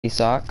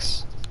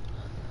socks,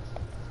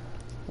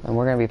 and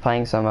we're gonna be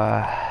playing some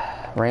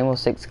Rainbow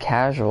Six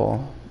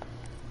Casual.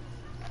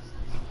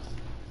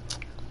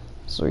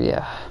 So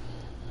yeah,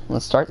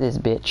 let's start this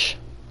bitch.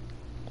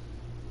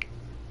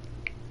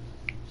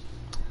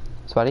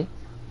 Spotty?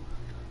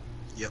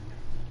 Yep.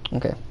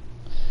 Okay.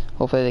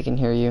 Hopefully they can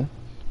hear you.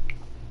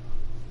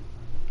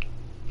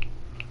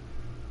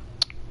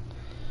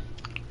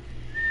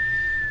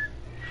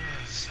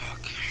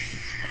 Fuck.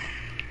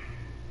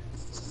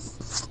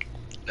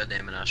 God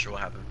damn it, Astro,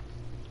 what happened?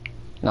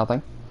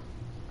 Nothing.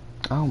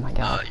 Oh my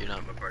god. You're not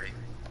in my party.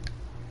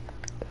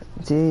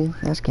 See,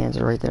 that's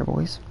cancer right there,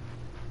 boys.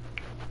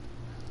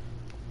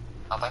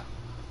 Nothing.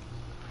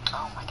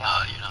 Oh my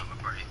god. You're not in my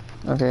party.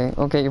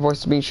 Okay, your voice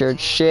is being shared.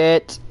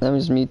 Shit! Let me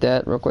just mute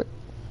that real quick.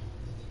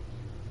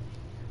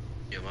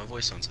 Yeah, my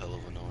voice sounds hell of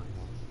annoying.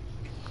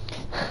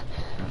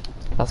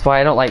 That's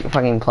why I don't like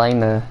fucking playing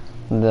the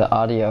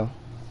audio.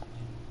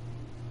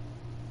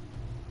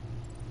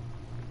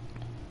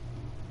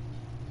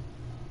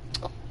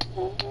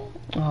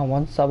 Oh,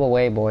 one sub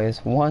away, boys.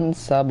 One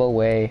sub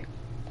away.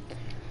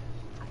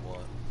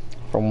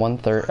 From what?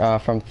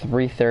 From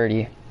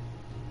 3:30.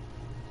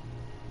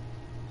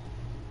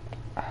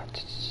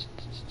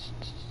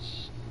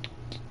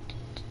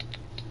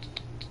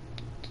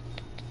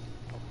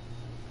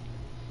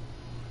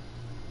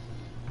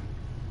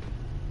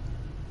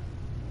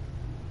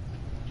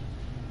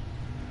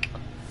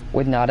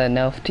 With not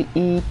enough to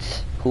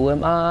eat, who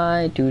am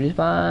I to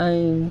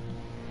define?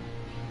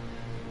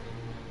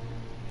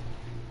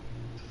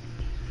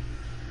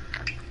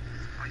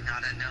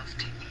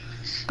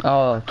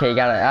 Oh, okay, you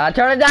gotta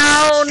turn it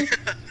down.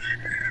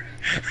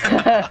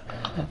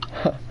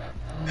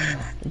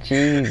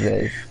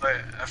 Jesus.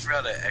 Wait, I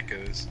forgot it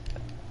echoes.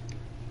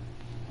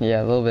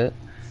 Yeah, a little bit.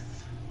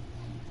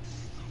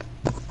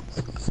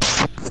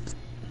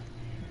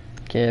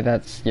 Okay,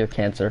 that's your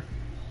cancer.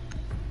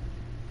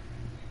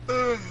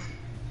 I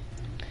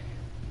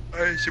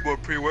need some more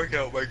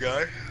pre-workout, my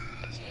guy.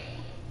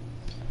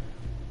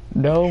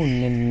 No,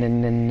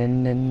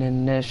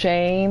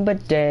 shame,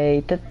 but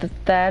day,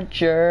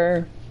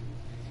 Thatcher.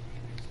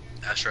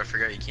 Astro, I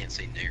forgot you can't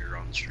say nigger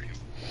on the stream.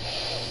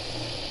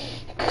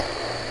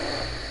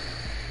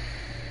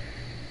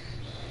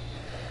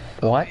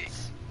 What?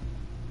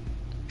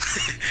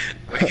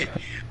 Wait.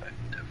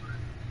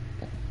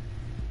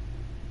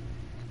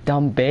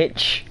 Dumb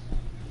bitch.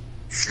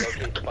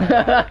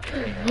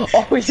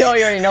 Oh, yo,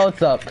 you already know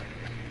what's up.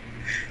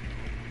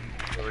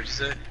 What would you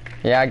say?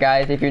 Yeah,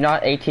 guys, if you're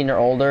not 18 or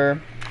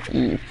older,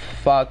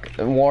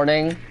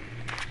 warning.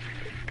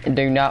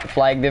 Do not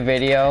flag the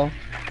video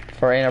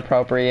for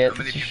inappropriate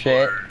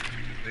shit. How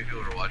many people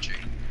are watching?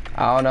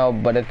 I don't know,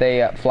 but if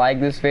they flag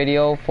this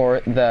video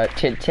for the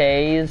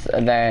titties,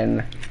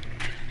 then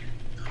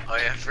Oh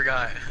yeah, I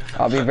forgot.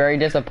 I'll be very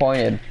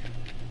disappointed.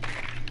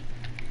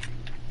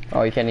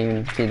 Oh, you can't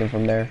even see them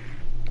from there.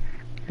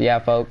 Yeah,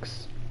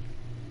 folks.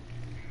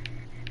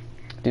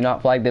 Do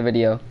not flag the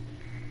video.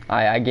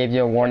 I gave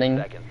you a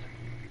warning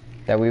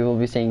that we will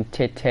be seeing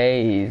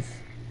titties.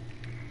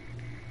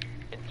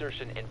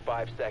 Insertion in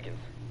 5 seconds.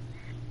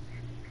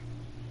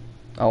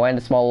 Oh, and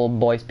a small little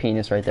boy's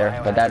penis right there,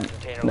 but that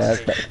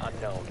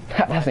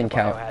doesn't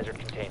count. Biohazard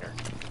container.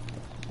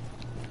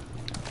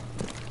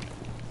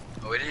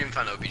 Oh, we didn't even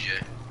find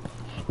OBJ.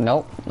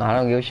 Nope, I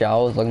don't give a shit. I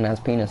was looking at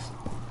his penis.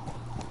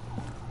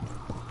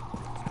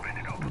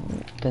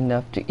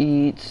 Enough to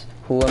eat.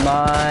 Who am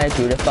I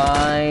to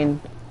define?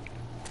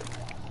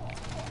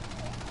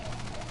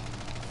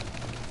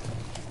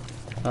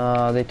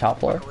 The top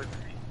floor.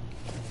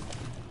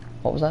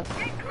 What was that?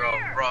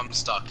 Bro, I'm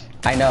stuck.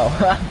 I know.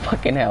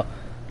 Fucking hell.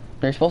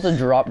 You're supposed to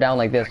drop down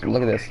like this.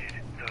 Look at this.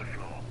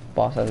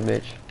 Boss ass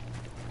bitch.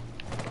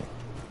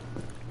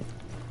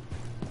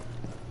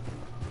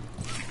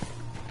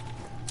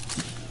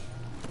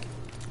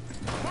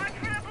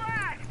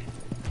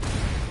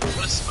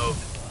 What a smoke.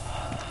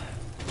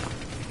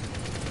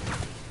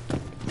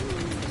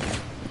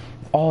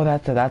 Oh,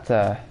 that's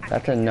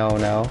a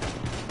no-no.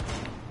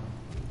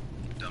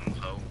 Dumb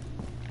hoe.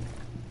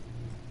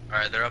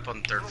 Alright, they're up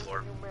on the 3rd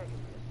floor.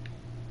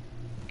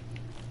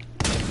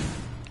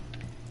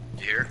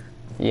 You hear?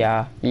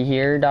 Yeah. You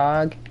hear,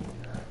 dog?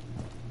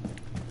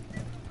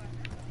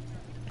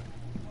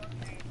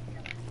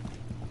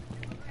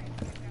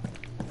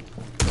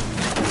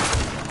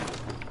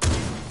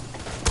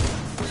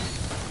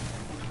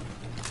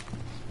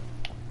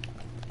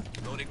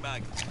 Loading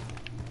mag.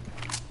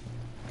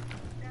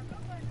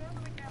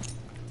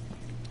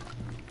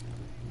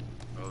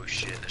 Oh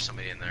shit, there's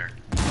somebody in there.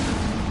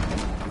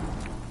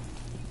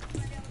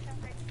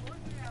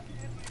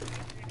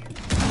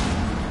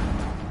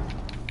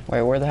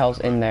 Wait, where the hell's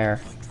in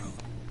there?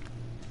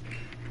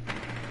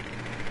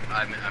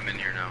 I'm in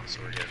here now,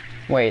 so we're good.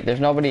 Wait, there's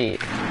nobody.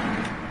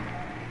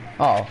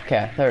 Oh,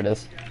 okay, there it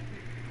is.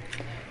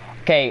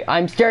 Okay,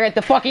 I'm staring at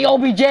the fucking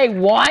OBJ.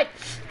 What?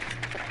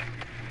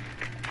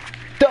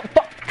 The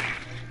fuck?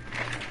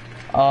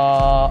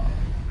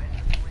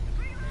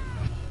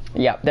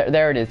 Yeah,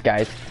 there it is,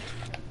 guys.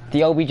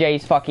 The OBJ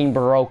is fucking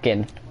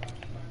broken.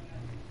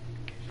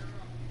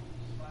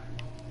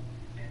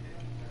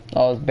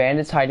 Oh, those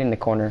bandits hiding in the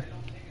corner.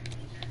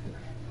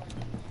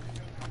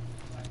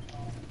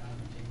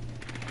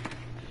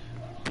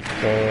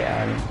 Okay,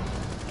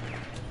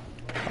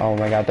 oh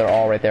my god, they're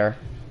all right there.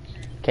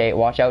 Okay,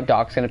 watch out,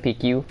 Doc's gonna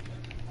peek you.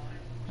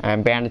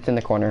 And bandits in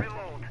the corner.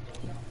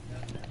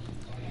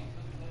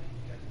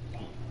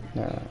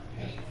 No.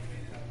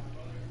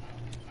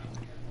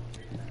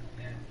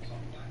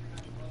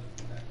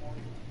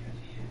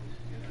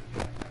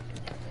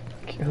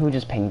 Who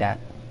just pinged that?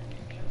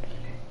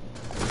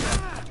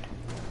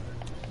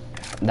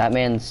 That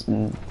man's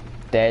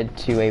dead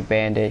to a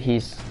bandit.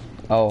 He's...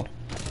 Oh.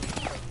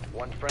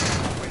 One friendly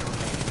operator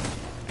remaining.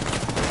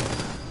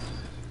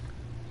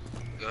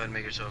 Go ahead and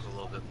make yourself a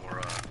little bit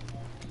more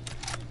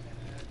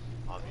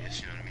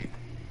obvious, you know what I mean?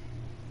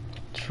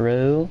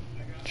 True.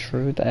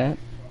 True that.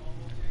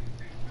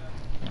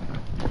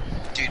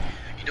 Dude,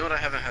 you know what I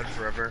haven't had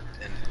forever,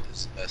 and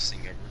it's the best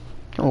thing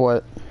ever?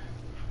 What?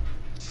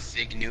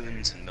 Fig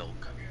Newtons and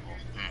milk.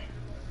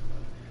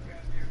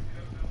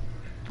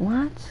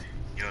 What?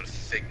 You know what a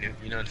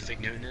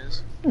fig Newton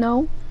is?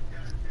 No.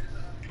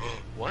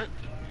 What?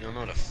 You don't know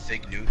what a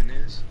fig Newton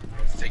is?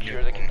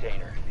 Secure the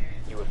container.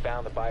 You have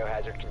found the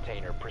biohazard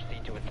container.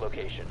 Proceed to its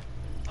location.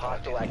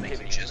 Hostile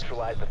activity.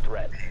 Neutralize the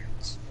threat.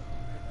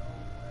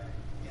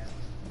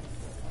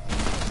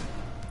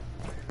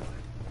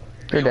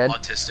 You're dead.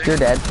 Autistic? You're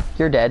dead.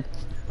 You're dead.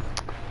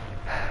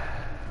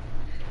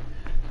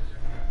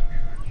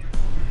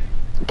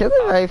 Give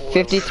me my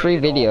 53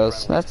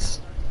 videos. That's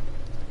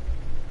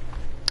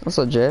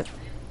legit.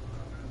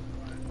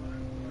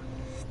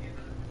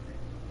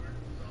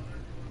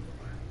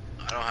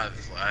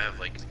 I have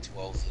like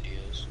 12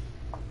 videos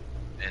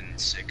and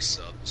 6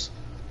 subs.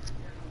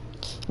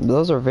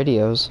 Those are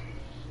videos.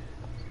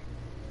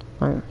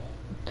 Alright.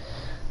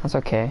 That's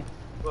okay.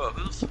 Whoa,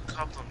 who the fuck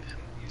copped on him?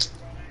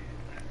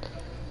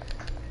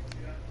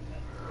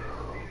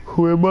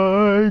 Who am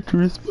I to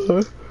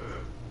respond?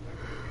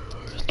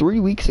 3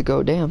 weeks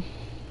ago, damn.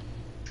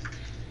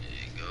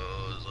 It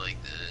goes like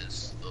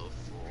this, the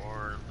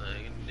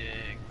four-legged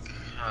dick.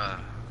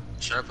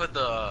 Should I put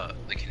the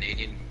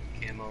Canadian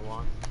camo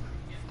on?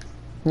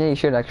 Yeah, you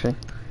should actually.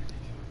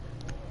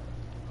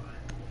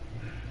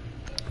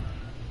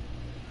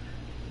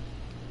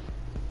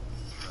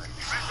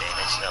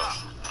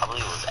 I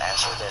believe it was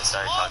Astro that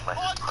started talking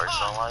about his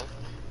personal life,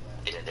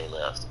 and then they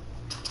left.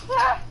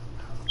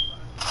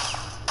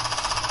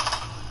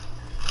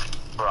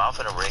 Bro, I'm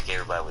finna wreck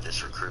everybody with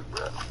this recruit,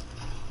 bro.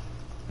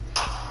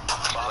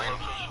 Bomb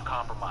location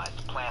compromised.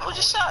 Plan Who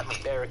just shot me?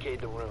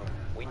 barricade the room.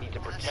 We need to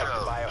protect the Okay,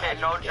 biohazard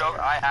no container. joke,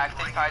 I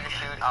actually tried to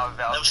shoot our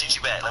Let me shoot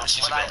you back. Let me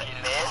shoot you When I back.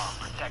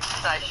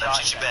 missed, I Let me shot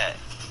shoot you him. back.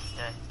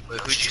 Wait,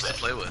 who you used to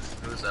play with?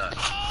 Who was that?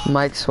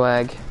 Mike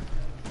Swag.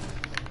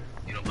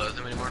 You don't play with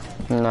him anymore?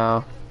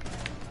 No.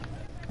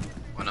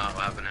 Why not?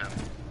 What happened to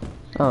him?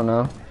 I don't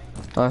know.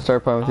 I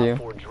started playing with you. Op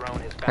 4 drone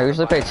has I found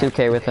usually the play biohazard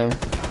 2K with him.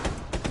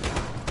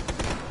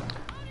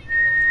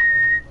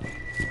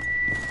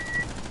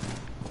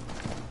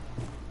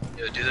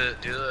 Yo, do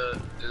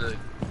the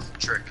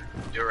trick.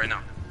 Do it right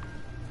now.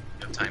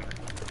 You have time.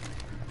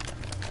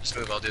 Just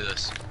move, I'll do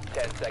this.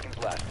 10 seconds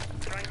left.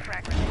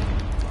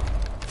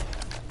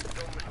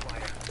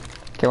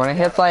 Okay, when it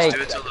hits like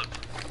Do it till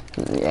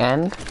the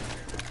end,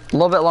 a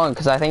little bit long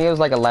because I think it was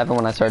like 11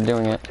 when I started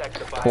doing it. Protect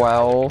the biohazard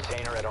 12,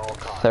 container at all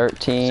costs.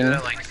 13, do it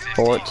at like 50.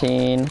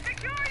 14,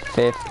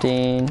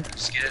 15.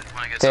 Just get it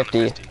when it gets 50.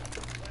 on to 50.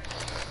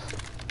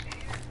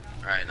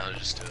 Alright, now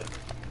just do it.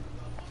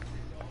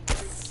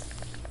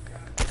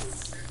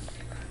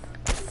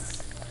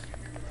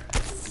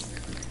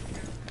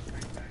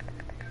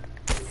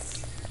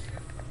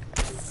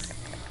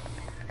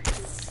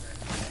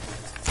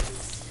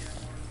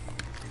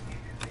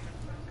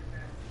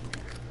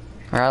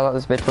 Alright, let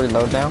this bitch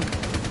reload now.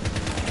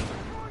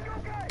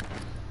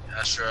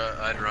 Astra,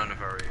 I'd run if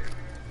I were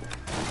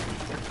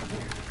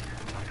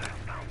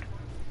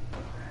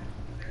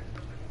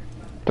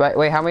you.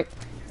 Wait, how many?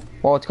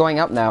 Well, it's going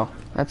up now.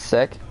 That's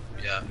sick.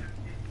 Yeah.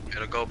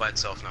 It'll go by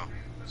itself now.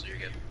 So you're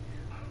good.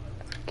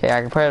 Okay,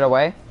 I can put it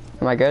away.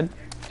 Am I good?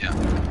 Yeah.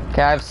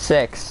 Okay, I have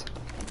 6.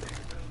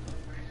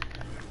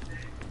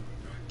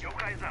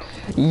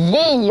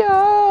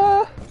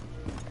 Yeah!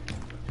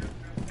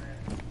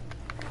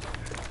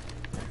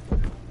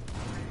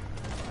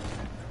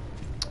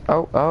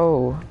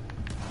 Oh.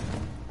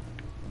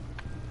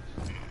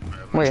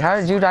 Wait, how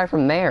did you die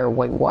from there?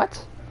 Wait,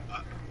 what?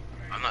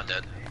 I'm not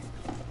dead.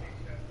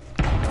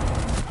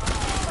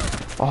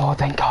 Oh,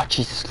 thank God,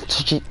 Jesus.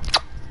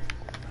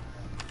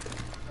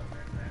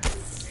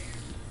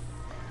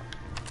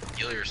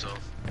 Heal yourself.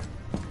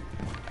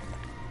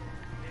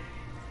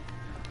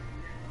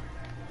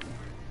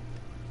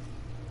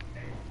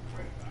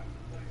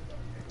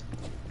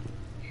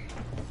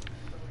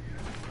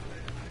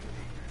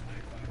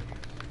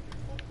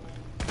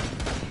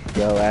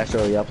 Yo,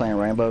 Astro, y'all playing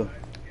Rainbow?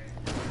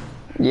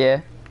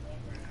 Yeah.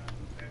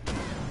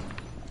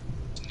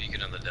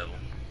 Sneaking on the devil.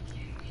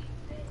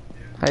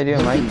 How you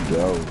doing, Mike?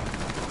 Yo,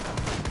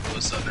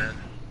 What's up, man?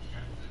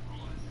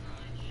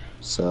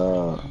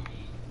 so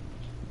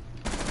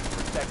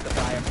Protect the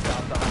bio.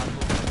 Stop the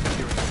hostiles from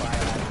securing the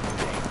biohazard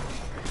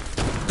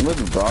container. You must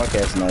be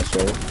broadcasting that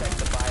show. Protect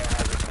the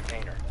biohazard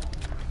container.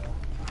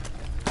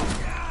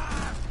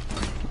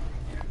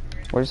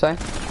 What'd you say?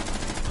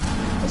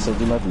 I said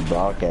you must be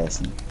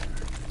broadcasting.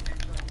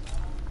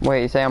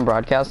 Wait, you say I'm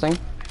broadcasting?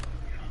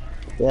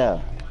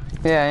 Yeah.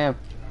 Yeah, I am.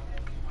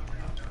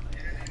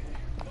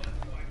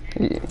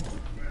 Yeah.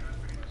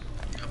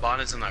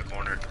 Abana's in that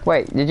corner.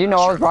 Wait, did you know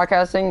I was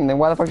broadcasting? Then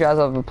why the fuck did you guys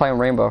have playing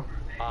Rainbow?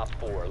 Op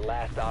 4,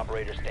 last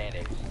operator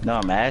standing. No,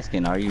 I'm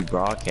asking, are you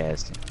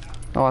broadcasting?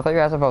 Oh, I thought you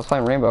guys said I was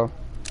playing Rainbow.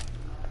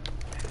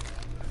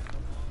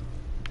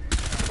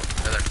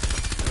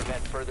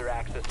 Prevent further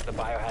access to the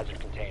biohazard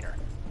container.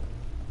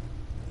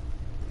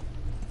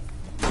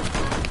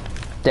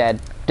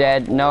 Dead.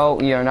 Dead. No,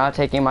 you're not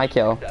taking my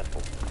kill.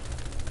 Successful.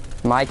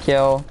 My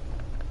kill.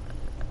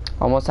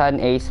 Almost had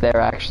an ace there,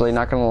 actually,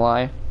 not gonna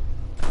lie.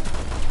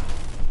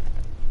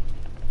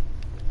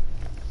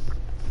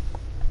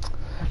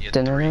 You had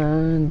three.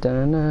 Dun-dun-dun,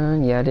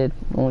 dun-dun-dun. Yeah, I did.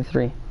 Only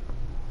 3.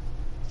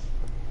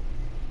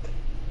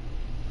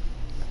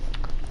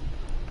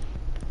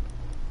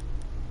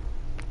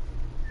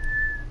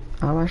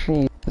 I'm actually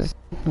gonna use this.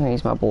 I'm gonna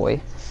use my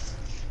boy.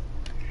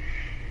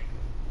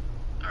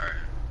 Alright.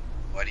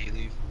 Why do you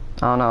leave?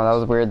 I don't know, that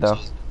was weird though.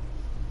 So,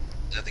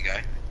 is that the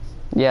guy?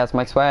 Yeah, it's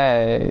my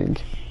swag.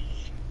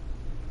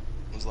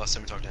 When was the last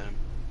time we talked to him?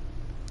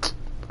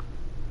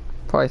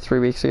 Probably 3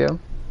 weeks ago.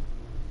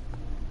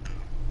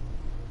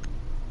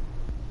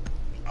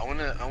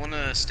 I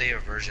wanna stay a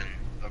virgin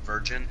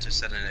to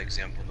set an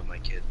example to my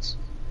kids.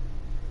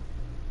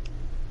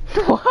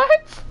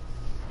 What?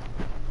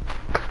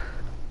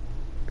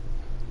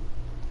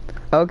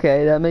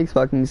 Okay, that makes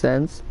fucking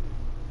sense.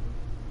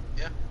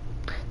 Yeah.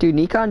 Dude,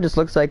 Nikon just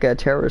looks like a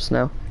terrorist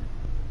now.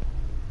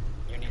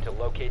 You need to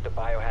locate the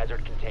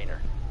biohazard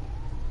container.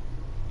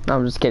 No,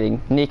 I'm just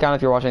kidding. Nikon,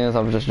 if you're watching this,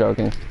 I'm just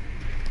joking.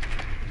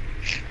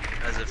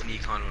 As if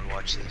Nikon would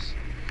watch this.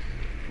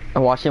 I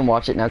watch him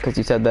watch it now because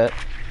you said that.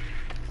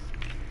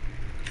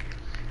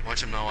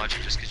 Watch him not watch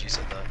it just because you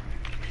said that.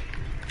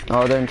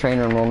 Oh, they're in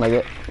trainer room,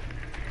 nigga.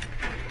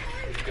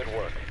 Good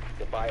work.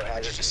 The biohazard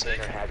you just say?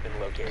 container has been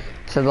located.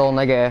 Says little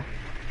nigga.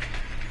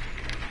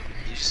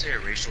 Did you say a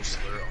racial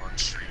slur on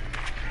stream?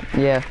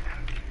 Yeah.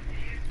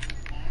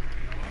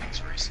 That's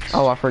racist.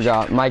 Oh, I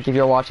forgot. Mike, if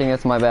you're watching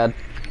this, my bad.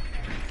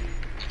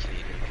 You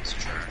Canadian piece of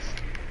trash.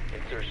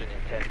 Insertion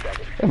in 10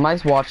 seconds. If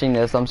Mike's watching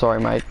this, I'm sorry,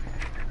 Mike.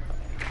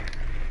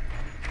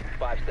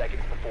 5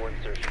 seconds before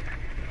insertion.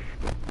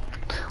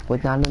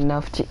 With not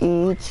enough to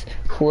eat,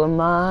 who am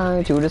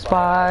I to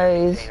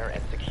despise Container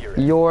and secure it.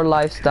 your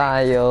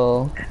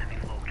lifestyle?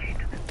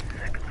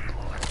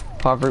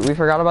 We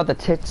forgot about the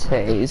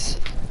titties.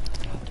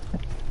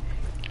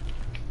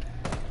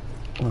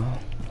 Oh.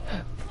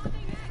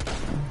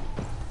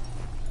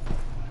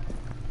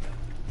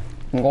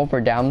 I'm going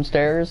for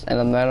downstairs, and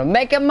I'm gonna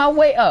making my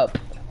way up.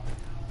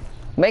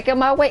 Making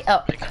my way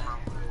up.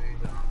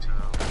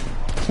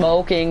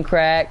 Smoking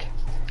crack.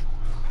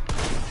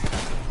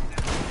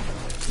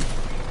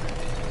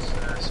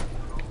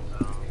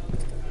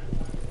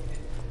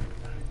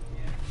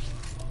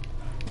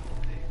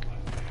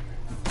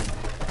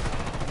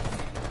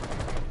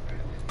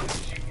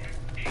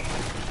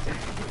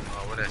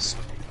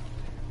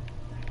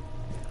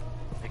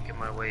 Making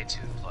my way to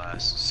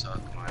class, suck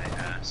my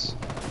ass.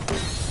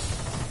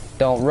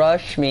 Don't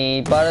rush me,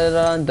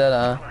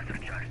 ba-da-da-da-da.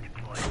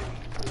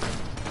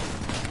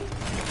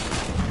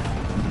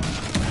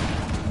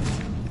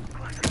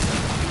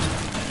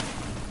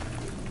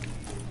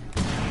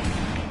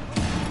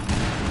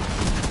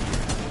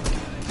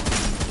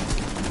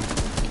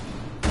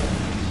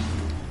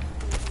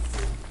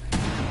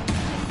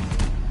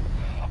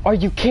 Are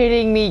you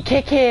kidding me?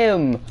 Kick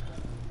him!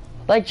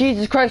 Like,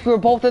 Jesus Christ, we were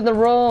both in the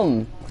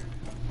room.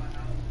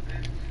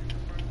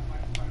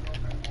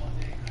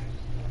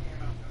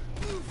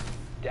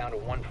 Down to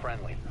 1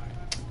 friendly.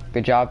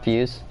 Good job,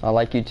 Fuse. I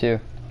like you too.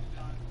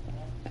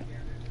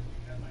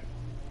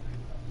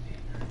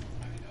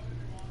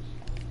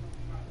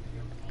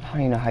 I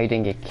don't even know how you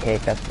didn't get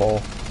kicked. That's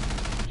bull.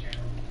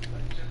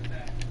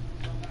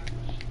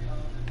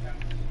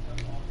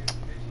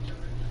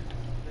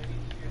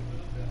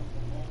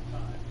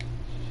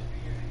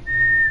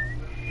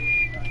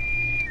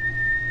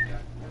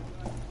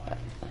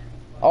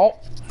 Oh,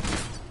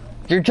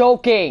 you're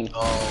joking.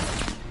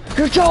 Oh,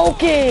 You're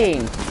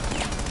joking.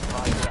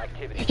 Positive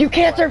activity. You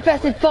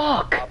cancer-infested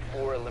fuck. Op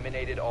 4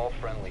 eliminated all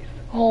friendlies.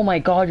 Oh my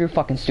God, you're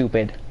fucking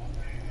stupid.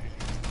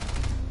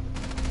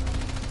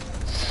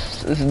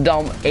 This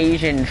dumb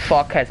Asian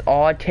fuck has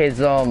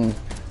autism.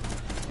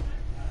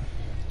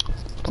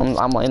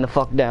 I'm laying the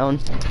fuck down.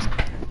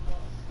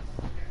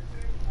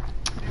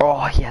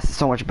 Oh yes,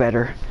 so much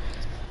better.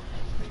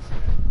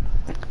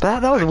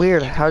 That was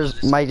weird.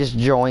 Mike just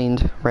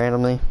joined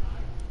randomly.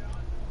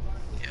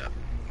 yeah.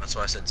 That's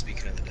why I said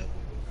speaking of the devil.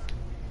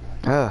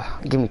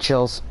 Ugh, give me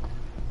chills.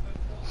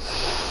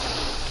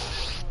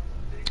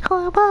 Who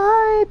am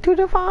I to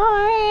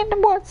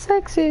define what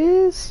sex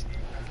is?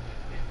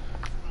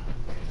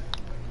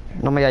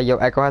 Oh my god, yo,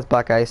 Echo has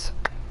black ice.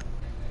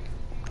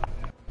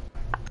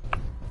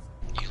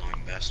 You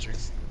lying bastard.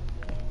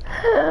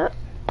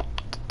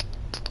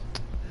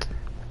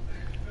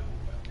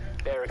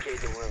 Barricade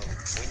the room.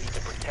 We need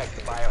to protect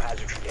the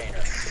biohazard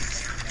container.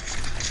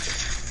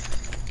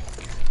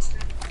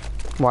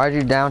 Why'd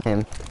you down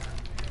him?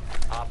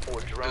 Op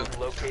 4 drone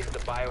located the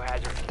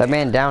biohazard container. That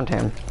man downed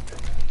him.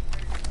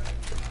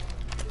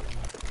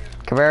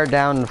 Caveira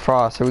down in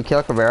Frost. Did we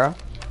kill Caveira?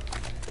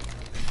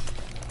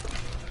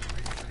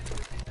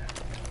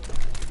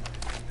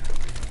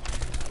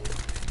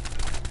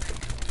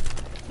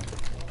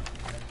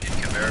 Did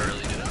Caveira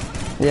really do that?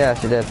 Yeah,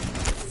 she did.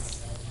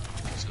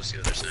 Let's go see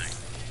what they're saying.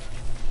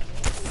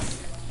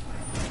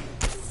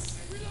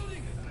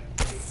 Reloading.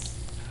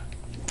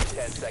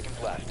 10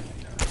 seconds left.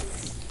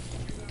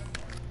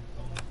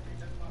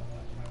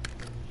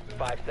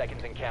 5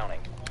 seconds and counting.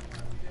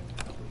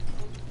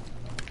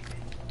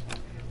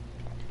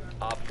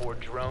 Op 4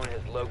 drone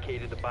has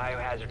located the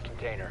biohazard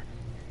container.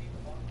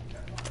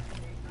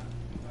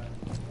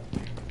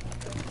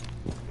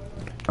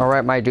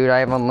 Alright, my dude, I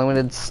have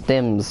unlimited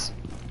stims.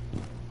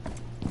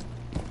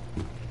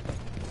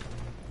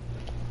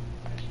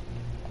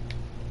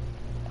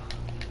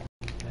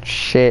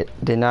 Shit,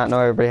 did not know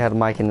everybody had a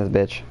mic in this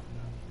bitch.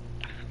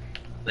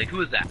 Like,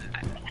 who is that?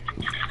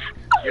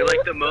 You're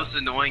like the most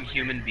annoying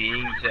human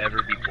being to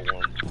ever be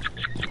born.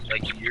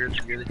 Like, you're the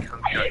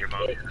cunt shot your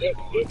mom is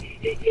born.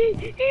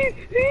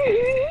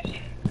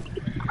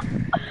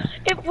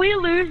 If we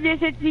lose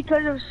this, it's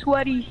because of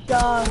sweaty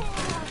stuff.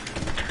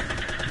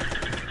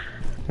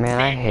 Man,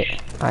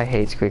 I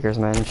hate squeakers,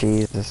 man.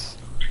 Jesus.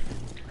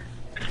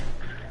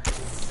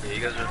 Yeah,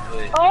 you guys are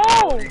play.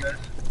 Oh! You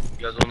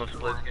guys don't know if to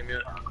play this game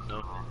yet?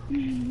 No?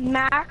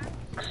 Max,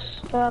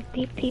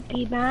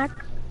 PPP Mac.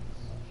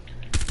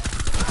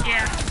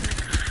 Yeah.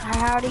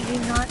 How do you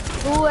not?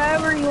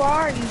 Whoever you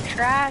are, you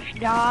trash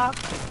dog.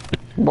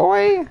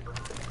 Boy,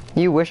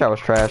 you wish I was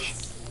trash.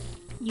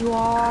 You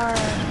are.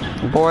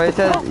 Boy, it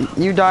says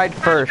you died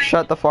first.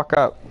 Shut the fuck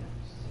up.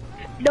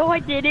 No, I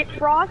didn't.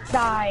 Frost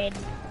died.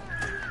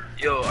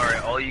 Yo,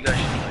 alright, all you guys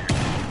should play.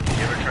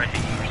 You ever try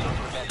hanging yourself?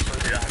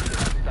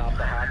 Stop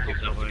the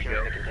hostile from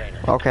securing the container.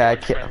 Okay, I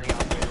can't.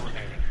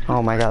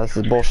 Oh my god, this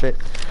is bullshit.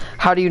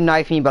 How do you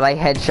knife me but I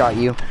headshot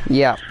you?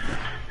 Yeah.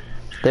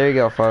 There you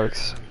go,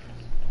 folks.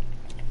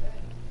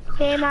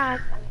 Hey, Mac.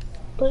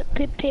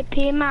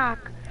 P Mac.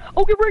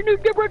 Oh, get ready, no.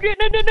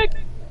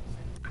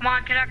 Come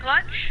on, can I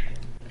clutch?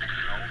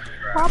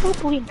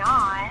 Probably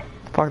not.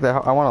 Fuck that,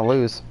 I want to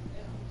lose.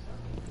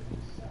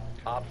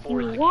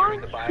 You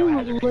want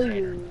to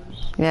lose.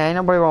 Yeah, ain't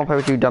nobody want to play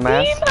with you,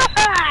 dumbass.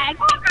 P-Mac!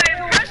 Okay,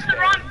 I pressed the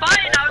wrong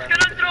button. I was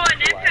gonna throw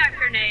an impact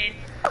grenade.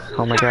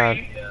 Oh my god.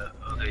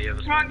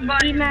 Wrong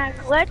button.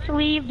 P-Mac, let's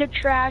leave the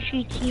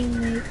trashy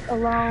teammates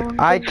alone.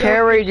 I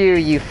carried you,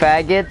 you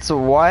faggots.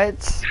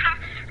 What?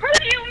 What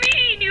do you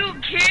mean you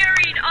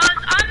carried us?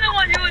 I'm the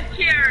one who was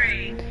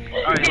carrying.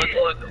 Alright, let's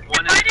look.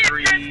 1 If I and didn't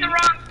 3. press the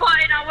wrong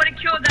button, I would have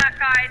killed that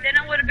guy. Then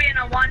it would have been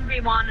a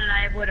 1v1 and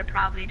I would have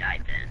probably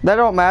died then. That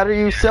don't matter.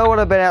 You still would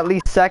have been at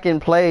least second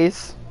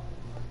place.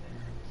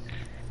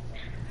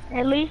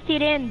 At least he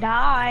didn't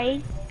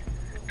die.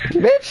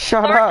 Bitch,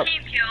 shut Or up.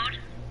 team killed.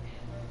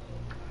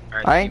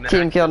 Alright, I ain't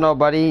team kill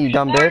nobody, you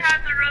dumb Or bitch.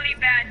 has a really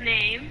bad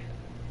name.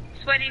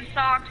 Sweaty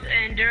socks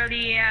and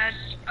dirty ass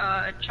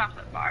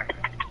chocolate bar.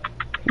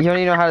 You don't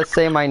even know how to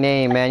say my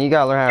name, man. You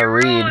gotta learn how to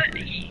read.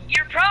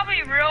 Your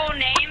probably real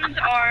names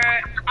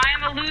are I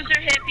am a loser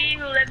hippie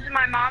who lives in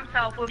my mom's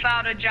house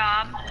without a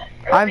job.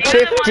 I'm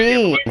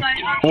 15.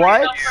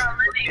 What?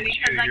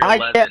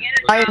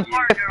 I am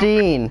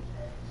 15.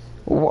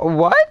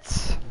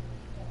 What?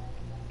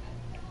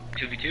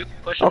 2v2?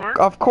 Question mark?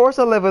 Of course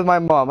I live with my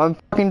mom. I'm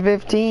fucking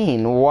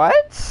 15.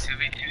 What?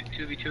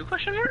 2v2?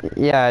 Question mark?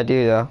 Yeah, I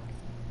do though.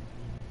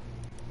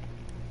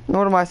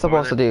 What am I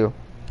supposed to do?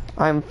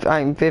 I'm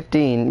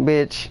 15,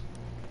 bitch.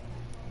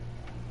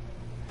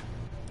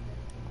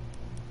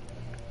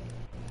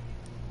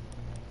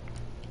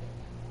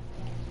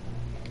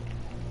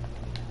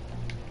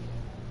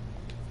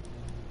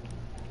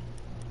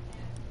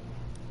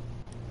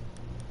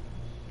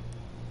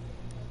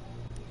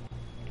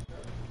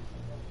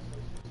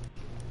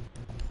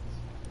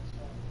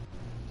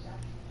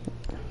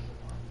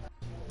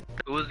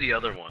 Who was the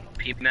other one?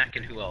 P-Mac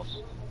and who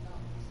else?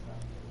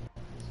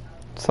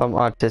 Some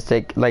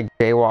autistic, like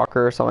Jaywalker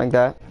or something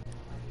like that.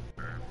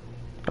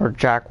 Or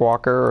Jack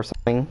Walker or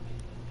something.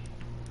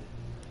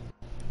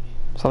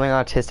 Something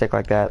autistic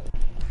like that.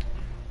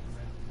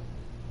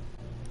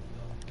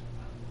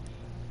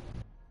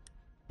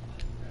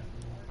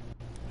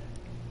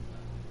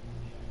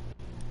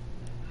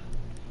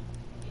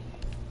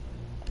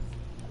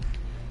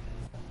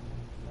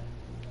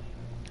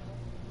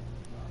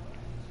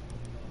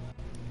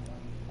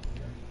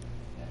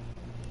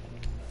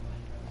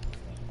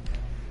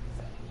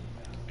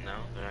 No,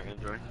 they're not gonna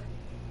join.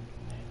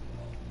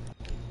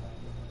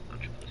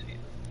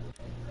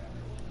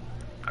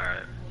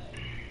 Alright.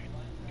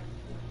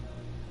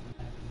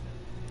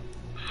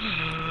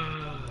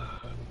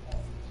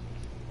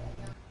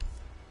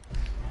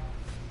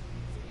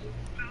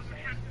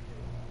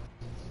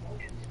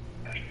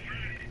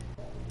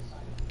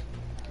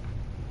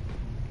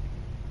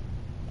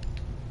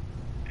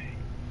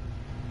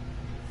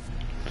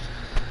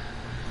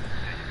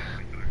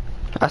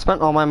 I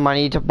spent all my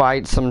money to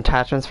buy some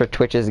attachments for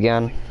Twitch's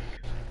gun.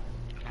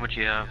 What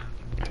you have?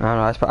 I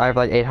don't know. I have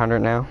like 800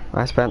 now.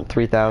 I spent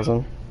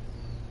 3,000.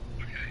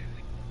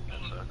 That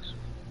sucks.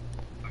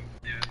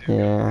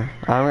 Yeah,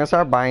 I'm gonna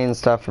start buying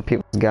stuff for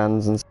people's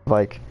guns and stuff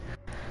like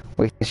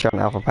we can show in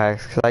alpha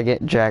packs because I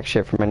get jack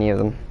shit from any of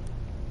them.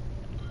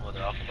 What,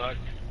 the alpha pack?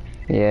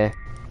 Yeah.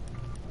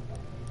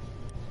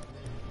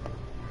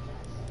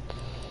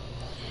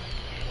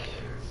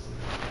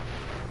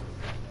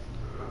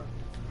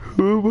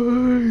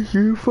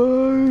 You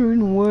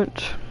find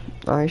what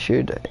I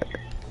should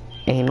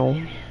anal.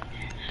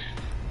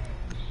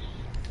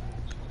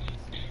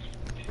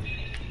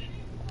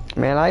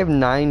 Man, I have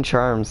 9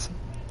 charms.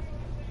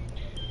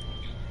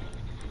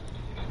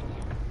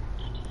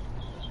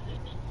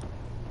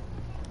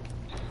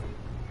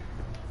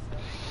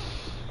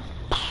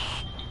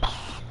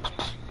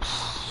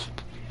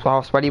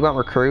 Oh, Spidey went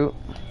recruit.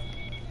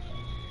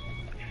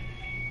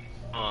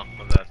 Oh,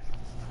 my bad.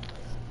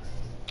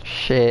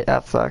 Shit,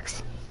 that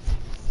sucks.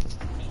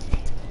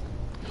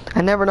 I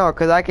never know,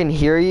 cause I can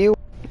hear you,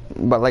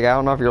 but like I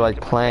don't know if you're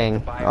like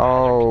playing.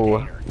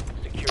 Oh.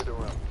 Secure the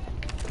room.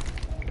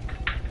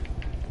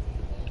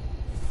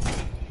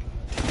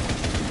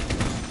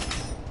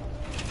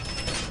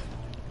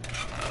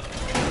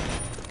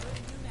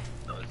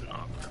 That was an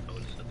awkward. That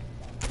was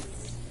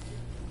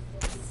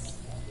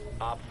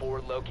Op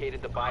 4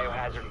 located the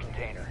biohazard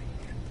container.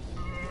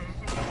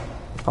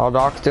 Oh,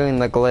 Doc's doing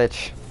the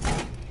glitch.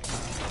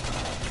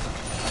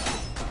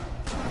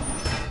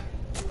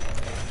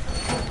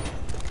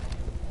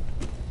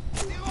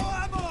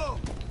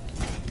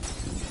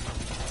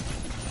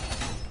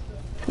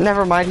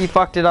 Never mind, he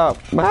fucked it up.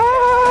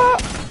 Ah!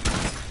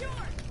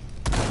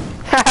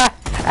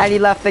 And he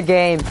left the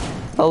game.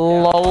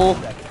 Lol.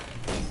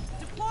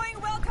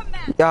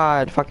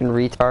 God, fucking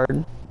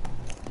retard.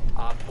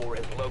 Op 4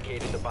 has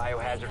located the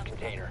biohazard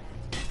container.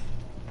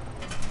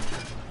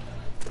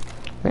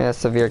 Man, that's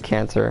severe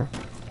cancer.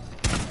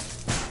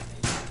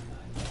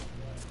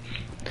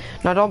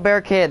 No, don't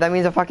barricade. That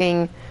means a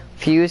fucking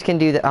fuse can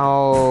do that.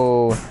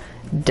 Oh,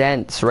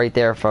 dents right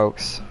there,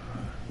 folks.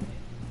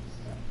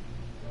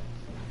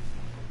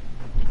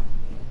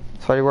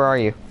 Sweaty, where are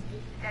you?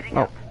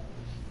 Oh.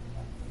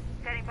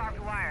 Setting barbed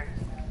wire.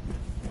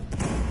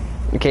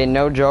 Okay,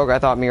 no joke. I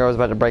thought Miro was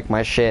about to break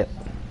my shit.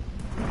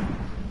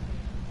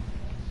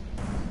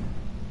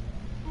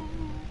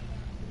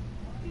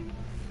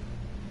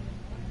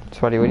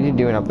 Sweaty, what are you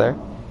doing up there?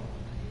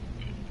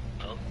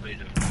 Oh, what are you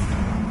doing?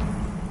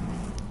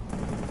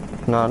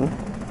 None.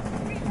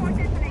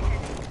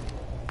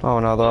 Oh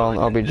no, they're on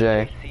OBJ.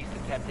 Cease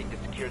attempting to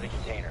secure the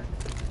container.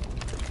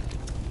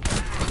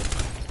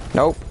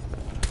 Nope.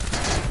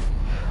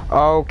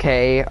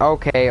 Okay,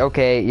 okay,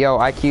 okay. Yo,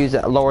 IQ's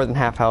lower than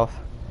half health.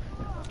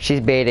 She's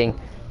baiting.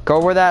 Go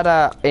where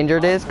that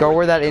injured is. Go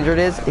where that injured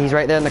is. He's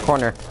right there in the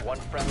corner. One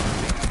friendly.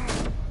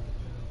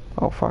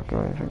 Oh fuck.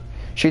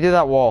 Shoot through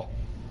that wall.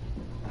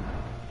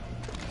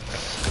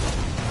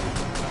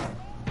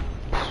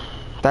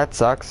 That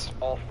sucks.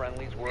 All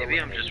friendlies were Maybe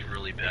I'm eliminated. just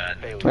really bad.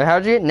 Wait,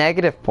 how'd you get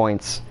negative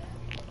points?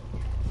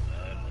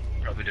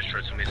 Probably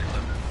destroyed somebody's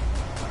equipment.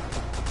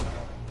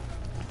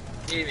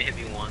 He didn't even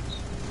hit me once.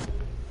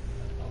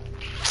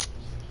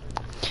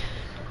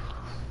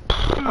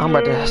 I'm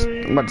about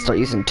to start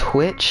using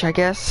Twitch, I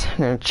guess. I'm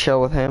gonna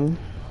chill with him.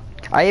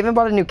 I even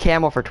bought a new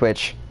camo for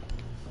Twitch.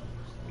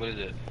 What is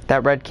it?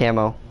 That red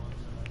camo.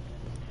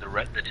 The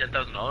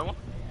 $10,000 one?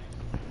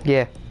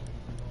 Yeah.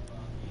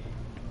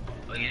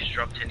 Oh, you just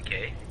dropped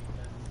 10K?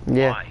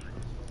 Yeah. Why?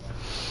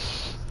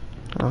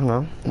 I don't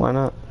know. Why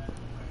not?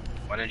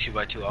 Why didn't you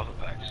buy 2 alpha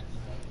packs?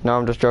 No,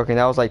 I'm just joking.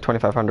 That was like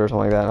 2,500 or something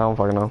like that. I don't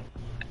fucking know.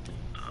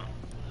 Oh.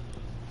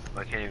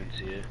 I can't even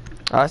see it.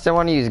 I just didn't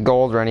want to use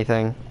gold or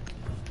anything.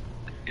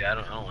 Yeah, I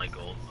don't like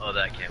gold. Oh,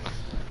 that camo.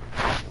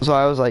 So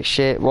I was like,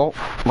 shit, well,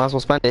 might as well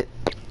spend it.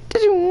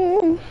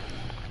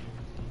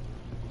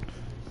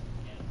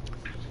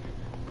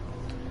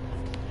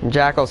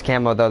 Jackal's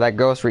camo though, that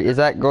is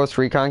that Ghost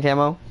Recon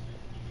camo?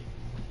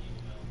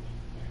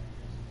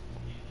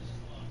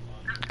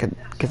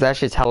 Cause that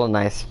shit's hella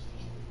nice.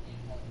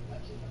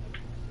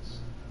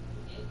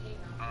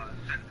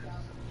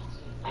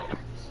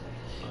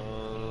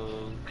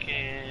 Oh,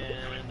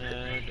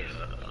 Canada.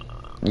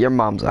 Your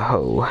mom's a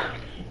hoe.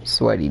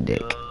 Sweaty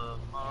dick.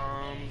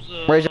 Mom's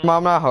Where's your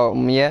mom not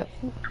home yet?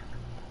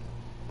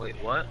 Wait,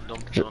 what? Don't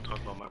talk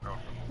about my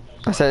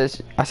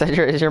girlfriend. I said,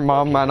 is your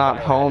mom not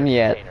home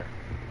yet?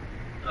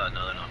 No, they're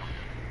not.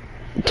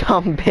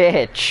 Dumb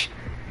bitch.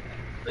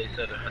 I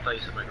thought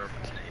you said my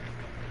girlfriend's name.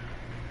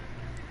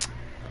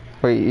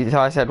 Wait, you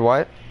thought I said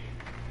what?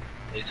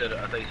 I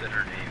thought you said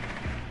her name.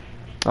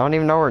 I don't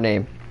even know her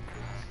name.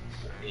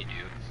 Hey, dude.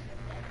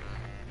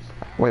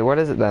 Wait, what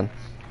is it then?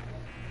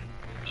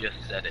 Just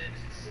said it.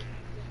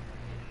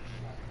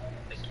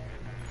 Thank you.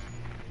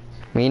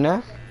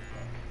 Mina?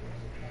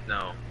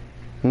 No.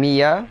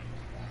 Mia?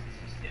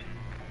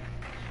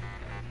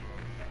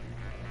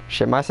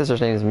 Shit, my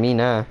sister's name is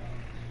Mina.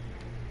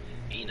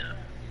 Mina.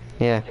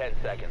 Yeah. 10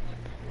 seconds.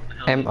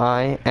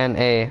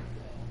 M-I-N-A.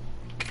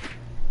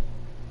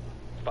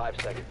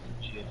 5 seconds.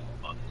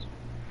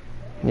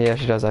 Yeah,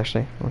 she does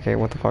actually. Okay,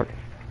 what the fuck?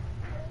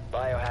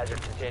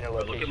 Biohazard container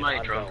Look at location my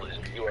unknown. drone,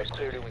 please. You are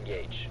clear to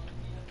engage.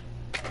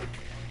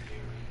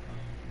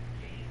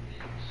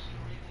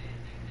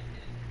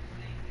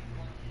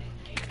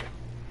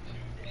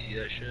 See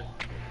that shit?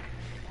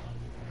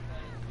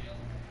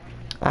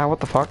 Ah, what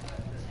the fuck?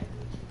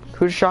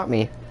 Who shot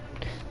me?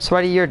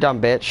 Sweaty, you're a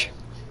dumb bitch.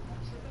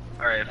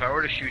 Alright, if I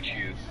were to shoot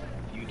you,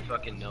 you'd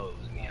fucking know it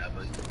was me. I have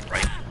a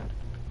rifle.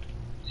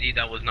 See,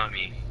 that was not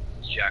me.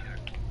 It's Jack.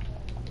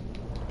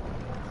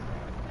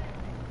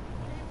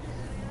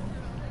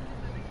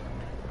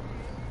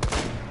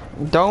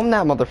 Dome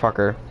that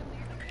motherfucker.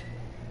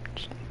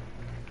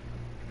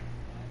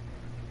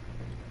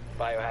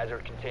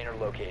 Biohazard container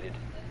located.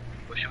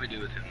 What should we do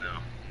with him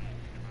now?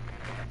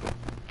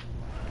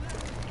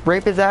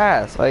 Rape his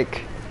ass.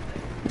 Like,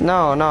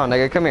 no,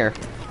 nigga, come here.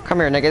 Come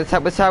here, nigga.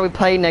 This is how we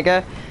play,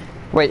 nigga.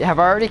 Wait, have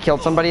I already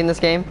killed somebody in this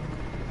game?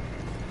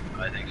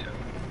 I think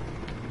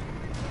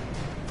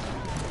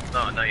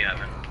so. No, you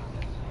haven't.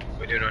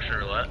 We doing Russian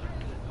roulette?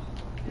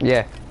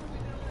 Yeah.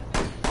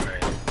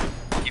 Alright.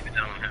 Keep it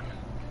down on him.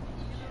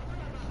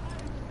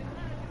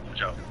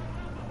 Watch out.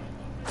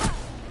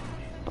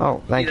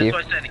 Oh, thank See, you.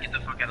 that's why I said to get the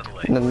fuck out of the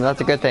way. No,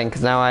 that's a good thing,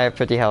 because now I have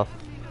 50 health.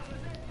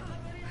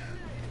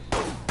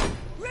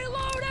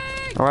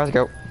 Reloading! Alright, let's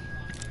go.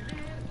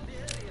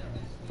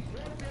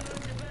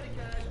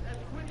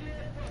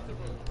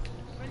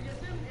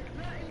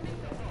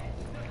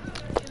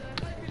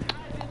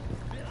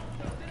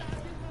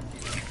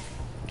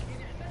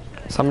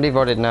 Somebody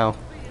voted no.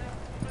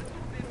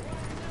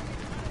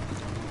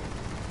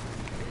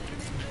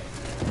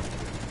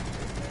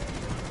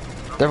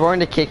 They're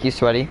going to kick you,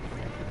 Sweaty.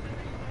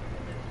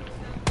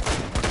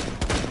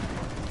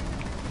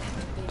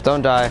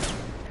 Don't die.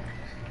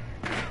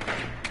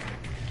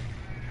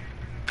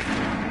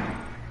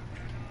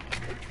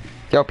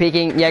 Yo,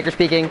 peeking. Jaeger's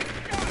peeking.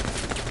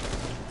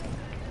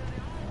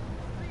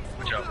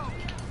 Watch out.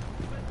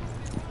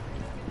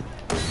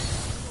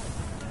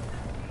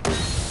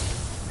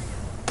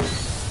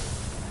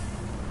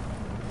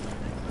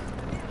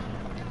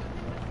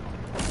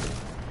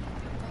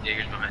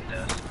 Jaeger's behind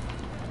desk.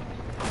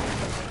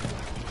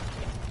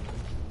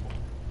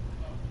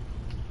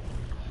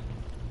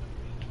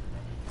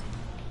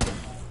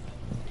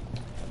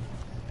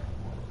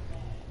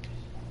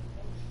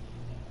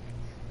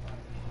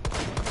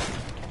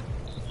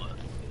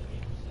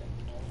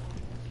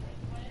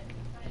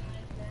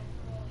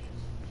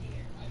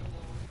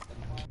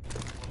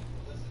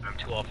 I'm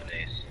too off an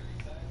ace.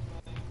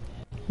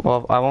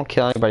 Well, I won't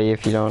kill anybody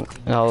if you don't.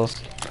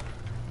 Else.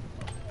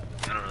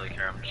 I don't really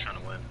care, I'm just trying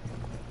to win.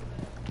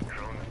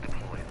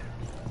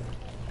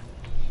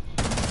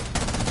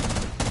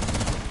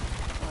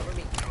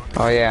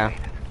 Oh yeah.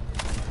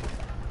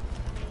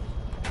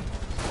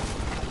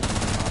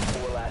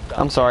 4 last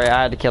I'm sorry,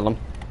 I had to kill him.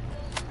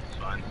 It's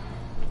fine.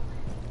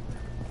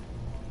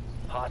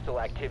 Hostile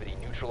activity.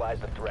 Neutralize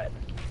the threat.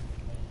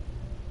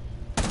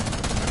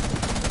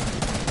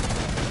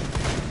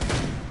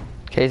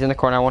 Okay, he's in the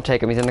corner. I won't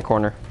take him. He's in the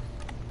corner.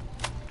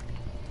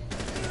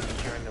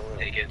 Securing the room.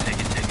 Take it.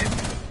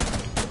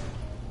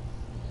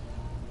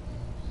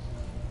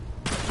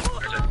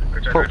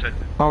 Return.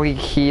 Oh,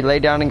 he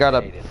laid down and got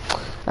up.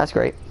 That's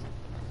great.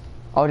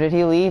 Oh, did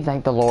he leave?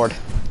 Thank the Lord.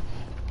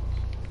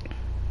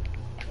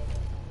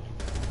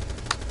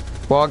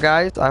 Well,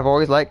 guys, I've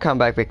always liked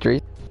comeback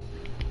victories.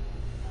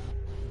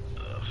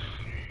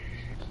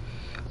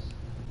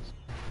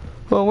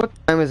 Well, what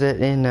time is it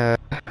in, And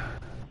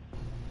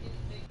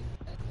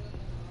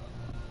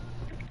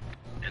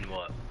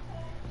what?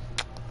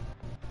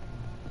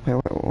 Wait,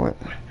 what?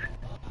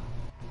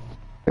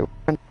 Wait,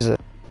 when is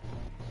it?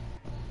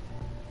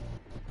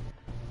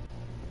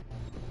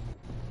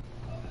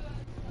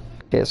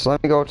 Okay, so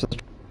let me go to the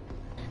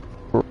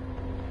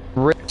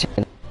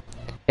written.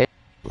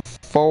 It's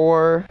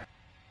 4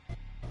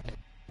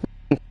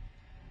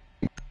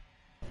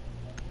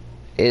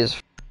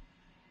 is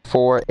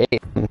 4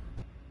 a.m.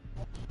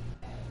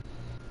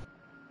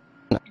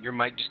 Your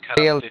mic just cut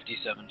out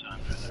 57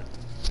 times right there.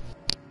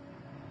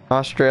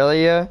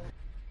 Australia.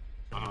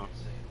 Uh-huh.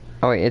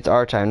 Oh wait, it's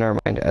our time. Never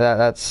mind.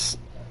 That's.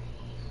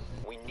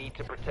 We need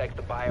to protect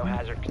the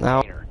biohazard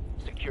No. container.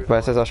 Secure But it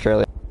the says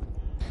Australia.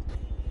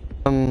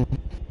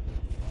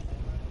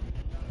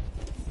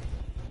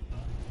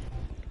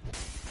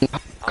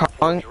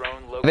 Hong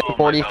drone located in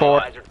 44.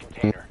 biohazard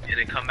container. In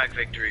a comeback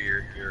victory,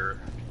 you're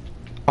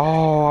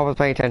Oh, I was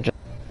paying attention.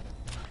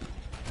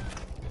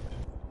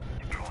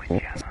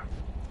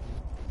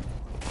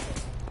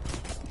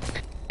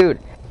 Dude,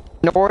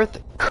 North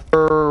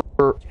Korea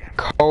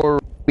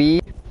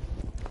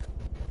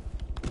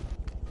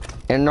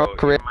and North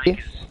Korea. your mic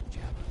is-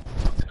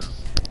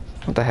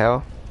 What the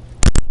hell?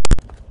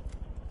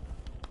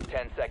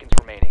 10 seconds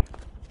remaining.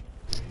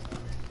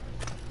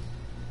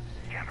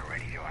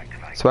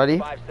 Sweaty?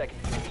 5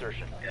 seconds to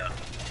insertion. Yeah.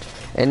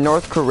 In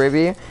North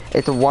Caribbean,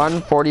 it's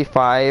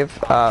 1:45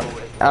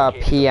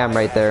 p.m.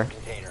 right there.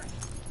 Container.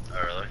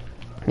 Oh, really?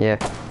 Yeah.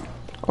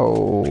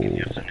 Oh.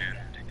 Good afternoon.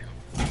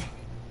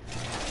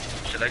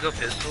 Should I go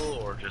pistol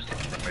or just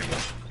regular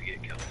to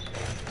get kills?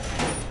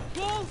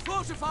 Wall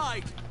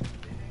fortified.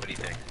 What do you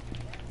think?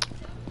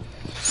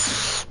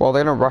 Well,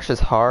 they're gonna rush us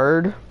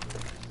hard.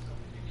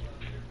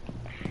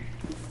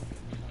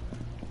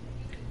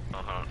 I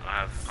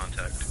have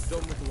contact.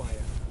 Done with the wire.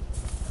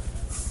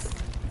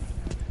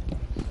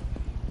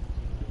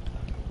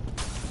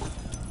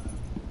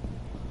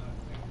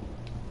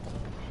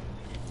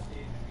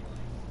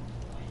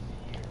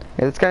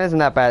 Yeah, this gun isn't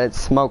that bad. It's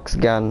Smoke's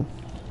gun.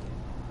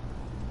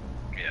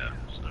 Yeah,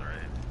 it's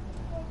alright.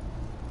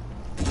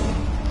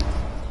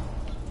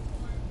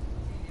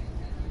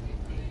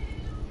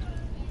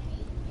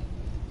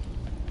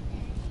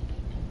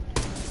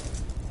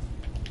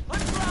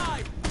 Let's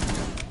ride.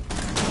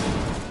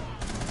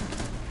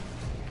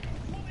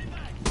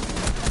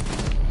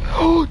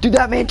 Oh, dude,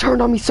 that man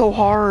turned on me so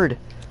hard.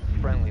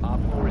 Friendly Op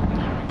 4 is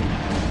destroyed.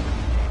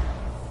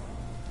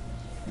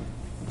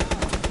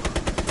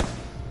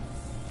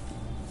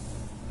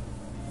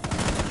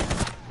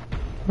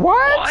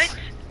 What?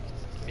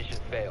 Mission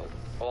failed.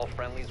 All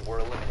friendlies were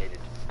eliminated.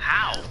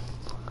 How?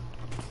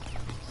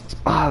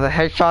 Ah, the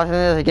headshots in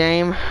this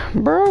game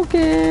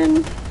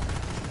broken.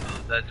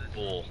 Oh, that's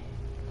bull.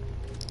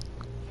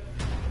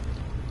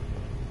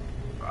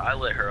 I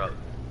lit her up.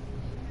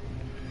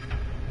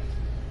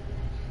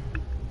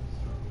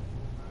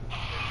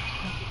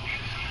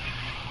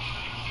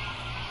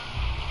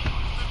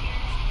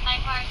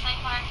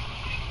 Sidebar.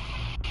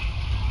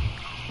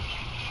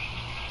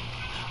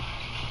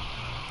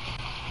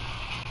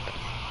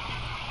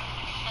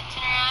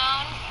 Turn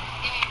around.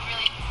 Give me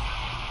really.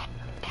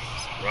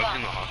 Rugged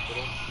in the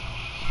hospital?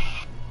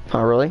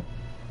 Oh, really?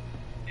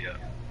 Yeah.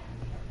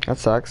 That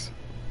sucks.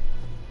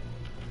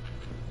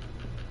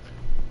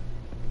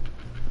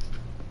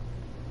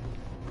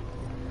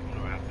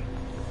 What happened?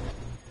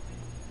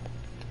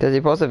 Does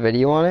he post a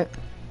video on it?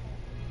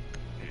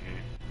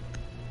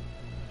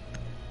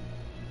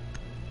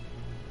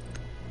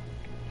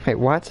 Wait,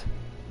 what?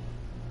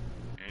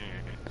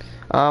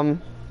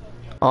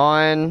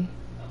 On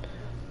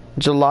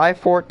July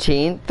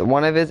 14th,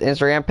 one of his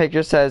Instagram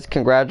pictures says,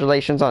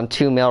 "Congratulations on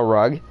 2 mil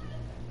rug."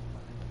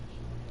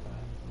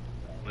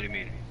 What do you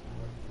mean?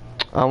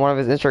 On one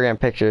of his Instagram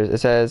pictures, it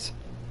says,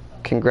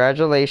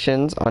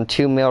 "Congratulations on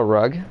 2 mil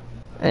rug,"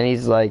 and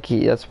he's like,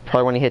 that's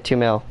probably when he hit 2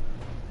 mil.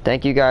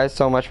 Thank you guys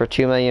so much for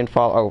 2 million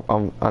follow.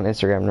 Oh, on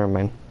Instagram. Never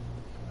mind.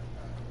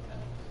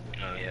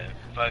 Oh yeah,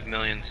 5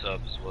 million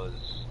subs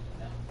was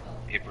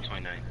April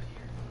 29th.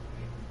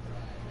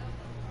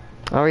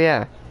 Oh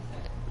yeah.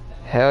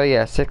 Hell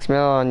yeah, 6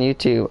 mil on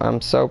YouTube.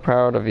 I'm so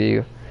proud of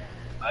you.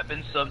 I've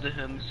been subbed to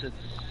him since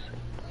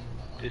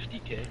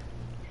 50K.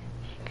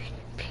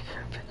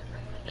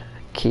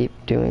 Keep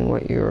doing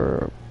what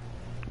you're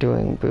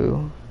doing,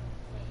 boo.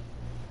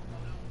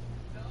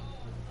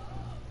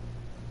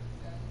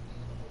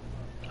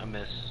 I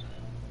miss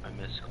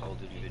Call of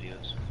Duty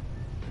videos.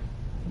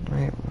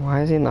 Wait,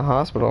 why is he in the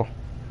hospital?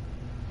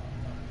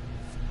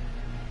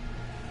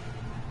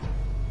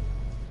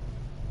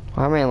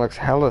 My man looks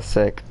hella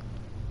sick.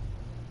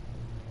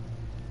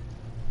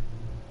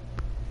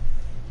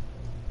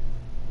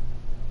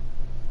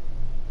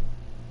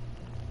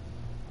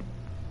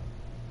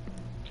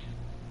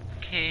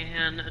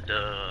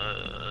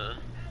 Canada.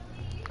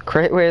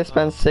 Great way to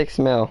spend 6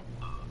 mil.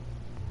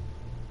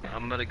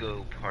 I'm gonna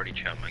go party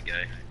chat my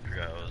guy.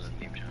 Forgot I was in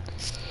team chat.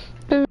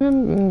 Boom,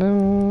 boom,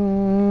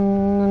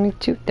 boom. Let me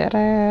toot that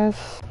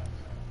ass.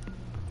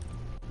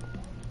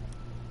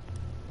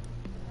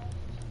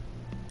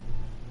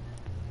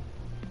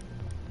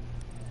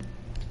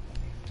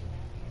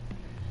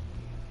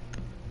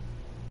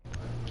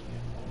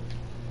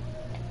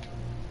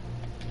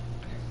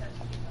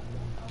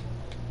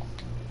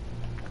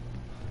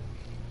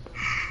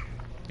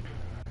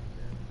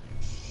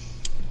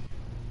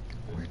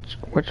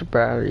 Which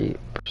battery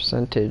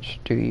percentage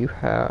do you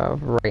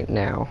have right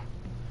now?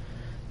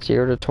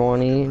 0 to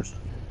 20?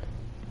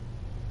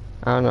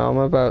 I don't know, I'm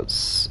about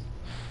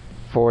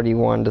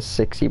 41 to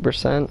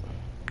 60%.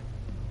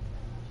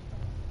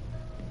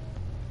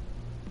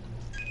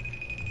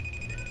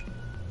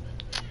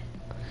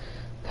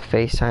 The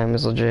FaceTime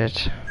is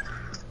legit.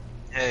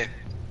 Hey.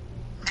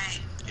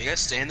 You guys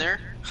staying there?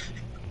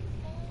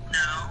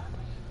 No.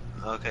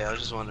 Okay, I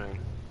was just wondering.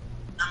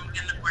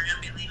 We're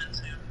gonna be leaving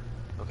soon.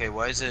 Okay,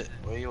 why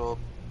are you all...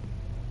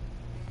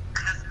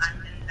 Because I'm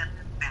in the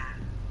back.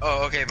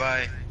 Oh, okay,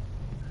 bye.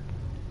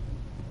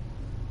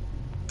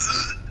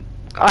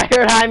 I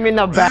heard I'm in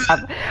the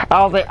bath.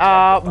 I was like,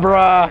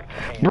 bruh,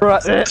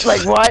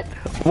 like what?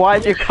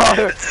 Why'd you call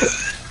her?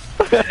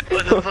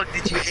 What the fuck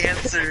did you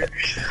answer?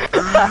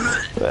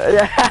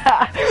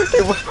 Yeah.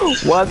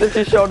 Why did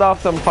she showed off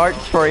some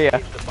parts for you?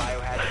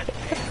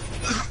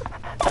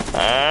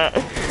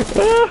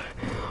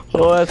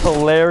 Oh, that's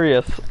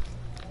hilarious.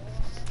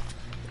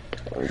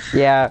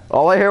 Yeah,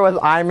 all I heard was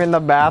I'm in the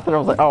bathroom. I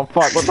was like, oh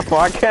fuck, what the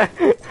fuck?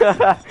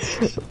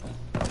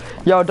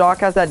 Yo, Doc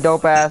has that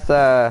dope ass,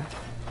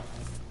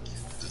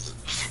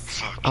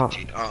 Fuck,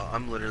 dude.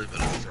 I'm literally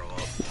gonna throw up.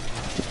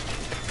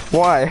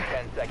 Why?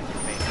 10 seconds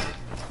remaining.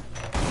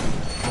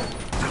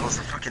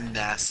 smells so fucking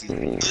nasty. 5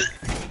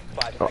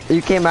 Oh, seconds.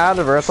 you came out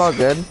of her, it's all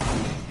good.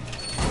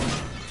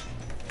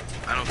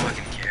 I don't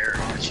fucking care.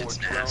 That Your shit's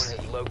drone nasty.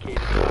 has located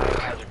the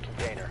biohazard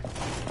container.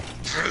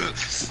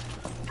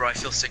 Bro, I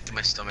feel sick to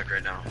my stomach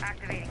right now.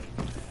 Activating.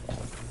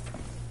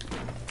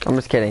 I'm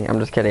just kidding,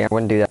 I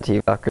wouldn't do that to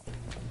you, fucker.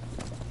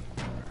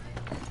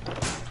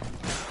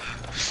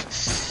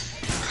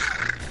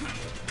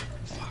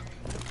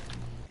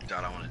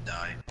 God, I want to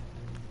die.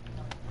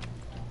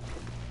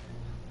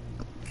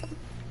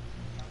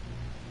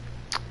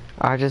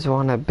 I just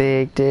want a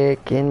big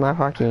dick in my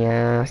fucking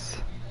ass.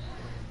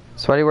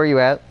 Sweaty, where you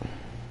at?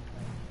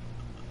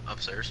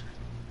 Upstairs.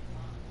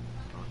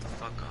 What the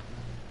fuck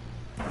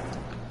up?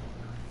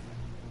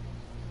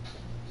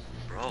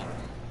 Bro,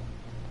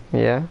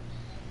 Yeah?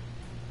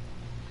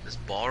 this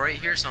ball right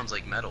here sounds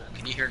like metal.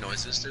 Can you hear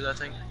noises through that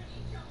thing?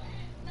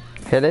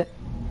 Hit it?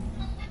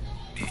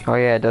 Oh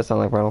yeah, it does sound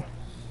like metal.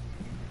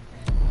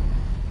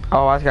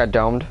 Oh, I just got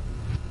domed.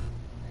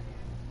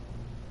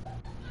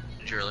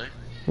 Did you really?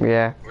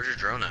 Yeah. Where's your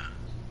drone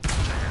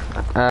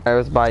at? It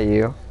was by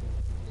you.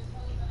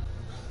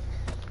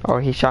 Oh,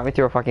 he shot me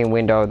through a fucking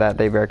window that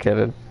they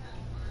barricaded.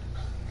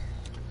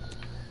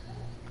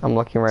 I'm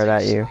looking right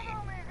at you.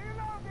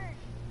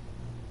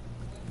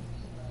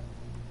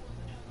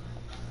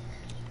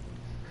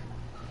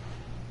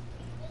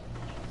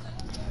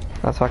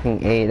 That's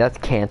fucking 8. That's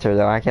cancer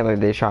though. I can't believe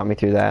they shot me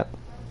through that.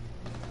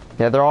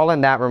 Yeah, they're all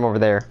in that room over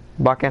there.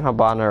 Buck and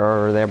Habana are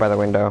over there by the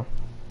window.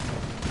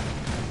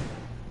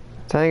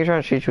 So I think you're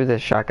trying to shoot you with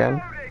this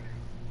shotgun.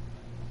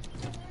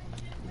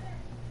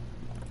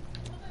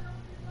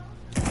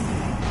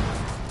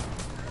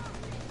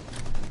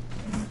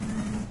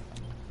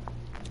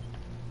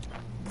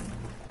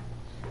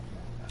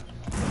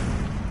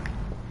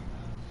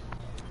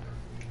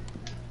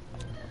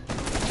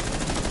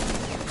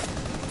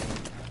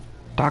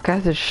 Doc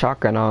has his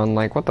shotgun on,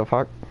 like, what the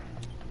fuck?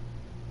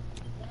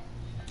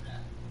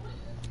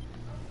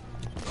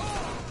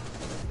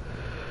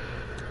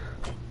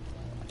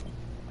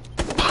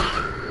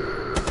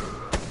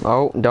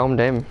 Oh, domed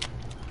him.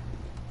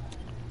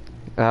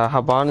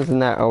 Habana's in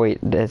that. Oh wait,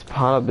 is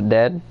Habana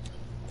dead?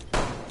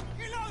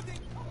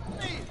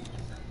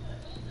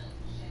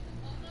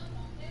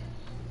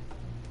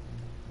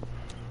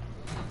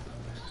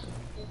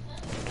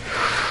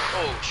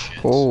 Oh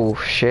shit. Oh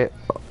shit.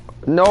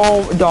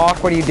 No,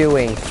 Doc, what are you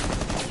doing?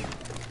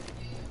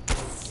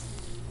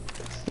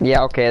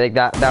 Yeah, okay, like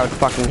that would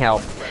fucking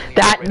help.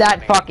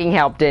 That fucking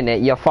helped, didn't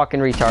it? You fucking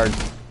retard.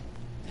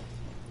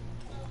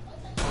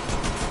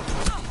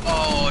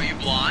 Oh, are you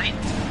blind?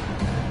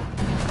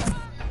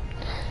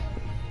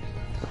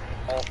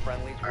 All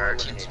friendlies were Our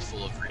team's eliminated.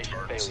 full of Mission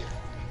retards.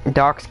 failure.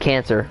 Doc's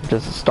cancer.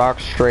 Just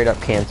Doc's straight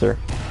up cancer.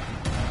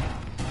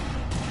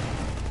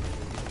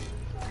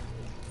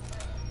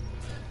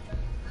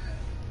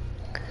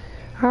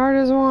 I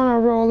just want a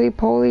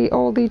roly-poly,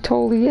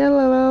 oldie-toly,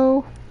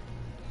 yellow.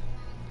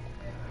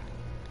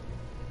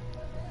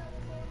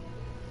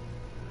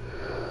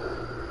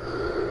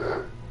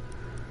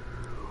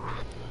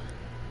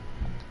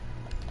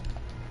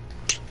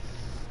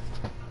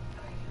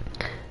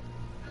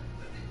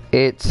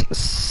 It's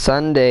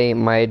Sunday,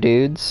 my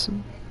dudes.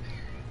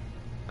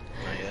 Oh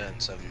yeah, in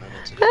 7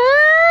 minutes.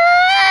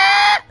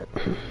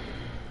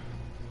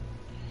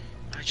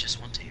 I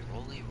just want a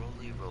roly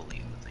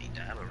with a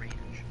data range.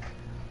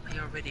 I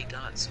already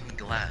got some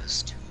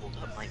glass to hold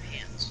up my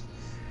pants.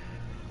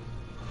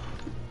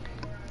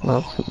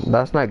 Well,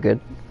 that's not good.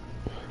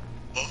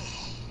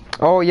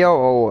 Oh,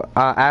 yo,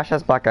 Ash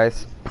has black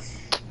eyes.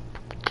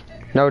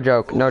 No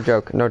joke, no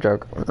joke, no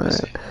joke. Alright.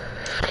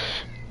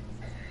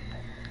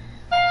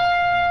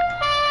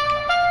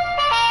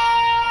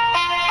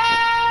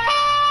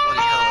 Bloody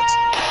hell, that's...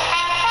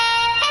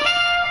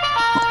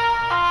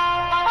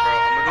 Bro,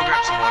 I'm gonna go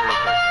grab some water real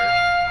quick,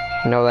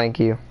 right? No, thank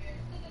you.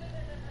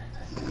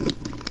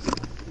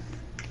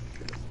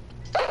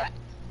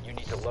 You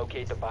need to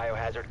locate the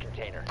biohazard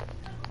container.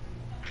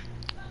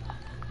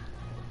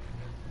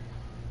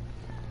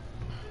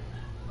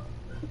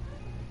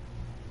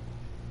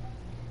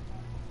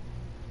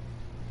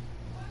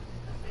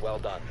 Well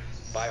done.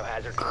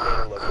 Biohazard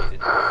container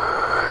located.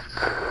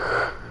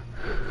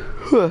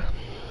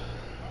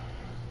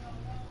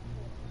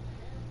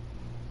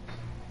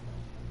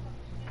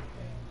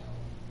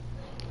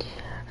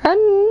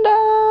 And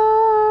I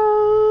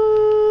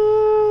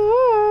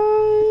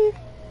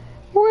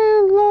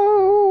will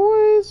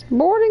always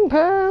boarding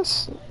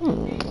pass.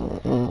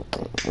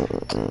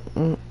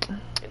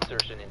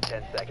 Insertion in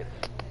 10 seconds.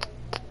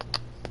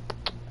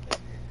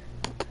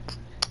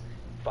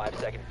 5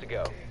 seconds to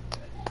go.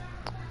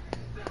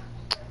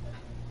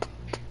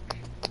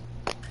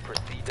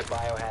 Proceed to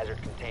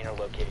biohazard container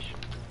location.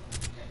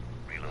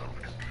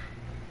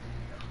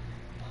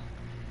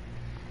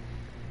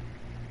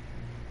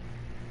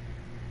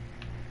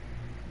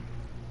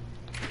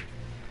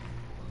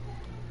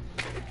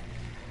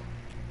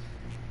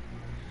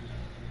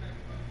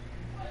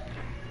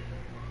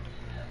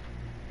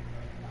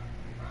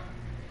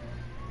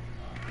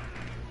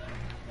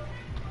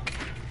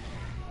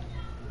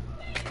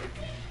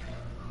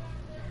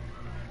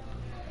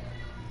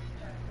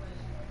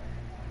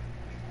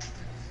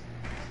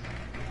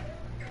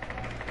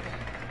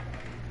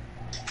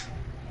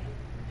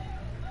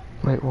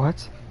 Wait,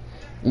 what?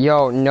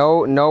 Yo,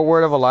 no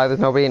word of a lie. There's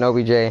nobody in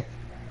OBJ.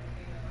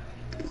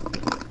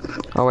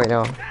 Oh wait,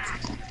 no.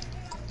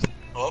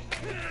 Oh.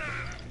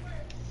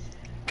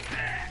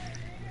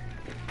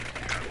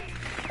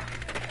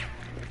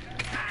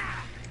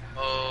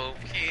 Oh,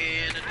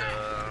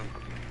 Canada.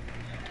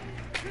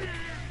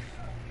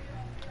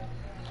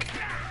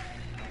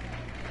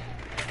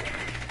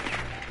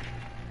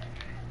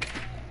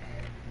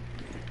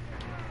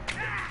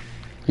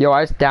 Yo,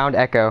 I just downed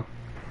Echo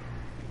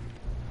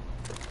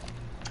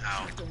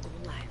Ow.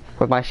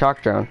 with my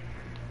shock drone.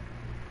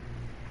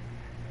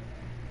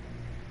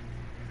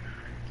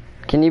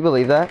 Can you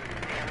believe that?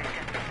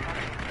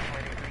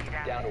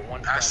 Down to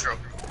one Astro.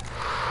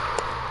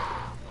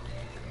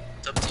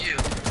 It's up to you.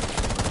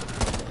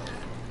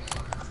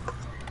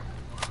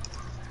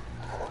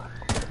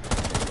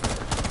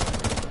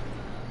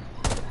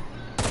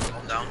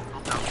 Calm down,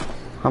 calm down.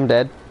 I'm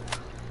dead.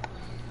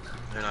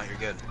 You're not, you're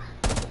good.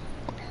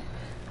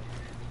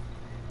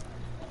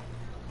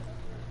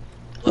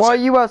 Why are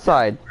you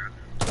outside?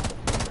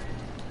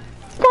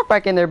 Walk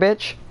back in there,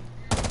 bitch.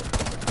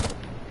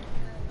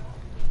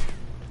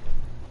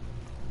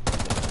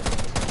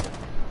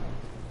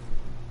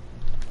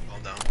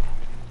 Calm down.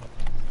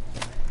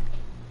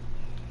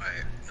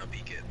 Alright, now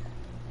peek it.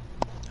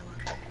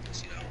 Alright,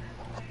 let's see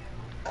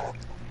that.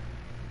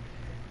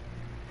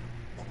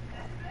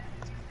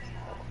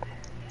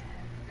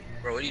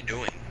 Bro, what are you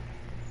doing?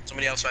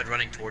 Somebody outside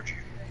running towards you.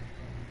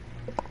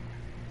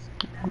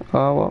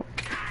 Oh, well.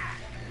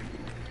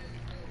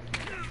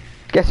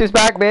 Guess who's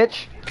back,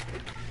 bitch?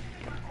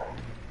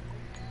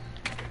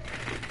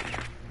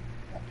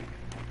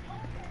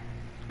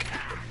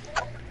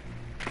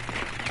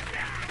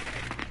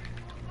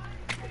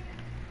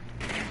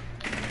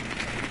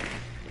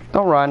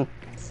 Don't run.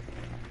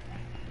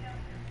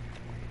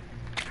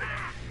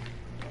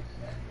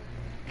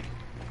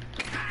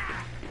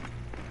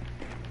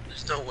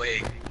 There's no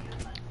way.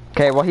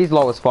 Okay, well he's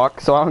low as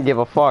fuck, so I don't give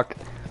a fuck.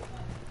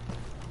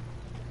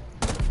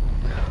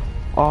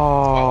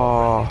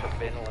 Oh, have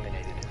been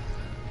eliminated.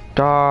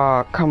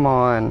 dog, come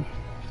on.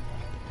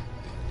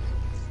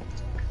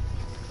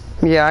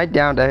 Yeah, I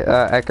downed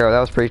Echo. That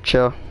was pretty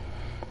chill.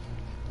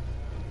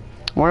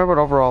 I wonder what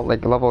overall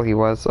like level he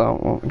was. So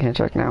well, I can't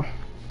check now.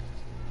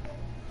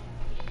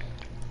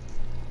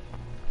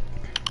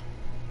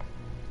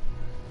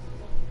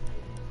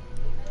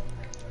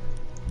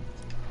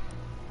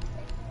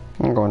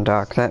 I'm going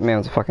Doc. That man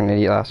was a fucking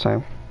idiot last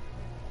time.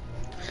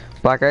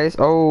 Black Ice?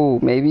 Oh,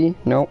 maybe?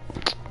 Nope.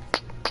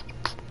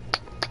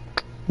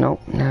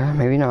 Nope. Nah,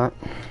 maybe not.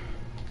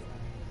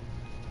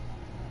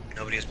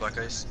 Nobody has black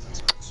ice? That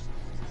sucks.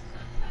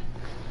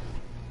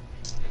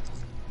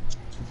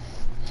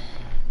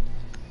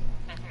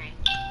 Three,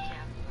 two,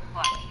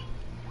 one.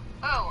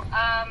 Oh,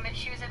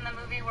 she was in the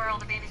movie where all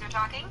the babies are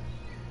talking.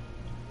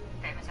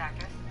 Famous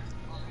actress.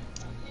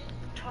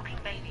 Talking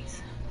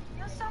babies.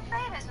 You're so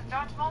famous with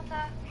George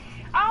Volta.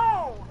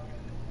 Oh!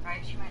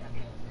 Right, she might not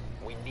be.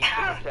 We need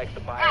to protect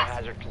the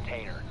biohazard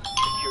container.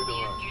 Secure the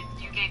room.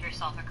 You gave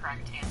yourself a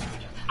correct answer.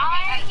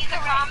 I'm He's a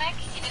correct. comic.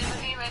 He did a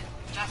movie with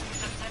Justin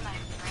Simpson. I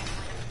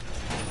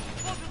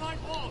ran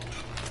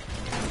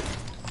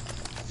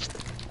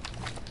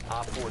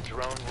Op 4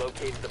 drone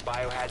located the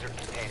biohazard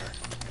container.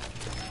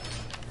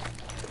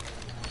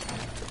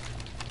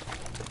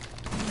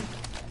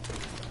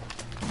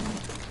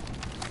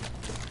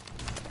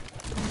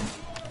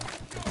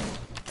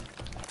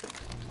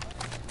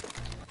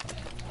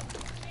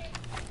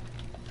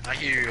 I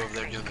hear you over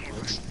there doing the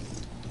push.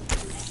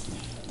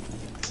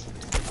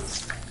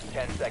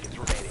 10 seconds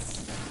remaining.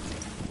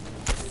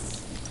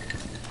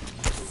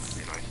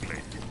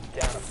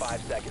 Down to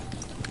 5 seconds.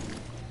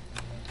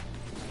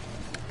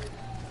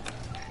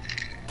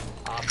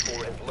 Op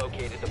 4 has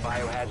located the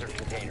biohazard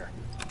container.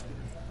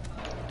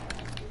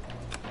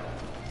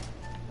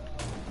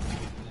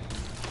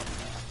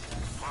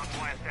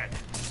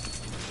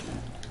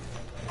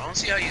 I don't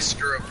see how you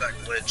screw up that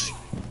glitch.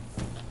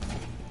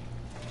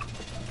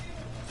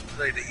 It's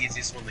like the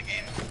easiest one in the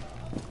game.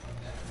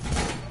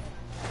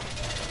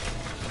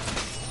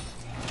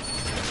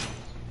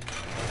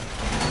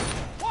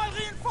 While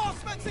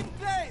reinforcements in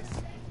place!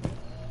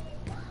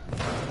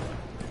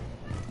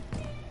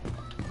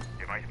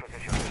 Device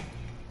position.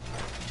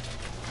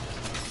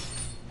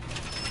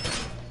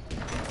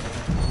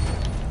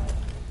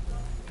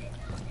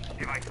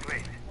 Device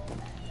placed.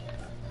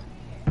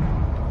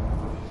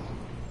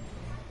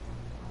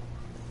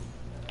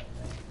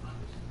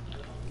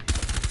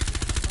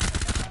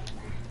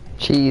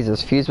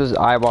 Jesus, Fuse was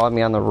eyeballing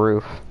me on the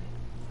roof.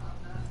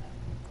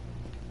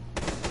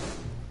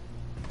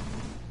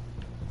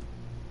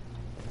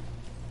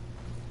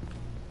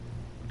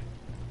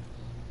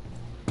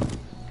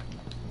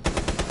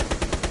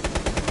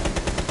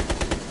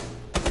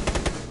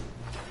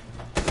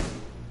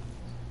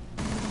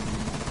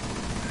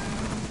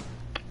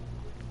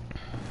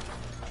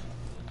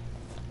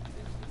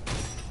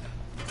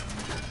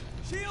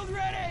 Shield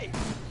ready!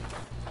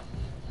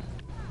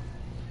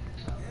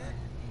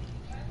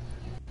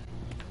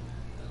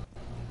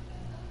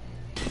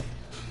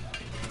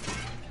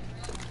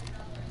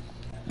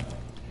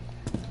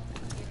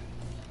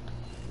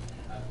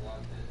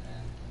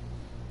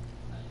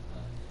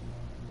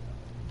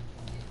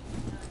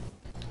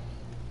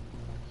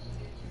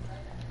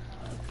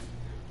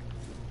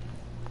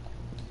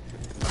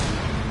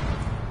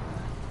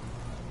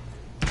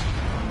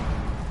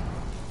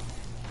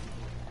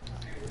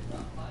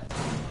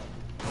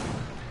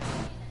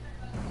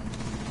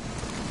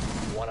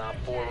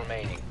 4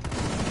 remaining.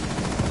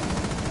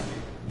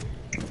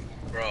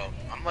 Bro,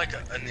 I'm like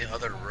in the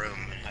other room.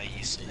 I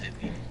used to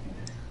hit me.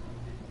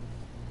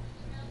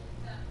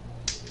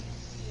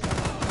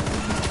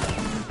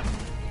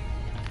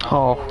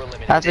 Oh,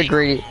 that's a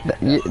greedy.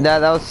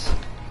 That was.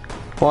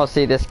 Well,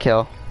 see this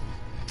kill.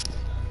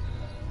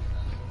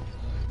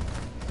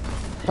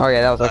 Oh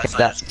yeah, that was okay.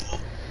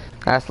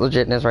 That's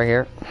legitness right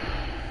here.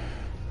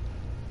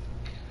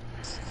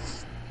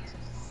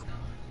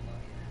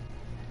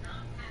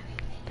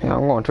 Yeah,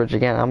 I'm going Twitch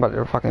again. I'm about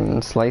to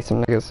fucking slice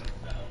some niggas.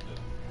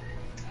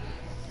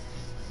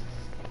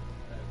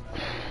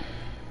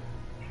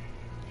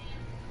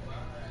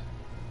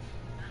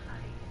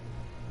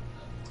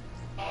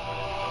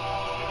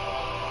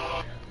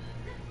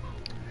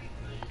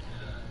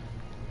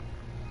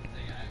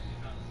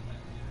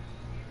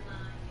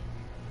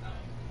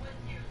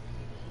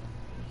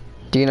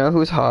 Do you know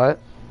who's hot?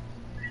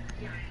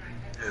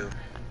 Who?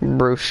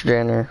 Bruce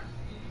Jenner.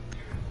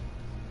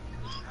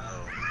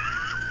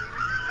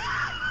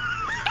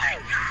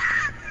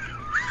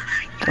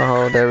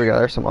 Oh, there we go.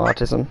 There's some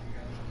autism.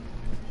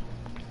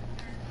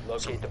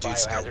 Locate the Dude got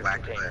biohazard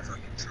whacked by a container.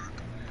 fucking truck.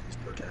 He's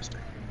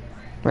protesting.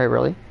 Wait,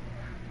 really?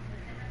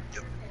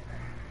 Yep.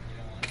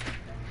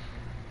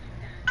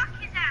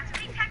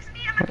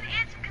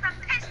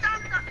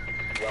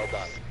 Well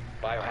done.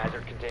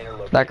 Biohazard container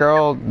located. That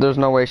girl, there's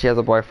no way she has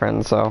a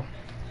boyfriend, so.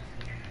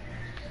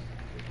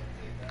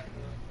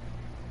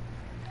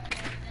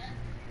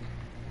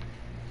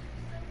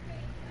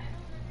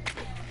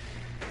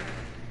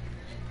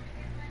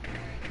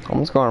 I'm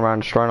just going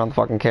around destroying all the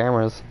fucking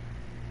cameras.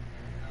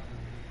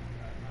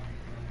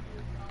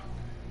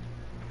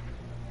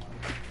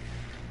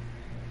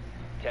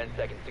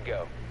 Seconds to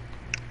go.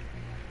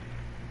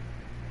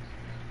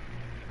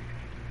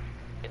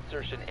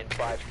 Insertion in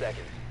 5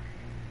 seconds.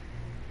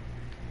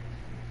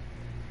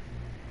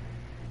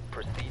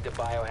 Proceed to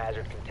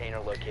biohazard container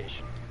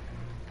location.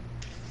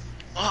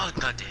 Oh,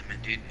 god damn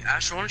it, dude.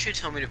 Ash, why don't you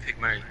tell me to pick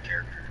my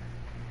character?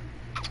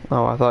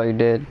 Oh, I thought you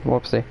did.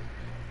 Whoopsie.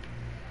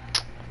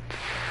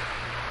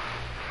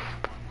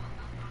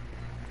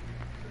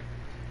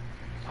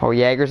 Oh,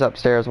 Jaeger's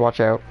upstairs. Watch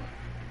out.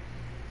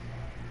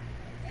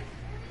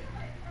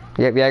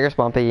 Yep, Jaeger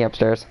spawn picking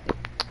upstairs.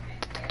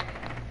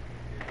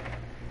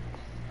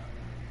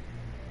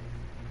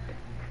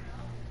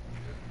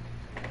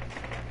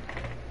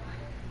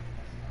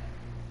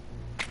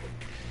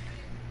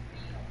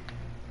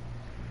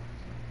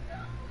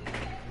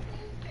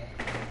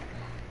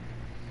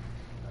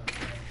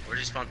 Where's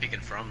he spawn peeking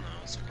from, though?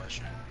 That's the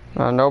question.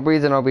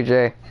 Nobody's in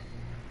OBJ.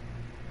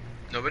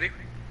 Nobody?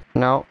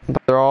 No,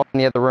 but they're all in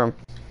the other room.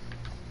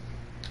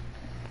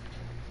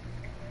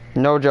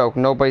 No joke,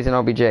 nobody's in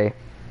OBJ. Secure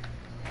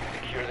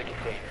the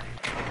container.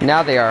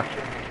 Now they are.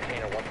 Secure the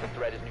container once the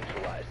threat is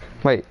neutralized.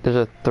 Wait, there's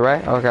a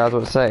threat? Okay, I was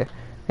about to say.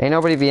 Ain't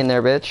nobody be in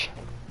there, bitch.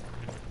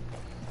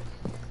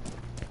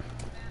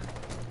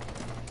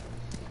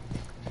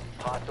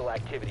 Hostile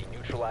activity.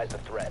 Neutralize the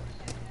threat.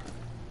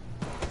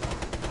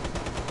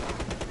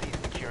 Cease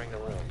securing the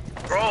room.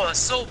 Bro, that's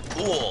so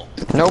cool.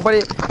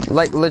 Nobody,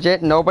 like,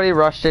 legit, nobody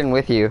rushed in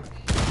with you.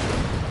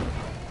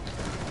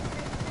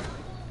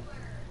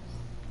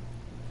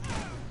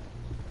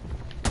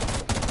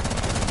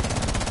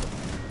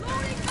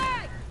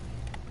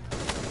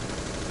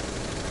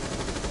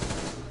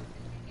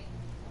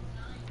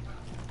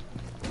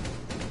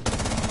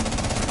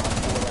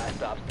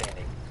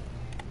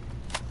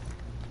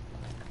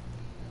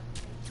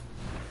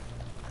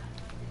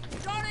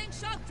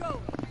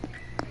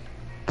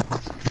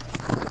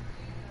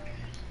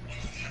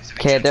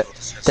 Okay,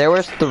 there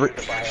was three.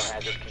 The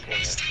biohazard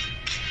container.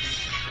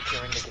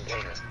 Securing the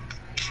container.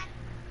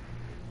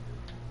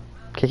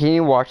 Okay, can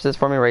you watch this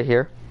for me right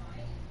here?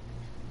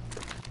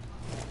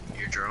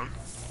 Your drone?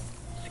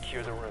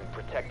 Secure the room.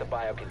 Protect the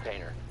bio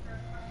container.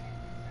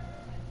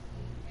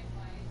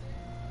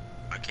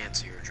 I can't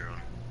see your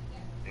drone.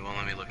 It won't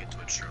let me look at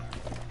Twitch drone.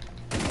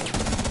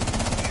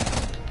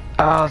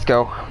 Ah, let's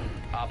go.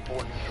 Op 4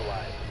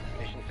 neutralized.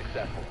 Mission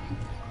successful.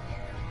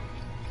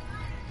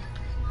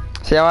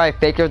 See how I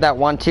faked that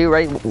 1-2,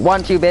 right?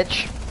 1-2,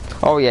 bitch.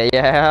 Oh yeah,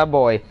 yeah,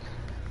 boy.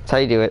 That's how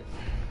you do it.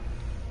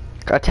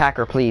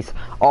 Attacker, please.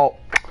 Oh,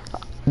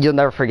 you'll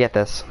never forget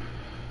this.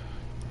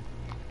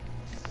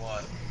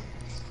 What?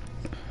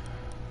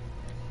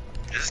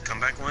 Is this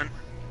comeback win?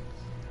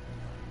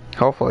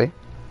 Hopefully.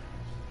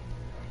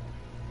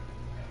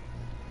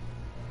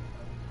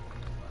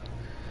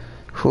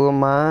 Who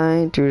am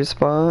I to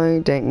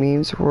despise dank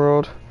memes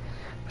world?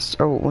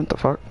 Oh, what the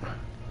fuck?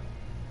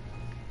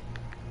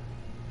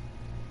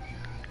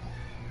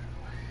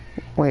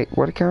 Wait,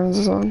 what account is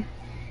this on?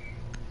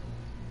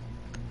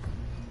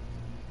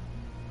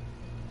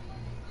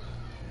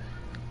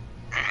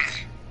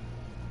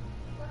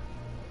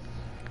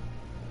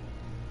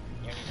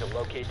 You need to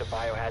locate the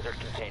biohazard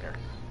container.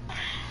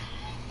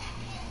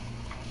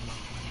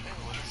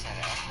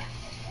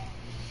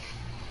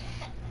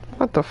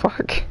 What the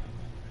fuck?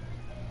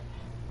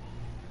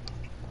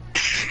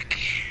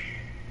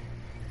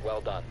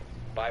 Well done.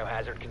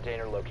 Biohazard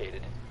container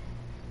located.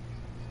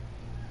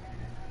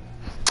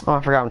 Oh,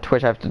 I forgot on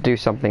Twitch I have to do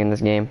something in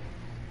this game.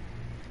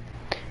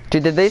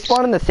 Dude, did they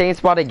spawn in the same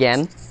spot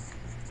again?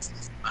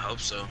 I hope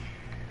so.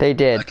 They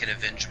did. I can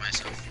avenge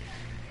myself.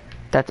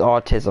 That's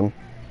autism.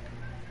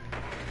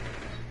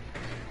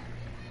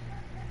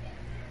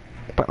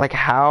 But like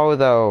how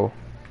though?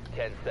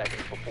 10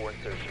 seconds before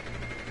insertion.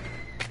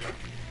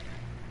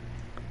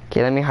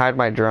 Okay, let me hide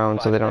my drone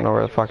so they don't know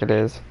where the fuck it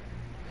is.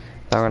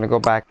 I'm gonna go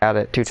back at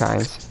it 2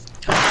 times.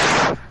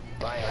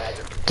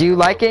 Do you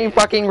like getting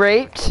fucking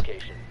raped?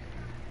 Location.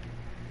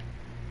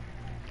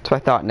 That's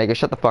what I thought, nigga.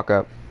 Shut the fuck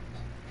up.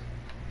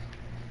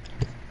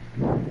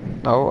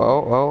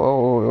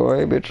 Oh,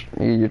 hey, bitch.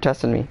 You're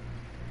testing me.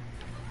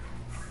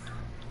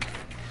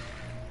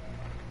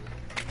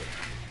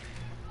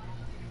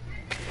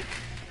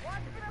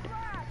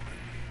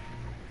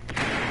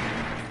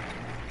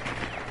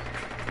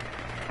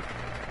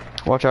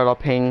 Watch out, I'll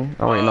ping.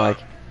 Oh wait, no,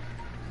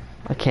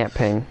 I can't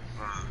ping.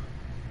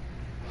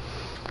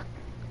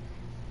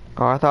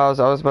 Oh, I thought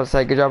I was about to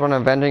say, good job on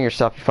avenging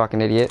yourself, you fucking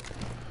idiot.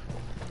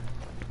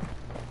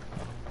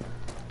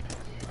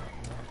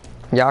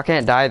 Y'all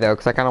can't die though,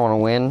 cause I kinda wanna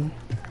win.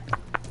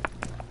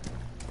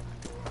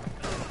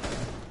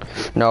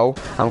 No,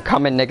 I'm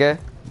coming, nigga.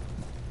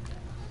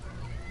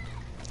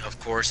 Of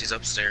course, he's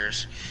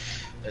upstairs.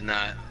 And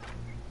that.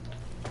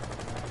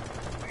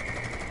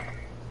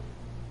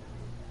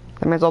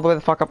 That man's all the way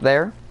the fuck up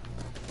there.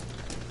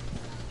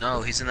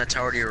 No, he's in that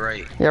tower to your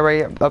right. Yeah,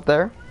 right up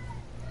there.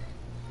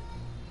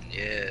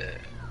 Yeah.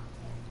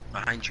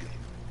 Behind you.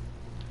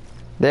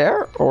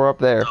 There or up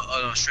there?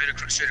 Oh no, straight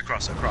across.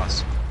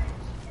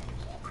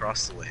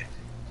 Across the way.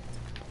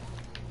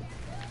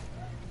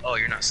 Oh,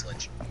 you're not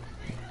Sledge.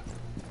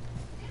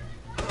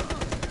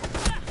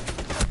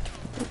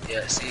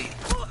 Yeah, see?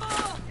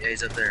 Yeah,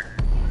 he's up there.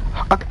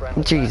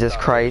 Okay. Jesus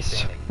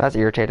Christ. That's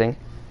irritating.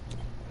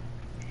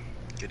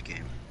 Good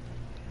game.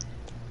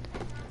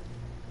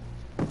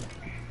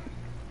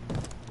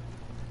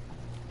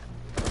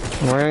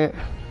 Alright.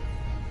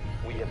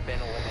 We have been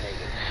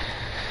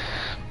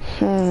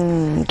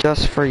eliminated.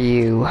 Just for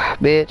you,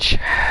 bitch.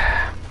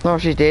 Oh,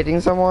 she's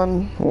dating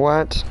someone?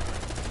 What?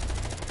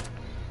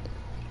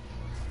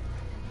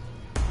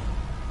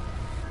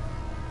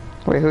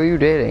 Wait, who are you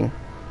dating?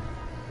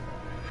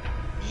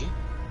 Me?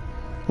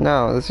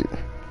 No, this...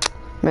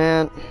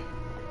 Man.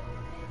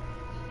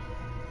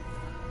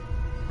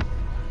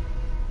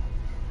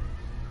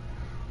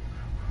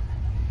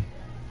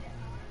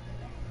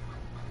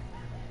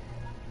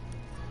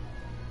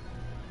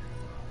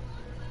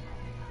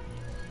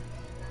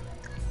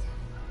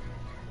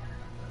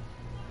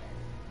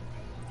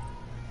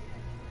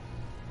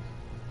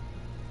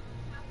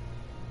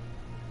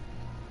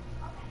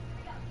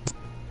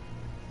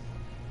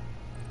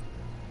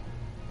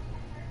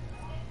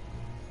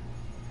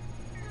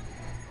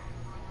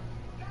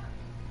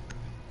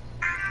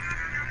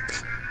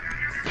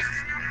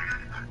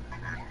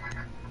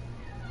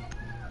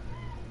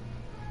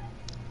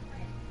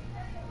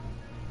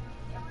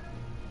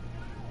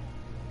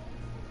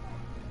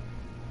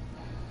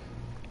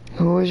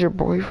 Who is your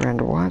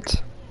boyfriend?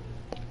 What?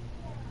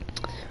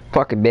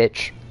 Fucking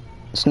bitch.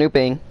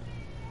 Snooping.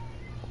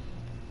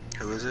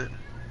 Who is it?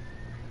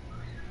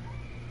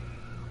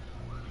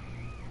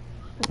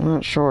 I'm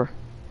not sure.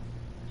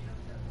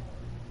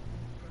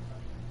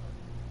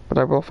 But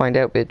I will find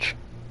out, bitch.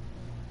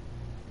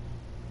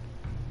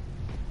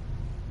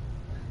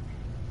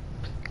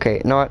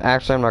 Okay, you know what?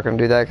 Actually, I'm not gonna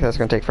do that because that's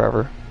gonna take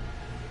forever.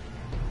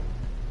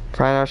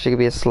 Right now, she could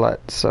be a slut,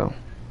 so.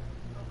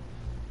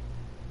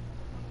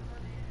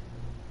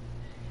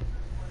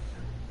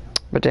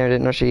 But damn, I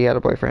didn't know she had a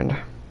boyfriend.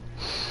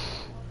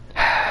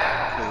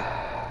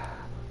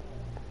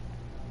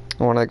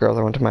 One of the girls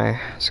that went to my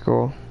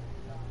school.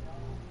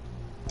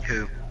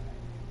 Who?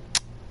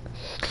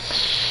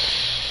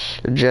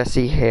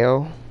 Jesse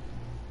Hale.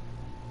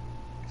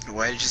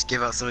 Why did you just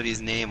give out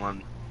somebody's name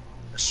on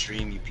a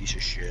stream, you piece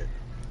of shit?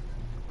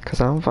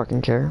 Cause I don't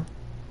fucking care.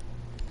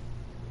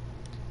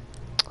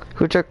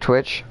 Who took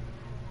Twitch?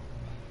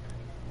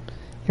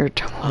 You're a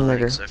dumb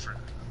nigga.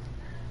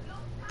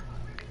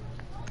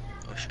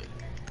 Oh shit.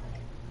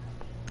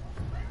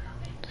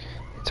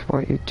 It's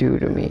what you do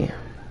to me.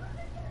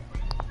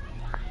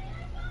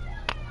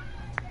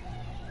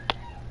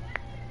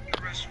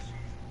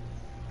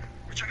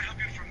 We're trying to help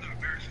you from the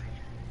embarrassment.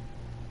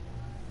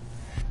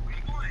 Where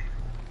you going?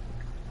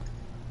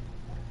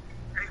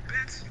 Hey,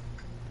 bitch.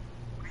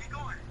 Where you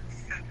going?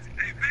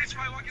 Hey, bitch,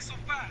 why you walking so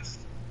fast?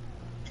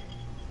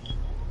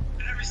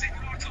 I never seen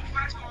you walk so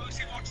fast, but I always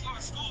see you walk slow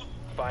at school.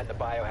 Find the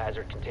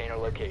biohazard container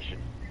location.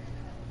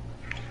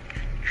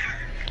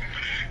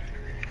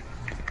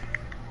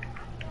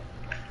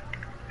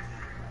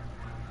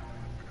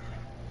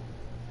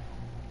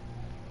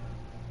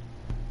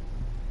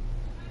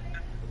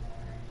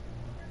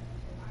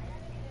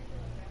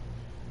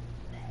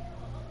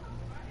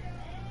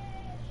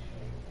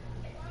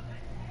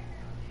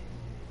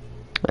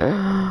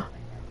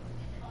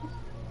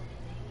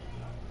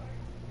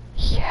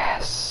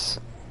 Yes.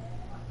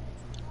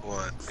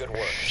 What? Good work.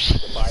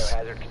 The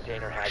biohazard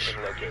container has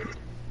been located.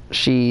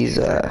 She's,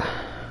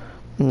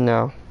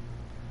 no.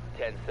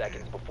 10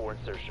 seconds before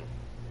insertion.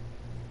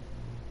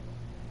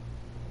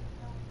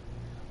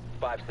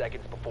 5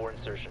 seconds before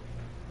insertion.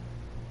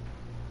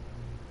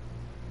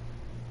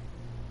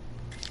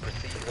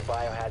 Proceed to the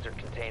biohazard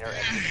container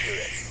and secure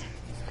it.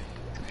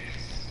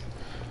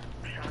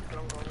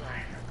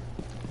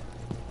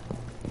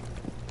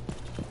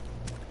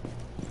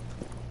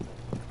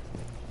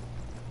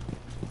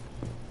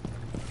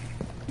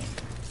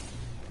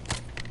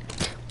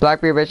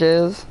 Blackbeard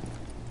bitches.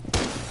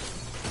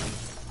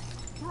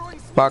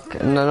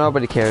 Fuck, no,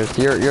 nobody cares.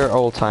 You're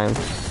old time.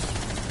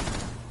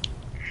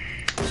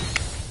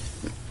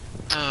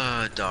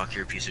 Doc,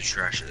 you're a piece of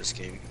trash in this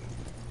game.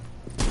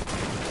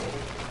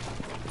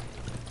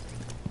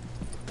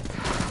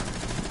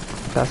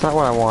 That's not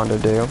what I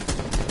wanted to do.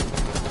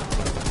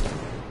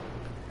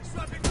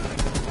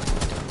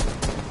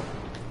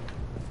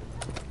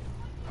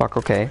 Fuck,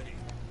 okay.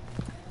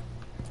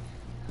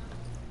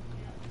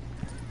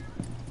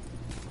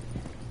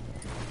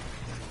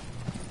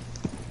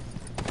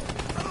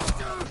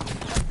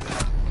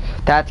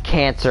 That's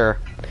cancer.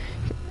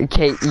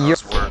 Okay, you're...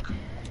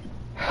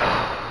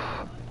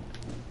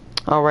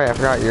 Oh right, I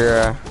forgot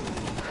you're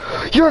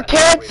a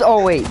cancer.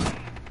 Oh wait,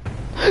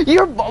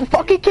 you're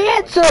fucking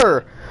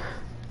cancer.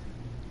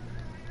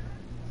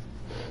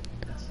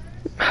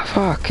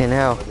 Fucking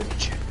hell.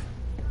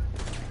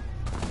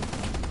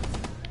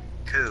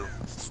 Cool.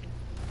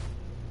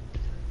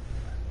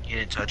 He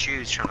didn't touch you.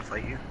 He's trying to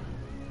fight you.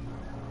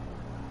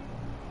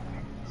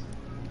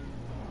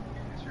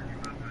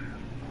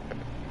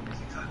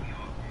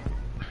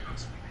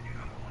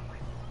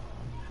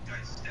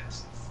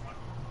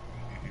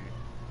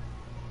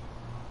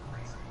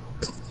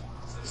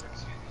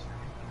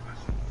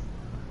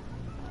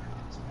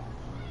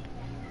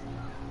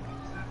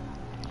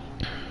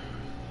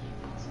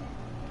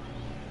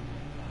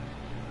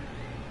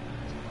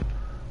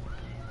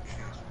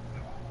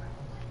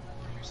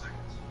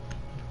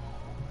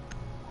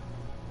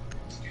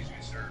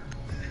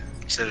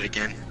 Said it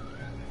again.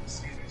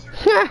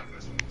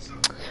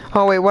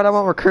 Oh wait, what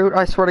about recruit?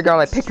 I swear to God,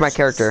 I picked my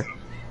character.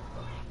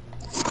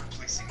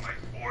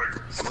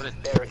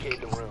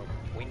 Barricade the room.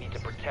 We need to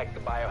protect the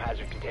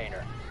biohazard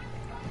container.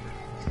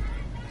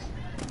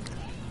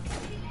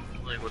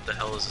 Like, what the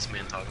hell is this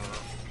man talking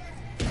about?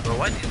 Bro,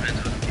 why these men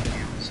talking to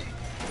you?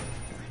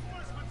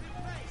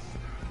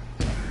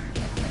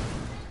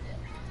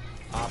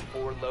 Op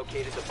 4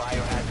 located the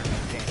biohazard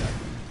container.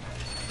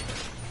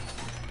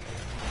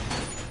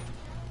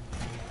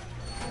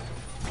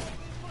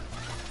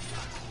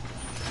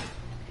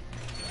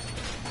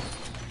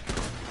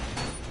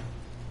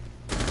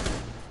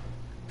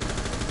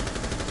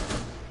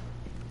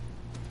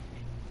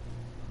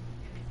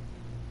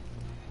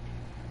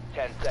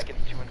 Seconds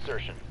to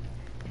insertion.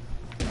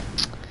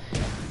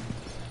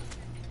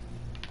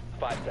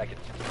 5 seconds.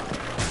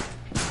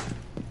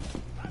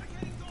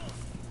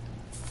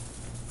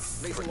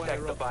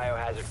 Protect the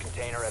biohazard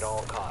container at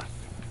all costs.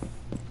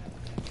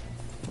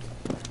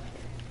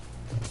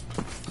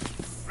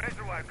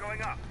 Razor wire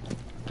going up.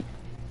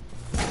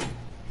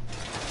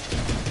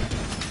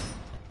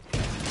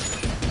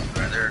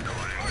 Right there, no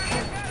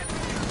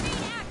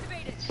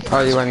Oh,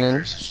 you went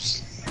in?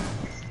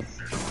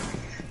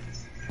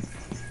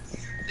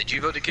 Did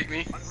you vote to kick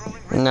me?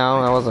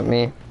 No, that wasn't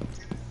me.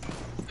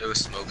 It was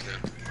smoke then.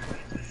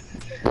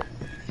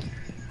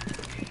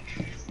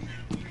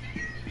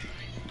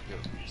 Yo,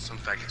 some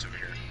faggots over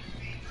here.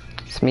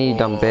 It's me, you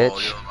dumb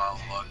bitch. Yo, my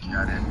lucky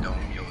I didn't dome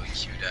your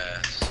cute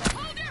ass.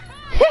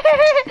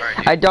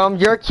 Right, I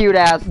domed your cute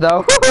ass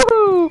though.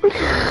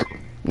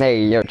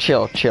 Hey, yo,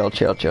 chill.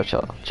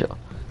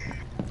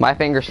 My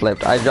finger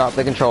slipped. I dropped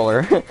the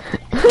controller.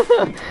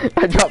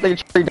 I dropped the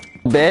controller, you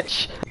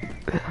bitch.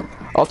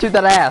 I'll toot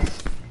that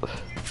ass.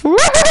 Woohoo!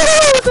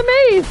 It's a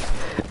maze!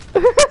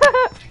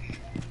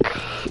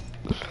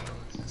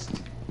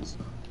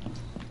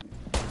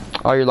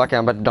 Oh, you're lucky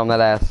I'm about to dome that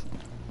ass.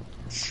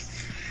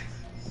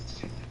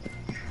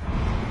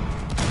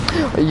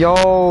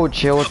 Yo,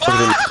 chill. Kill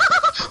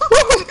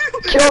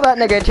that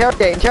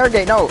nigga.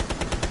 Interrogate, no.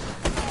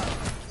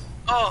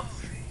 Oh.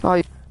 Oh,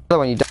 you the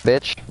one, you dumb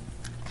bitch.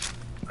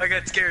 I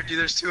got scared, dude.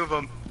 There's 2 of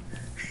them.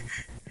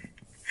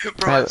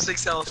 Bro, I have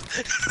 6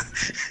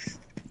 health.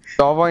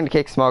 I'm going to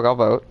kick smoke, I'll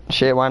vote.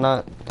 Shit, why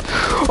not?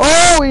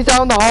 Oh, he's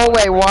down the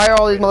hallway. Why are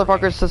all these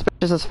motherfuckers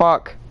suspicious as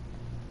fuck?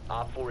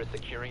 Op 4 is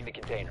securing the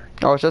container.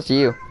 Oh, it's just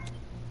you.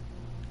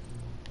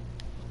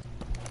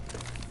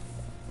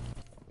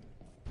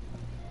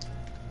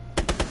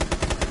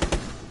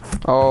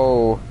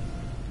 Oh.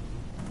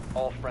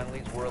 All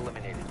friendlies were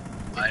eliminated.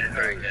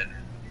 Very good.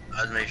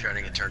 I was making sure I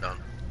didn't get turned on.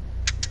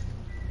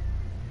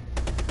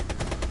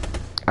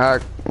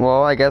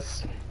 Well, I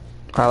guess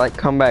I like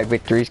comeback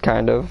victories,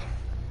 kind of.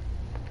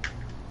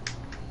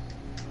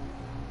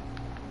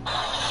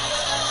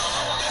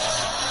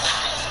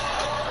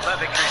 That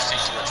victory's too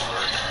much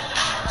word.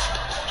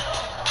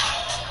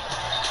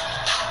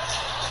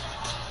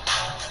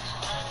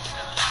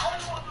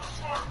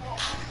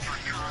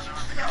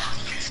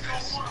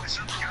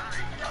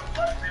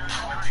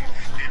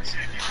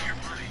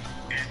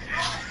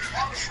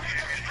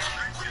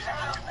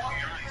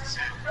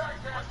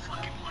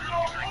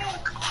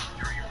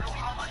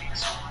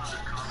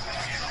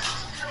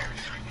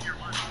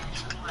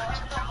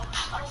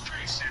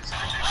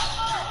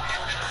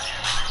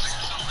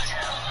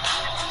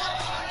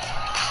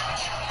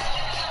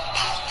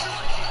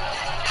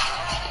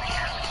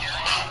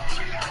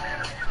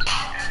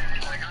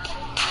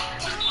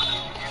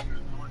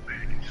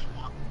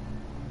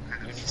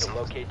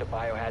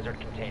 biohazard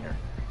container.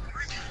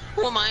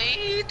 Who am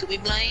I to be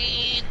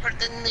blind,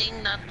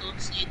 pretending not to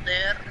see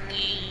their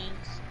needs?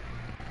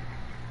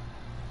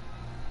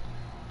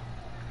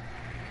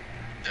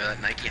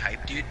 That Nike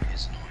hype dude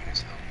is annoying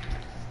as hell.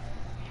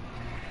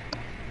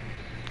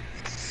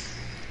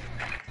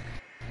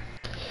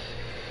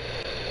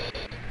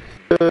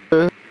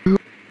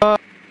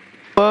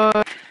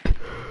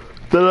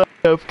 Then I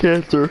have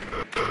cancer. Good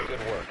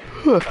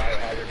work.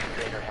 Biohazard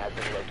container has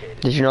been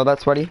located. Did you know that,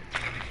 Sweaty?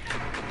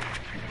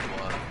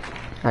 What?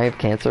 I have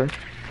cancer.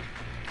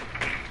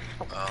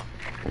 Oh.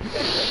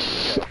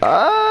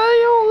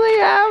 I only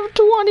have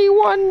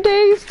 21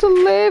 days to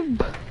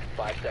live.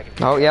 5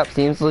 seconds. Oh, yep,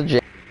 seems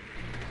legit.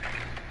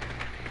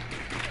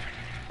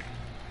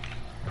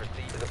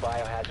 Proceed to the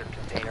biohazard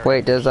container.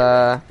 Wait, does,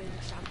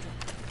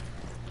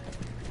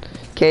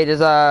 okay,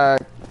 does,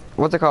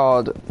 what's it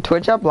called?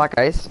 Twitch have black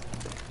ice?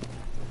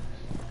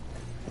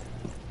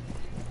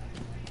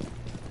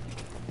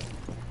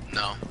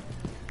 No.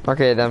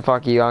 Okay, then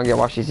fuck you, I don't get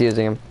why she's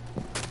using him.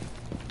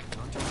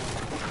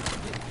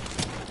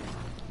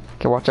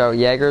 Okay, watch out,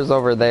 Jaeger's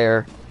over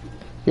there.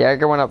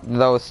 Jaeger went up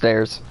those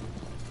stairs.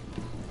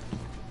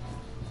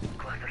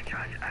 Cluster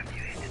charge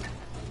activated.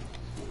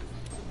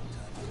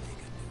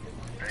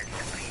 Ready to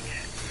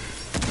breach.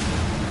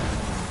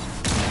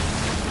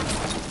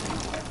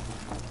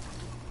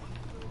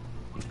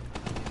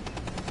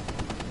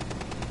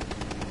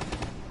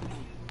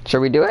 Should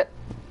we do it?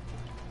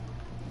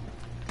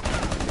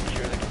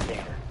 Secure the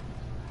container.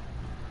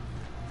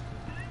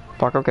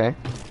 Fuck, okay.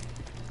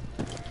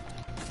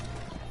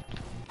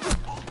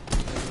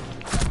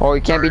 Oh,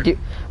 you can't be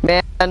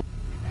man,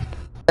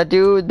 that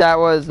dude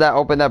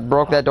that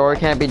broke that door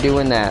can't be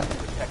doing that.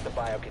 Protect the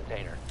bio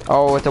container.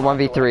 Oh, it's a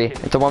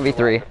 1v3. It's a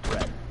 1v3.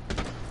 Threat.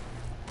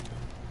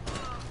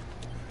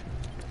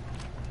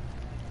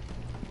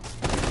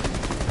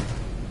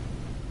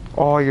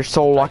 Oh, you're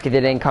so lucky they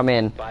didn't come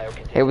in. Bio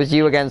container. It was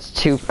you against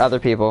 2 other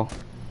people.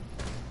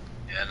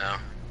 Yeah, no.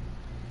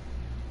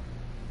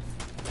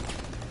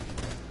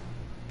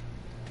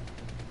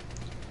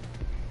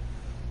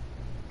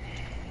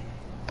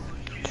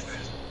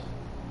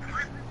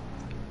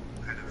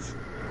 Kind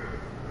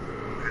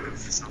of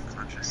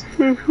self-conscious.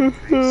 Cheekbones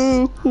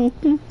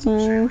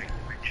here.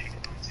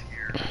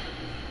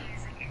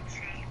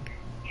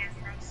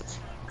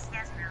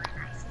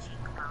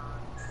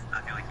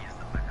 I feel like he's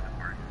the weapon of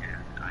art,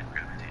 and I'd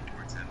gravitate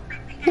towards him.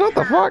 What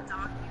the fuck?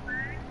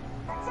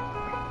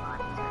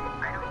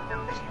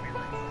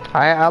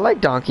 I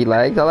like donkey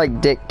legs. I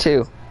like dick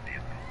too.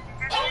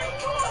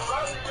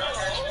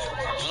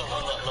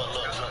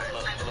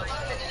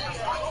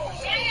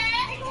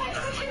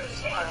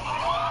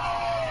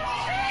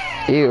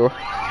 Ew.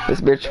 This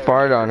bitch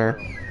farted on her.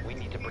 We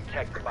need to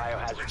protect the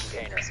biohazard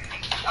container.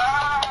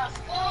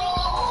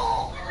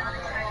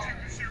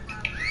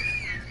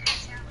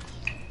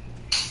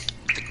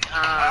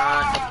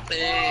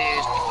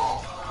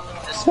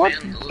 This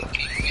What? man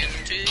looking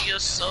into your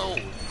soul.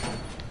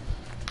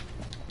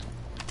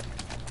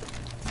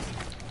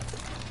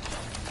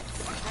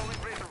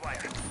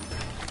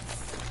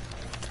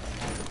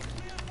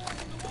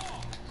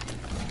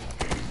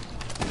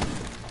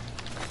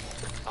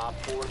 Op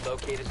 4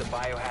 located the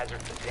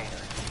biohazard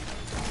container.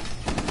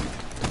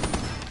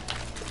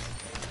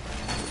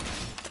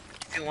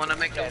 If you wanna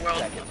make the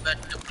world a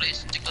better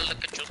place, take a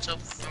look at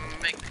yourself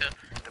and make a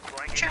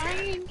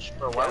change.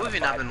 Bro, why have we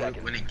not been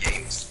winning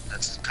games?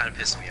 That's kind of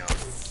pissing me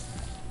off.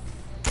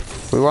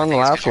 We won the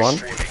last one.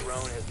 Drone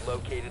has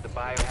located the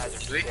biohazard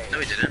Did we? container. No,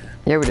 we didn't.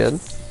 Yeah, we did.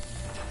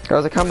 That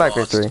was a comeback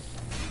We lost. victory.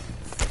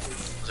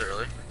 Was it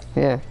really?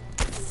 Yeah.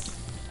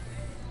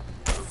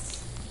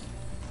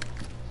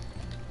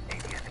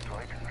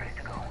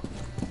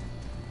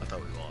 I thought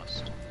we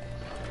lost.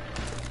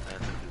 I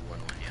didn't think we won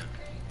one yet.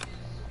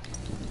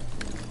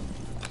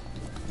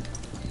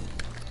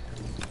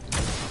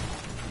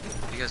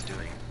 What are you guys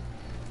doing?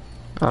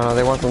 I don't know,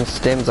 they want some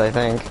stims, I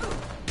think.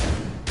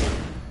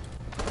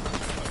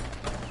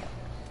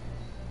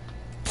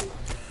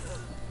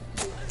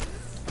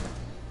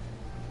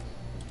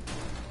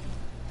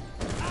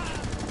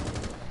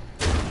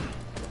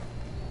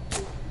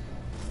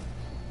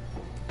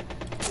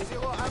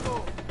 Zero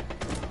ammo.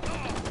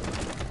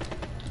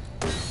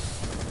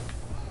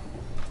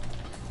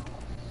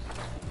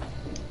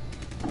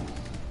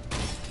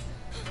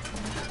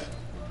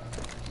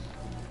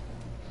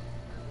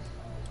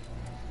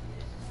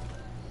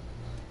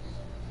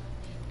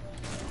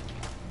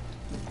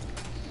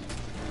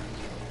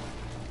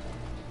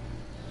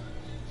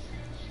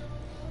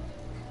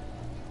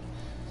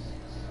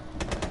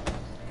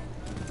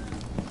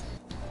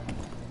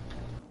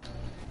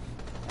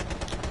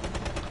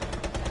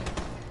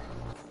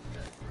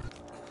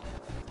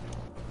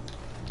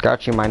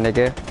 Got you, my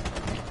nigga.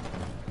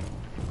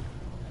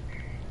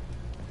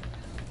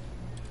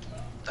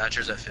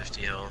 Thatcher's at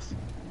 50 health.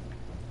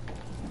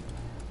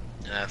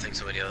 And I think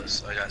somebody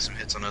else. I got some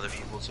hits on other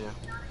people too.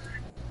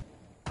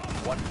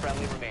 One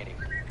friendly remaining.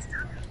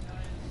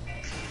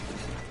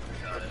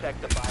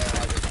 Protect the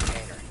biohazard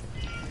container.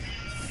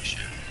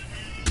 Shit.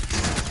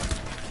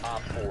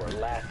 Op 4,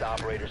 last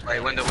operator Wait,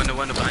 standing. window,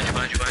 behind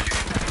you.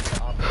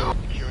 Op 4,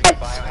 securing the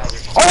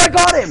biohazard. Oh, I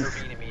got him!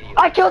 Intervene immediately.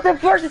 I killed him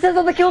first. It says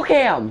on the kill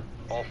cam.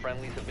 All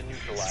friendlies have been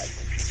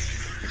neutralized.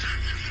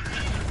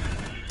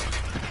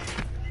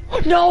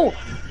 No!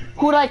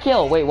 Who'd I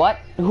kill? Wait, what?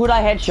 Who'd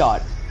I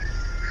headshot?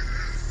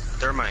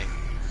 Thermite.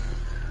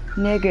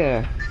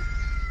 Nigga.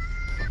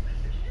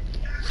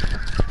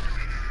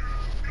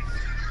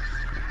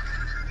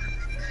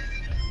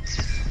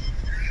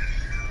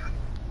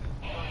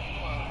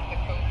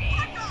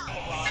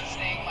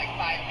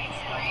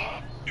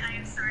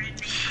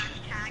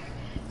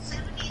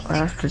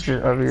 Last picture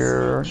of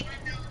your...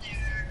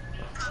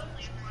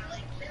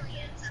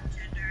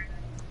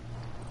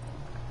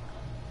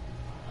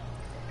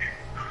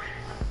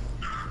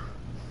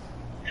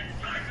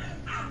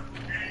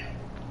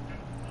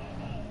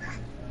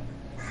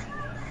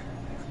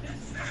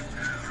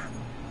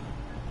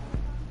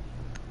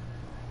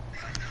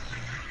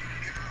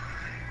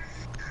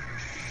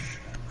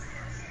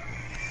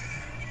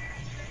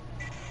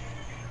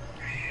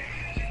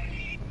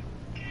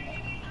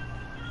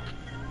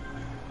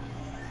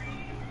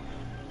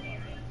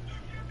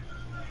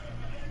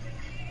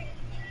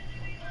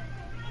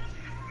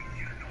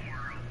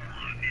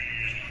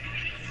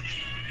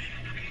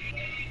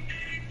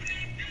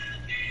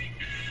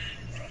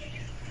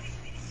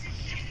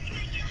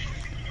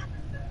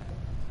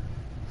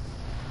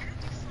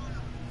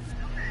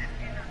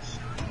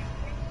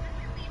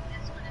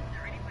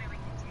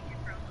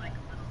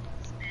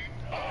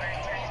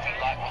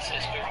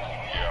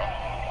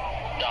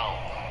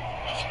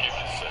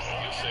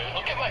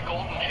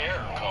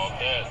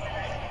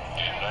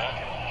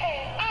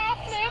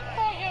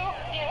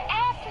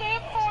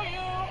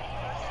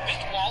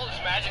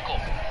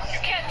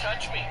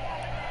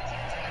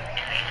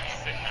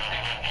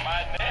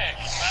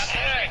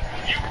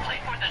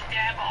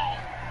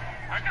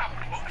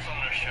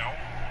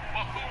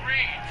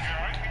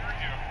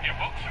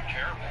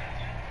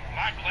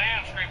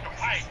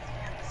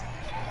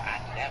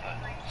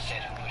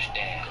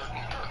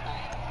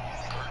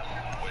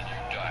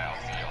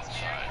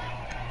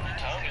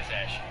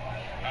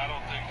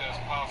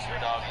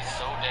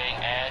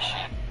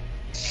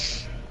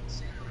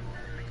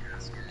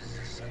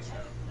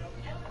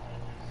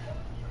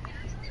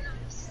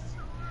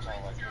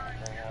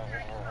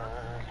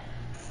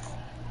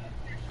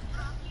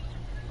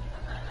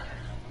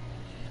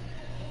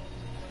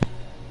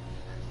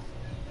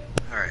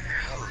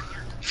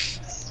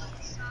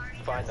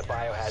 Find the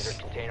biohazard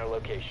container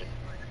location.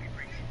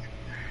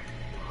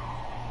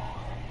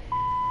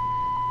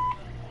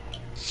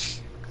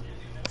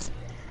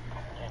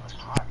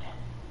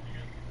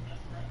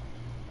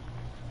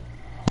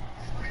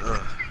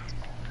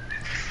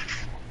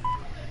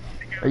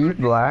 Are you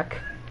black?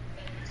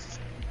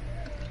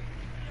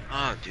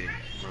 Oh, dude,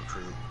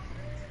 recruit.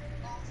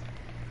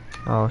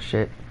 Oh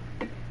shit.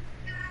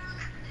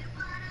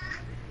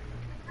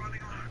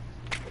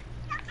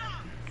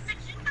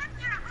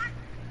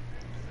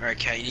 Alright,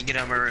 cat, you need to get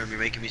out of my room. You're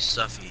making me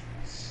stuffy.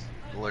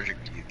 I'm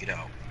allergic to you. Get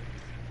out.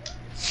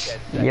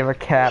 You have a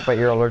cat, but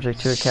you're allergic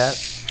to a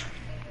cat?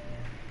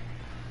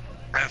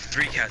 I have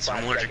 3 cats, and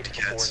I'm allergic to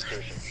cats.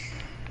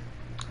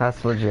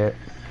 That's legit.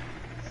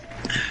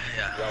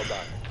 Yeah. Well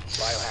done.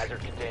 Biohazard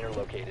container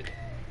located.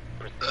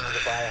 Proceed to the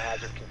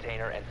biohazard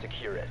container and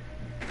secure it.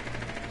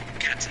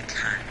 Cats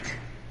attack.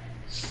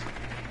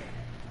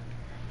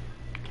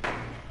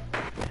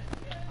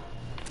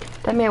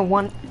 That man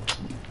one.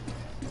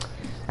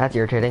 That's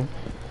irritating.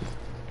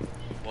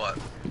 What?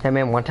 That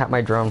man one tapped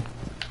my drone.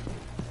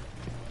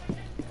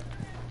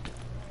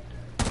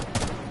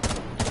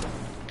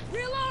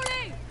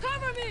 Reloading!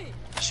 Cover me!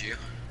 It's you?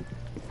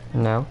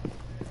 No.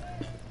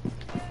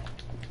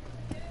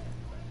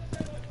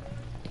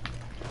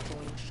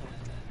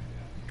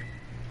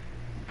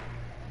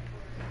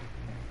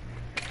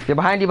 You're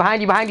behind you,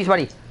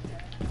 buddy.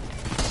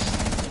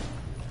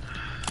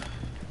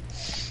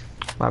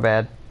 My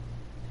bad.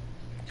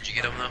 Did you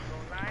get him though?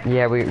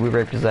 Yeah, we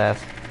raped his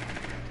ass.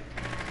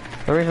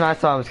 The reason I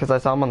saw him is because I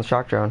saw him on the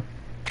shock drone.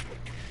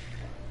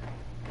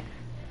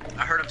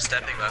 I heard him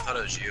stepping, but I thought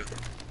it was you.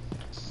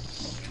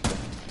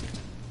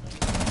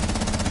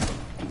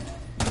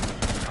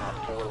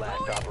 Op 4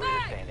 last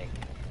operator standing.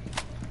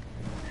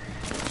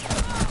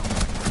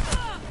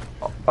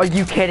 Are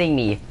you kidding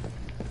me?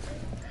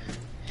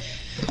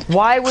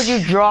 Why would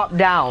you drop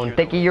down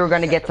thinking you were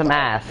gonna get some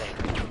ass?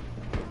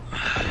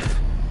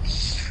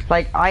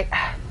 Like,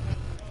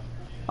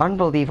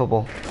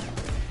 unbelievable.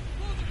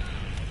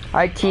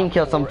 I team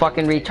killed some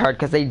fucking retard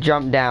because they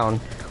jumped down.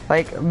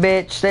 Like,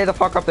 bitch, stay the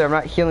fuck up there. I'm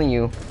not healing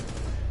you.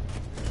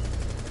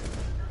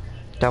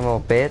 Dumb little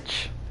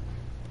bitch.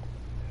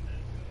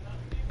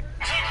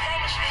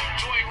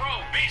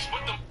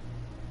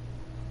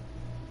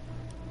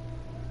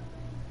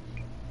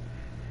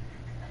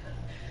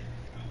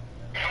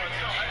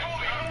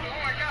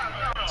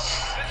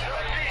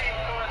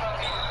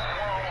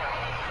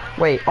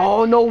 Wait,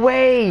 oh no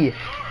way!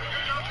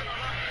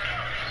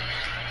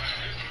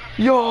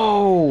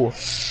 Yo!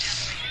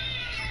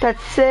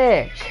 That's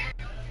sick!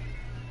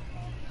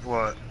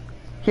 What?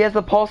 He has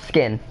the pulse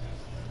skin.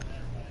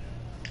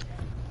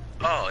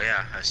 Oh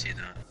yeah, I see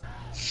that.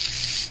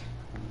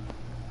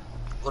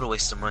 What a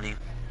waste of money.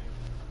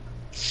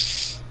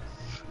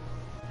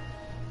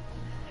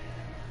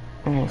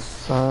 Oh,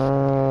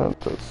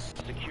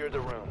 Secure the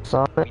room.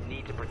 Sonic, We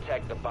need to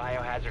protect the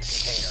biohazard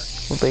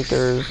container.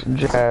 Bakers,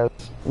 Jazz,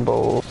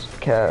 Bowls,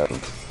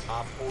 Cavs,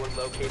 Op 4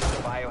 located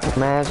the biohazard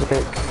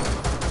Magic.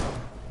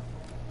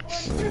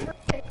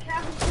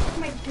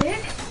 My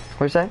dick?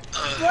 What'd you say?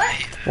 What?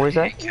 What'd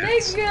you say?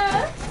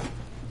 Nigga.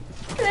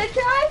 Can I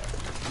try?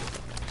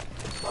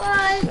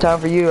 What? Time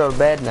for you to go to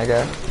bed,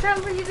 nigga.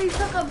 Time for you to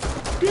suck a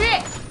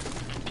dick.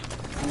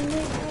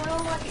 Nigga, I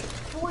don't like it.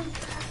 Boy,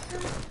 faster.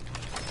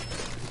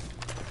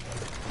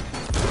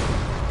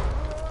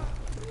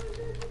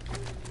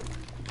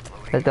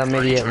 That dumb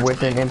idiot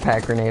with an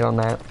impact grenade on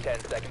that. 10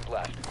 seconds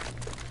left.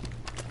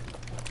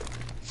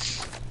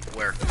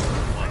 Where?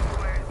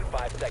 What?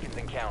 5 seconds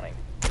and counting.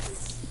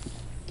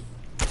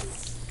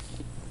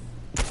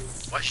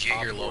 Why shit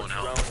you're low in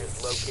Drone health?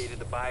 has located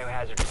the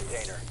biohazard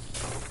container.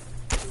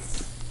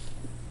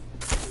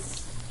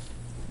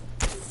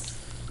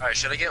 Alright,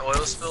 should I get oil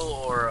spill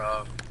or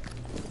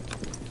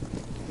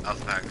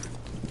alpha pack?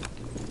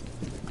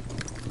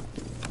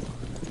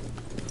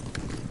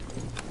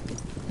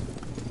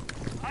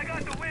 I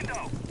got the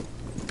window.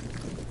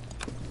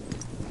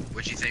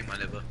 What'd you think, my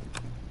nibba?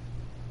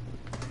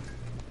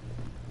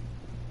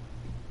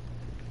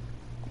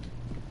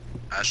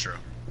 Astro.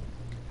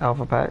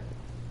 Alpha pack.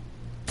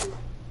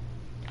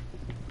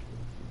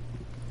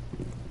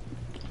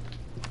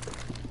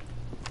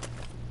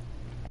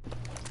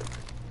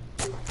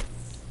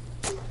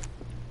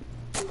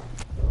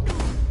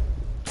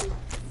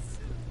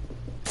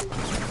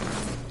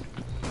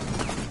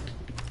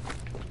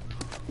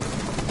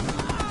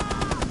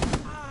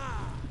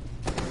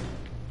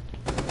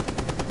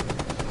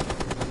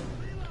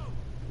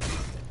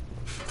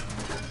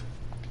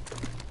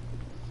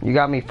 You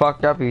got me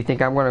fucked up if you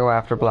think I'm gonna go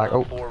after Black.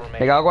 Oh,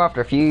 nigga, I'll go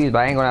after Fuse, but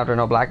I ain't going after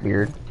no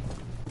Blackbeard.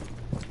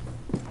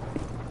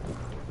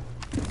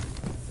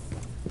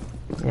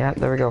 Yeah,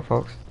 there we go,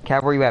 folks.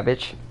 Cav, where you at,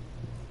 bitch?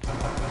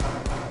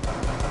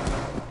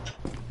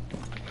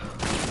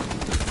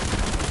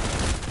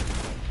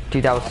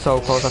 Dude, that was so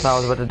close. I thought I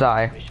was about to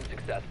die. Mission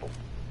successful.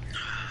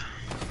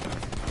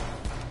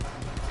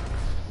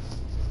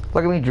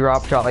 Look at me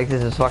drop shot like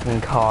this is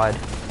fucking COD.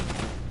 Is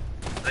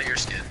that your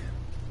skin?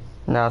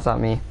 No, it's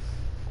not me.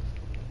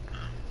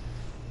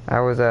 I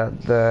was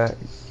at the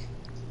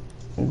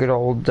good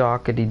old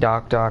dockety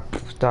dock. Oh,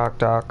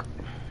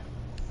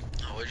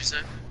 what'd you say?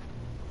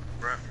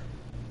 Brett?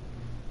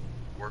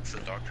 Work for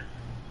the doctor?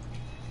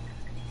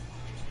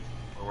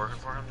 We're working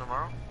for him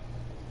tomorrow?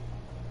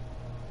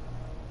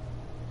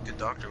 Good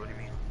doctor, what do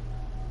you mean?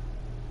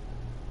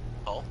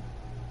 Paul?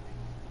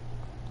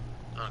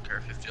 I don't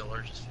care,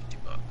 $50 is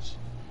 $50.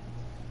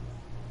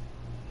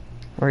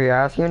 Were you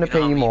asking him to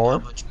pay you more?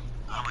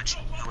 How much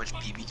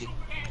BB get?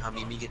 How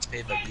Mimi gets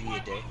paid by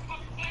BB a day?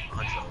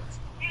 $100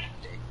 a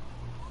day.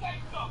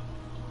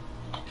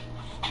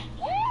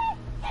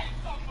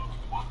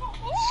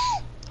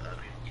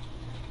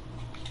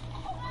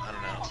 I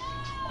don't know,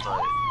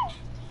 but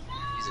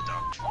he's a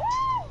doctor.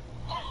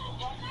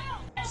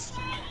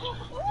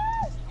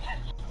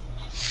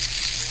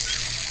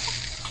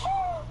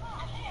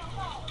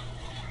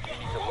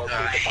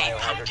 I hate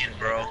pumpkin,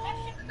 bro.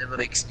 It never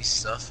makes me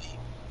stuffy.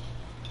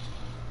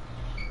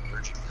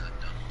 Where'd you go,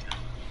 dumb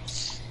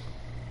cunt?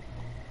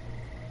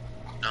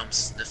 Now I'm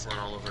sniffling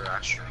all over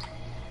Astro.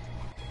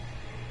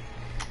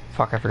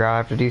 Fuck, I forgot I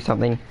have to do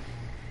something.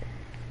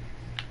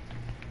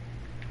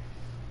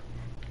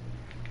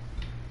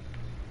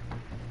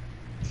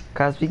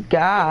 Cause we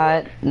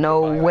got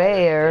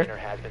nowhere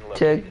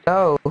to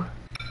go.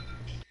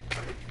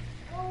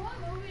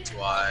 That's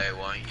why I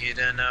want you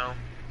to know.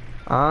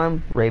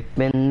 I'm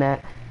raping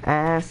that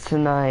ass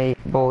tonight,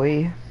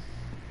 boy.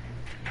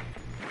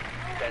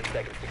 10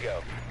 seconds to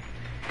go.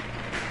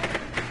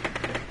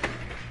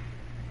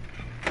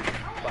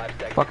 5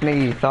 seconds. Fuck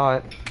nigga, you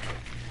thought.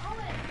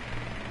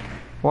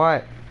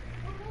 What?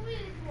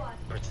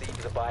 Proceed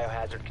to the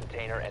biohazard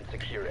container and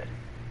secure it.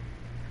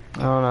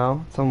 I don't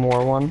know. Some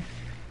more one.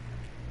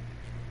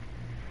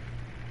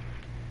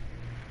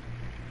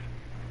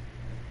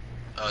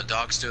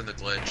 Doc's doing the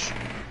glitch.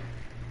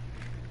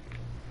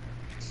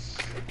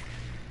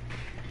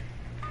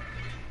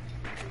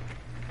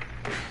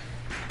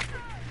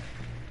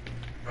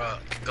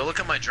 Go look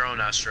at my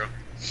drone, Astro.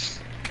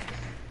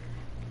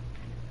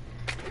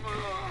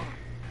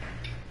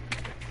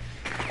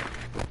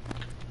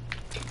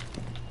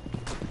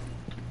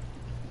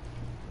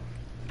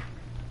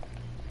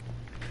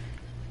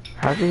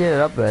 How'd you get it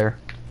up there?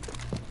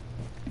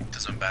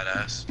 Cause I'm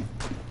badass.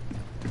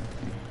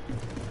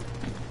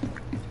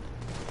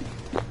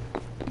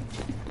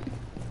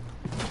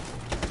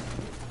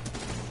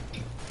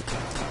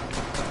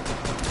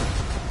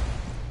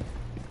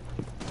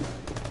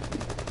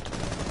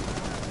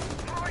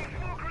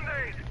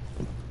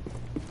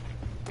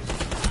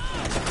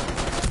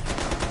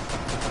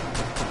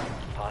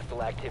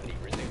 Hostile activity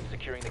resumes.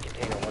 securing the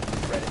container once the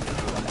threat is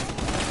neutralized.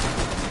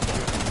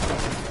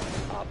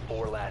 Op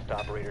 4 last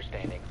operator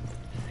standing.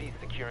 Cease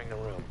securing the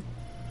room.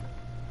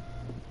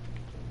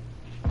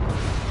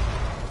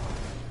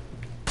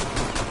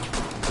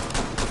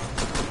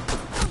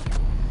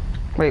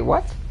 Wait,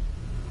 what?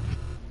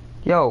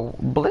 Yo,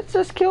 Blitz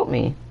just killed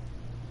me.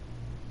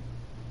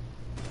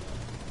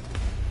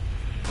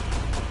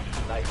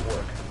 Nice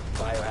work.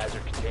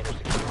 Biohazard container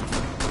secured.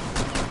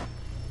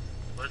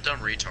 What a dumb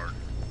retard.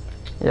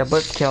 Yeah,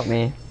 Blitz killed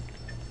me.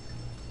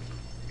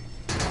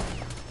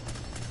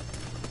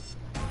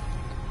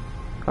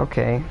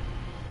 Okay.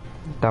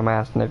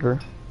 Dumbass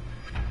nigger.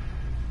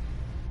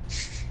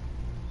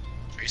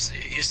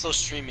 You're still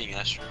streaming,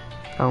 Astro.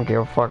 I don't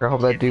give a fuck. I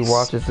hope that dude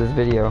watches this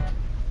video.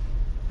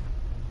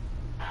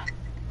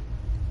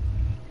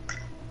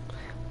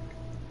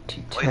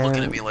 Why are you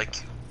looking at me like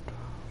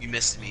you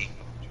missed me?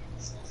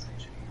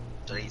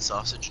 Did I eat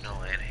sausage? No,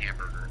 I had a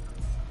hamburger.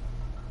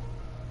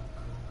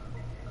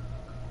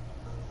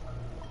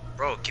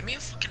 Bro, give me a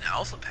fucking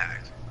alpha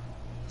pack.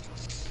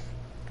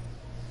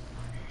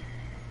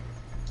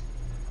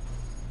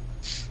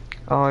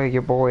 Oh,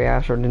 your boy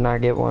Astro did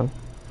not get one.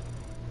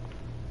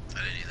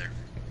 I didn't either.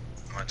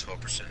 I'm at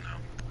 12% now.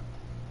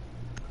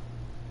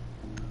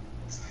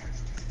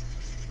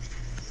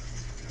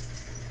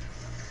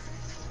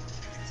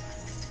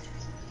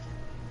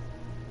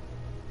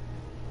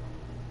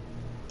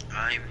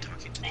 I'm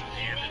talking to the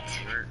man in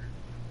here.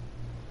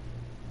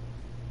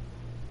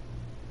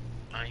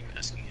 I'm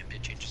asking him to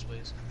change his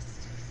ways.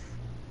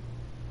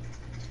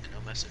 And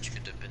no message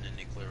could have been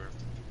any clearer.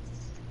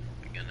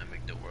 We're gonna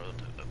make the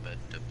world a better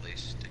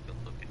place. Take a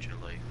look at your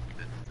life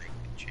and make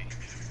a change.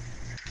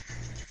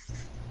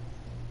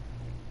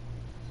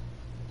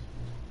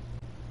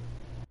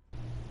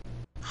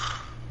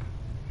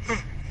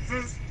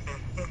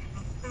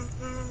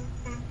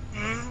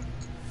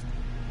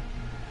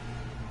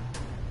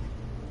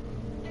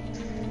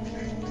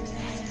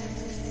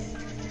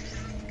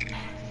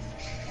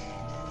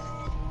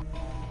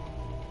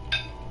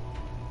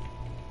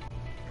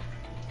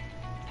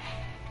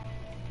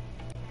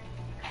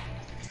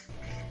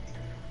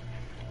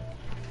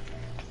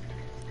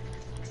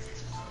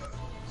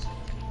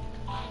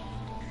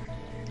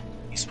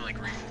 You smell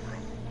like rainbow, bro.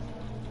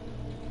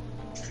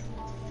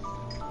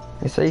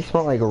 You say you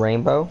smell like a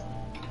rainbow?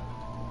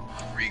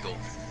 Regal.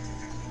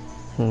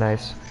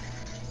 Nice.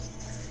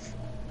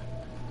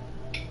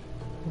 Do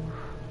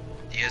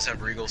you guys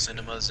have Regal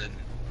cinemas in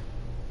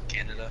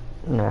Canada?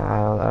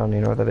 Nah, I don't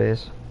even know what that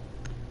is.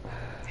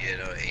 Do you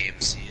know what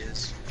AMC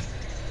is?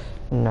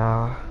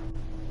 Nah.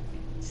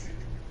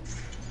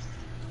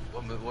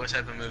 What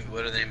type of movie?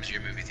 What are the names of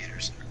your movie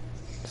theaters?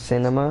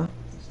 Cinema,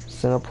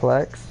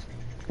 Cineplex,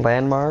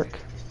 Landmark.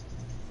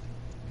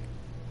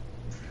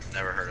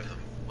 Never heard of them.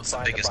 What's the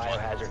Find the biggest one?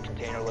 biohazard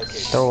container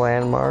location. The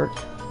Landmark.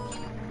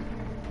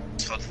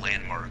 It's called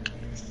Landmark.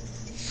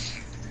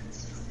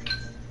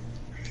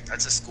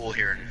 That's a school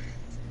here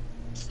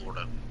in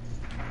Florida.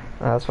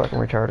 That's fucking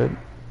retarded.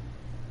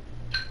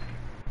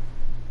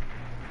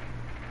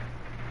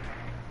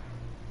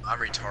 I'm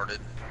retarded.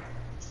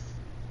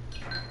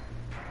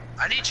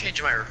 I need to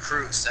change my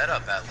recruit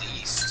setup at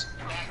least.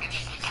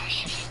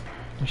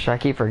 I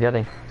keep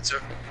forgetting.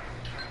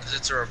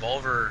 It's a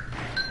revolver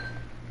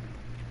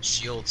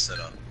shield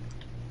setup.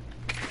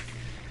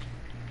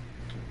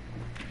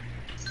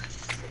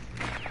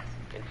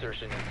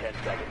 Insertion in 10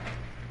 seconds.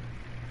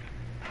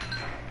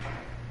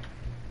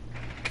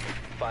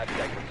 5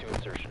 seconds to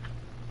insertion.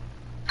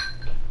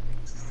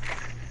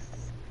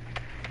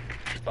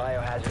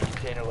 Biohazard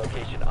container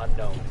location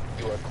unknown.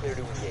 You are clear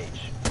to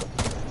engage.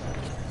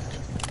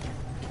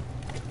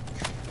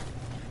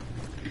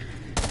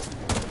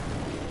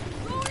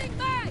 Loading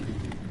back!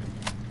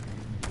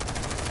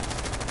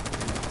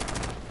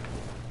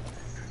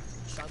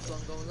 Carson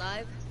going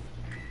live.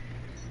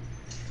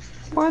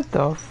 What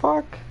the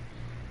fuck?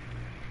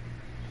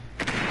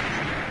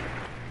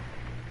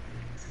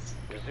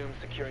 Resume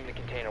securing the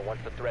container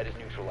once the threat is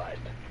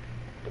neutralized.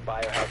 The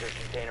biohazard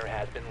container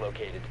has been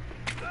located.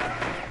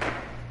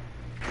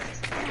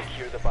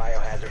 Secure the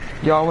biohazard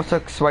container. You almost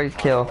took Sweaty's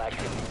kill.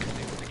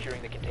 Resume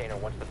securing the container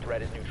once the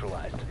threat is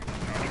neutralized.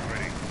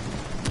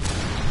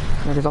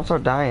 He's also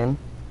dying.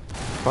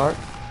 Fuck.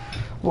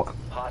 What?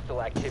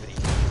 Hostile activity.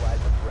 Neutralize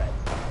the threat.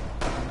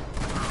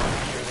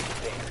 Secure the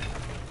container.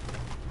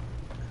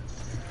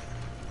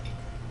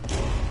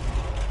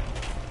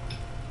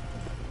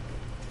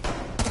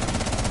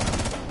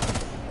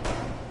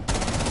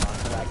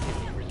 Hostile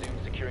activity.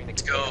 Resume securing the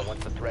container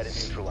once the threat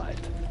is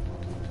neutralized.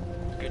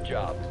 Good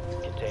job.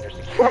 Container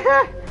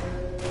secure.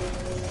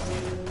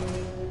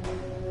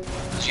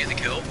 Did you get the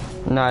kill?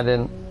 No, I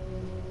didn't.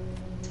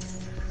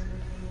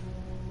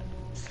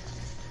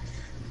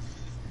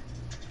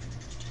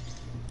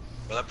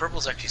 Well, that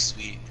purple's actually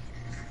sweet.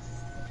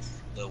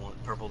 The one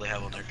purple they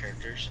have on their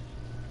characters.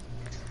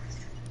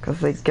 Cause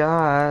they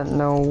got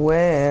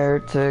nowhere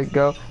to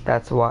go.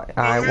 That's why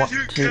I want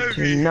you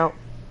to know.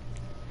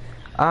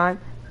 I'm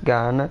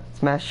gonna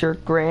smash your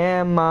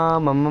grandma,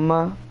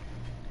 mama.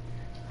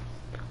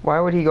 Why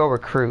would he go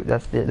recruit?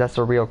 That's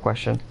the real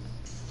question.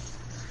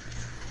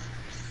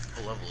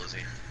 What level is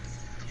he?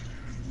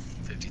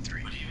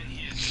 53. But even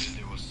he admitted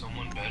there was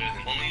someone better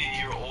than only a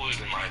year older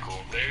than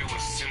Michael. Larry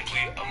was simply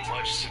a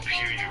much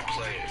superior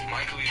player.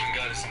 Michael even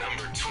got his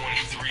number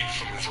 23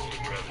 from his older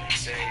brother,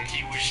 saying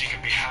he wished he could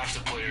be half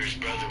the player his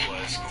brother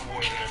was, who wore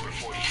the number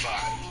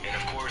 45. And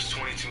of course,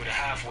 22 and a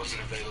half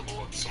wasn't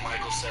available, so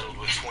Michael settled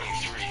with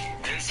 23.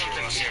 Then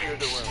something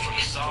changed. From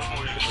the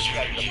sophomore to the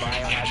junior year,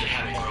 Andrew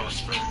had a growth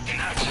spurt. And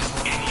not just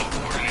any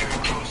ordinary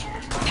growth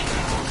spurt.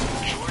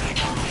 Jordan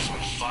grew from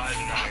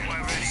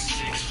 5'9" to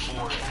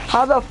 6'4".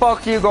 How the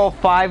fuck do you go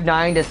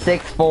 5'9" to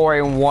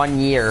 6'4" in 1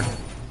 year?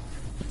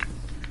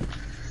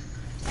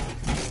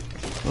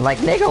 Like,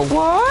 nigga,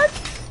 what?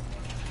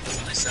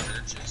 Only 7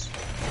 inches.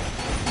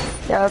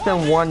 Yeah, that's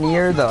in 1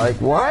 year though. Like,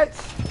 what?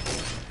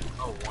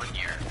 Oh, 1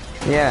 year.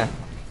 Yeah.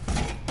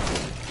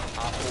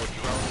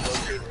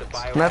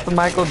 And that's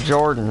Michael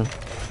Jordan.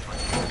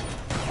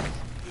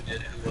 Who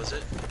did? Who was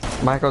it?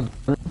 Michael.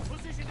 10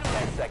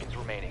 seconds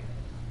remaining.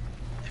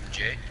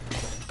 MJ?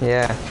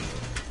 Yeah. Down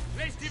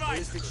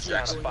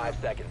to 5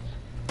 seconds.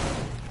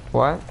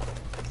 What?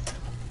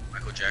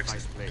 Michael Jackson.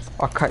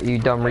 I'll cut you,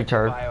 dumb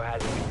retard.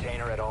 Biohazard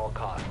container at all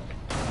costs.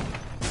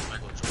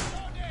 Michael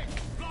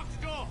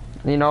Jordan.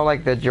 You know,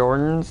 like the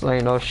Jordans, like,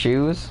 you know,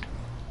 shoes?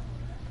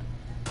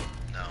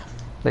 No.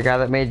 The guy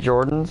that made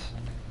Jordans?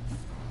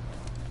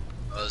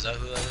 Oh, is that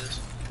who that is?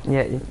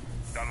 Yeah.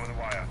 Done with the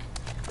wire.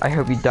 I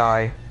hope you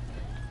die.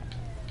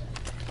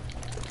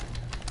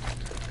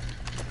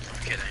 I'm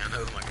kidding, I know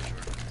who Michael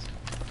Jordan is.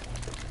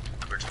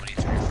 Number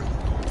 23 for the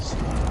Bulls.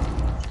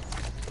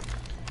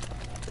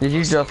 Did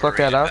you just look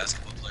that up?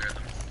 Basketball player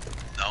than-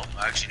 No,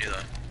 I actually knew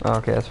that. Oh,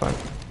 okay, that's fine.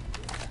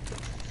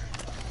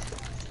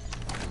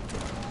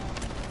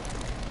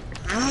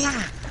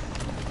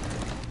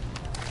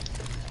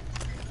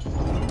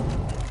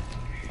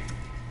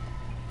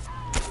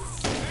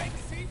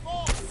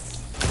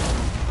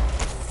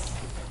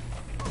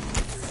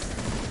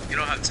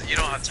 You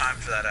don't have time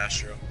for that,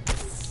 Astro.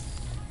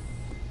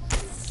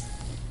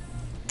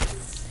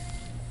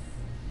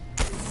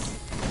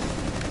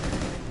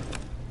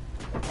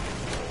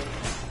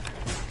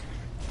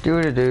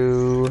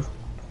 Doo-doo-doo.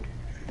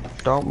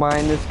 Don't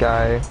mind this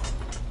guy.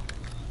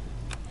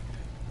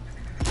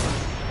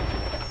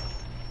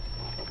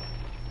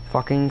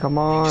 Fucking come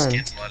You just on.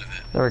 cancel out of it.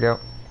 There we go.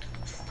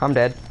 I'm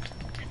dead.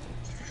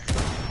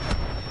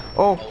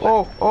 Oh,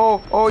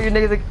 you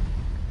niggas.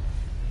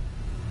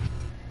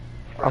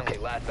 Okay.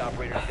 Last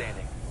operator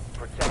standing.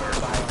 Protect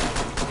the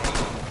biohazard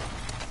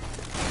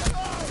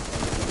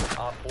container.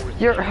 Op 4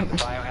 is You're. securing the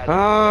biohazard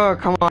Oh,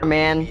 come on,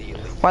 man.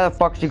 Why the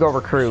fuck did you go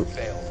recruit?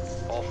 failed.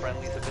 All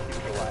friendlies have been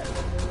neutralized.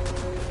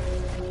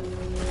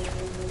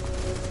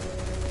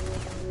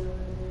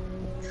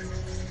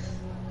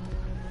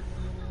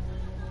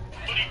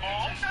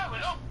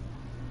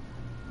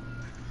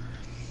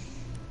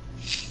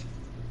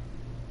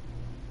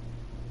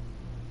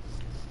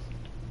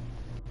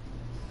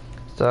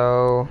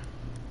 So,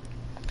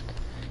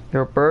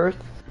 your birth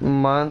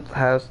month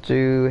has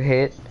to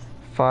hit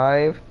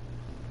 5,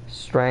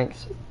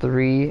 strength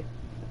 3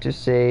 to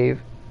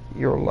save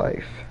your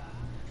life.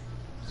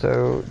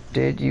 So,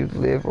 did you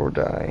live or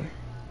die?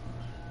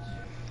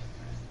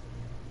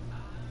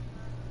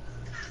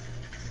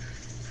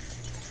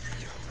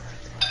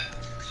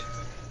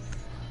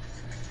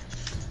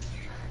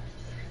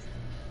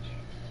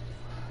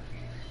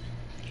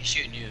 He's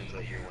shooting you,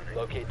 but you're winning.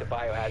 Locate the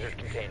biohazard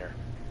container.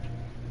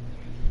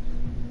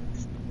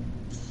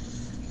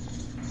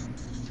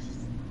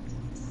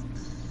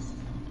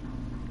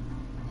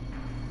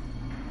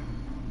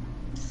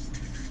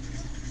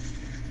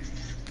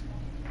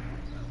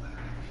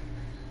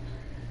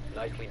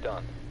 Nicely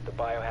done. The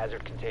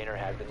biohazard container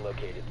has been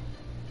located.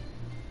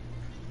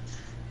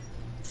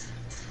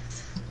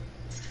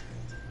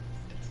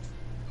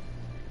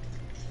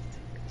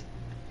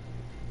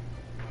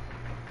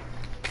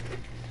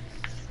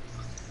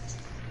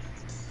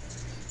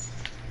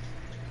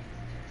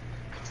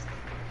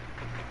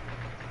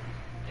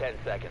 Ten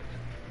seconds.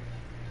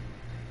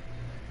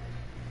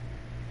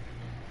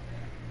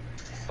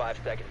 5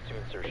 seconds to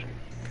insertion.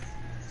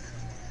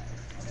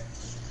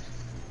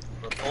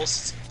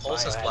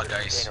 Pulse has black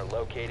Biohazard ice. container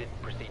located.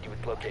 Proceed to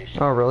its location.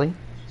 Oh, really?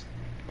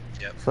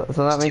 Yep. So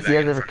that means you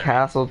guys have a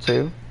castle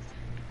too?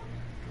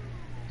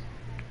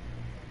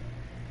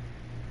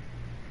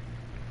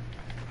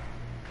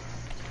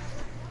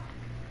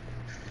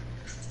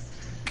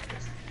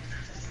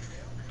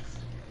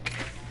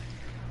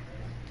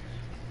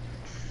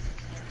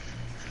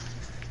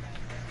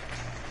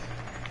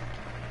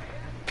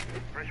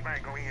 Fresh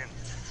man going in.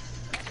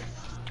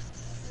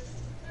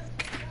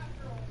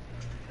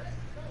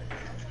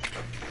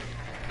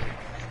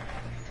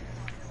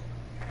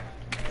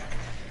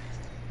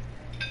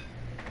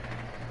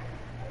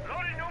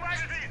 Loading new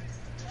magazine.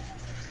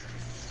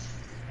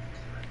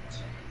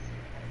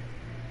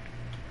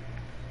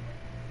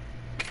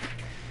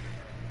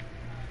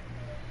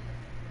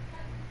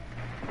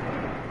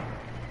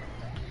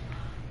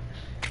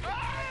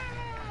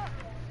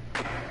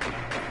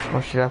 Oh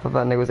shit, I thought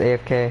that nigga was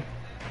AFK.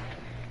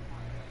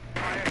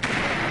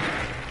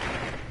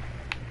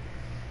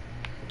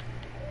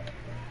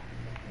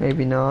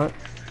 Maybe not.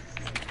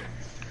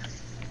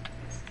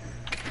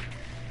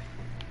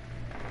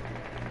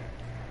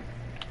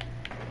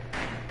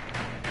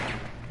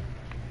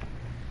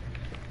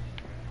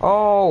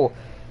 Oh!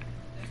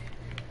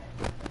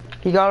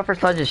 He got it for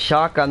such a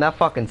shotgun, that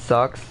fucking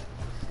sucks.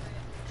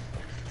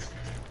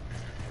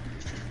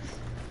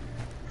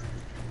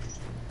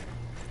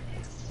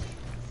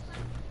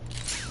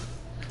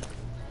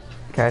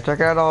 Okay,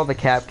 check out all the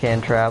cap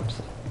can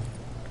traps.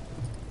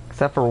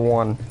 Except for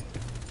one.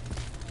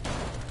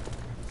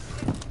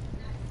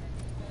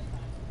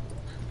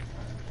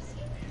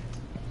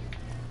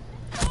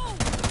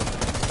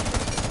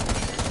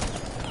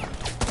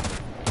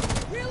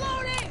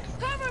 Reloading!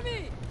 Cover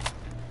me!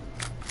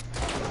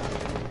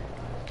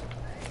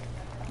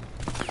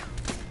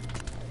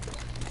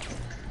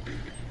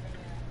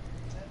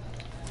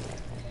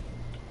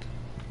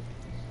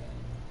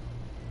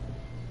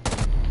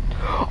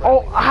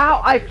 Oh,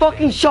 how? I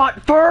fucking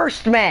shot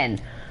first, man!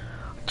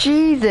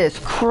 Jesus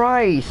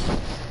Christ!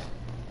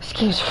 This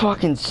game's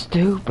fucking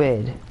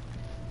stupid.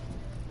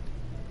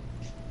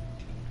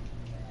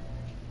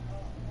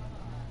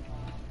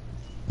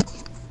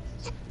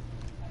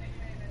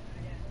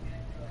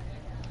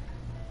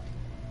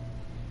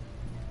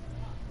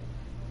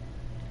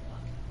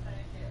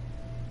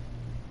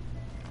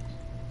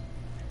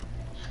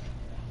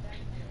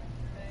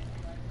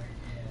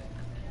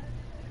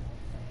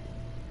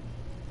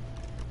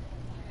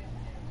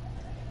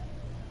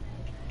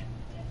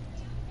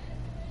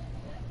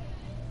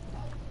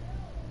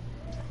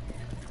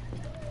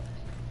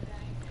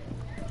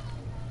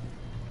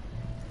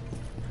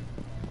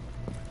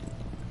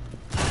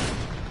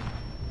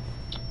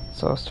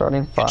 So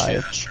starting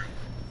 5.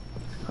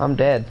 I'm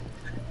dead.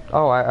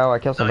 Oh, I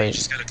killed somebody. You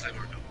just gotta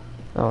Claymore.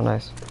 Oh,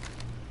 nice.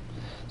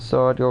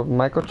 So I'd go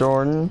Michael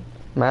Jordan,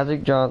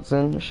 Magic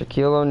Johnson,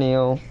 Shaquille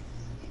O'Neal,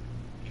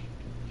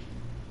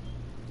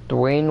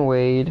 Dwayne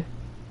Wade.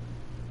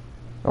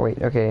 Oh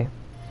wait, okay.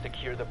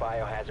 Secure the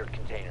biohazard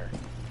container.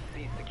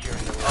 Cease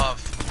securing the room.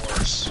 Of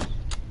course.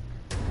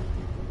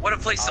 What a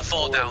place to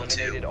fall down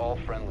to. All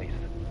friendlies.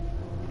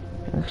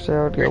 Actually,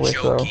 I would go You're with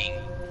joking.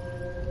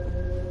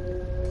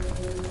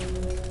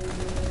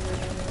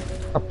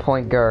 a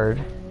point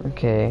guard.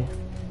 Okay.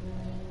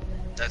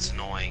 That's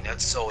annoying.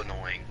 That's so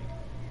annoying.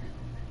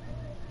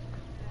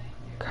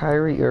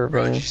 Kyrie Bro,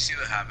 Irving. did you see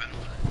what happened?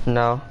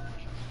 No.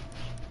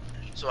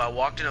 So I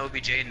walked in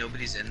OBJ and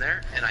nobody's in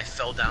there, and I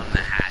fell down the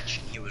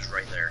hatch. He was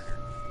right there.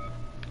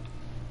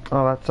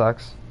 Oh, that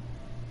sucks.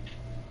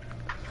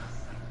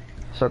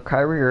 So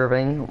Kyrie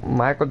Irving,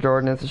 Michael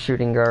Jordan is the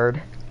shooting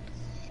guard.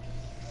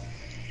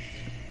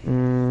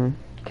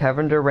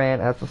 Kevin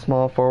Durant as the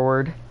small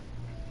forward.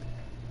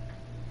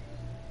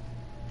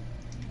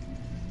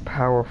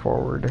 Power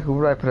forward. Who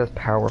would I put as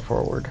power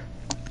forward?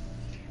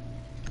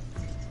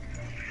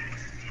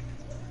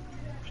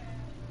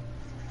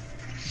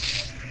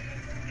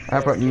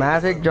 I put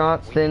Magic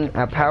Johnson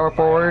at power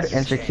forward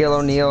and Shaquille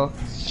O'Neal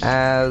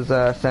as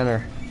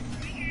center.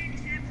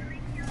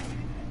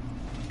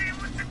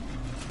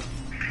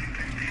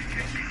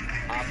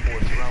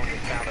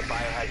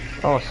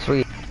 Oh,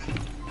 sweet.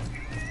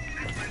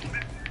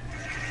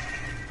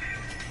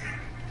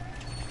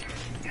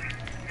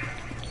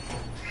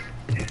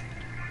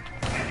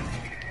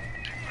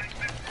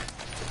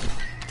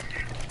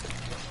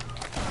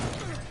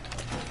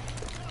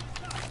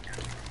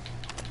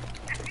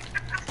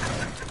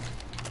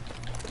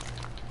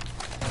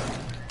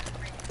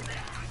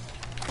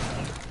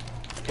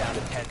 Down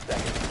to 10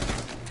 seconds.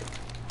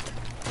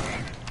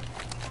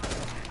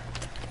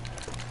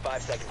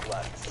 5 seconds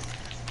left.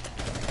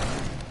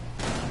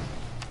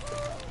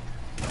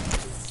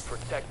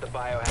 Protect the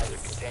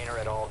biohazard container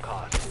at all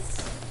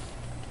costs.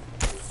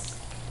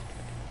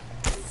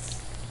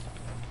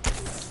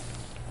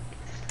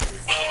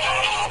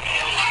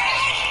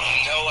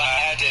 No, I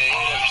had to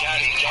hit up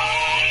Johnny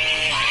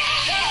Gang.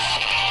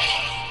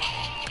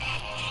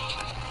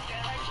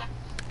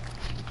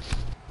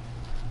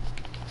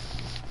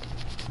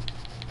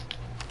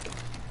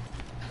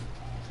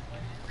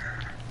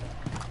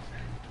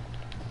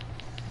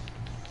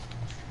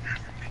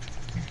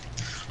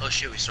 Oh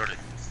shit, we started.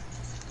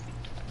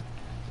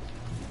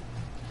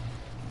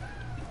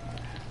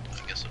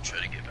 I guess I'll try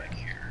to get back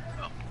here.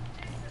 Oh.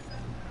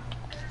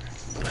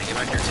 Can I get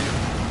back here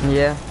too?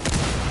 Yeah.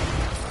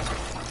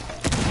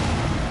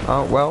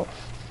 Oh, well.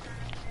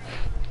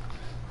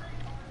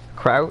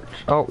 Crouch.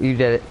 Oh, you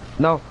did it.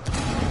 No.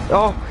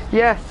 Oh,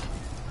 yes.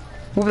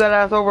 Move that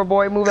ass over,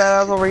 boy. Move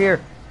that ass over here.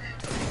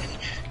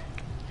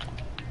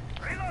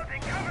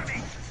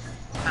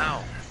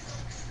 Ow.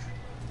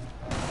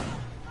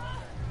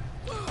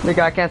 Nigga,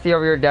 I can't see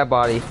over your dead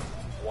body.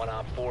 1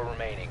 on 4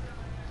 remaining.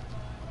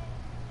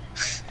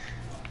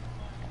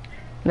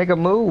 Nigga,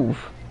 move.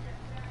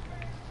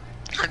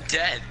 I'm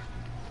dead.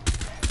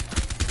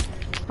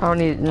 I don't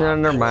need. No,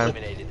 never mind.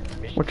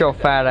 With your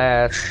fat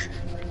ass.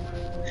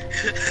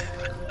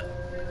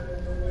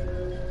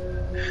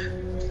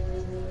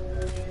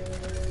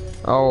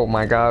 Oh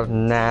my god,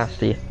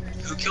 nasty.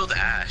 Who killed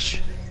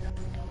Ash?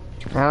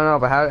 I don't know,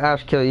 but how did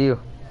Ash kill you?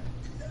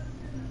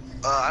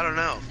 I don't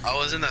know. I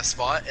was in that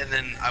spot, and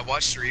then I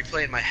watched the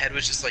replay, and my head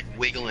was just like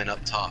wiggling up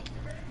top,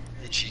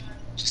 and she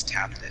just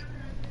tapped it.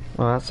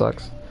 Oh, that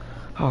sucks.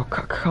 Oh,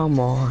 come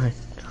on.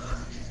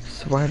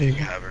 Sweaty. You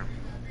have her.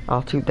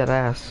 I'll toot that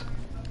ass.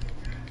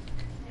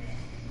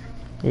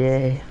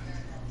 Yay.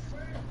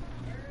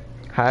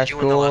 High Did you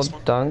win the school last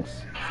one? dunks.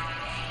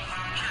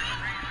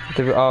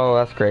 Oh,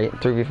 that's great.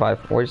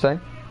 3v5. What'd you say?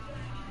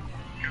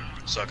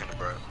 Sucking the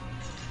bro.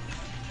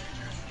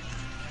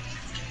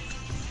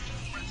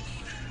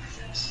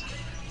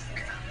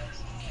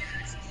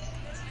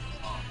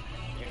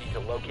 You need to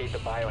locate the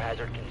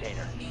biohazard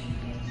container.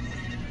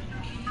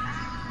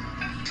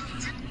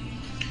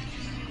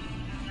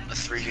 A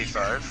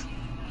 3v5.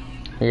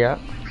 Yeah.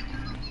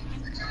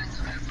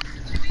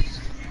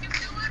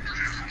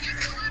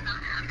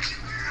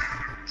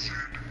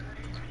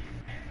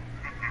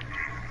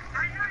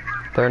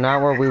 They're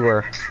not where we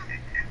were.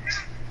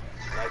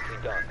 Nicely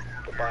done.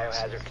 The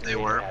biohazard They container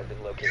were? has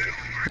been located.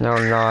 No,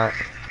 not.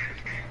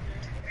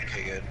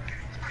 Okay, good.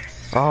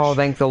 Oh,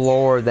 thank the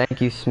Lord.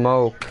 Thank you,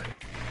 Smoke.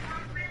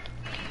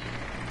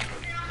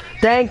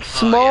 Thank Oh, yes,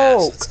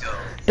 Smoke. let's go.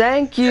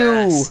 Thank you.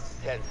 Yes.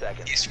 10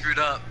 seconds. He screwed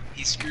up.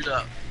 He screwed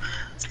up.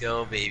 Let's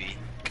go, baby.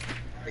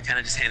 They kind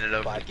of just handed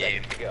over 5 the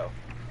game. seconds to go.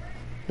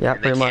 Yeah, They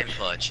pretty can't much.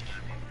 clutch.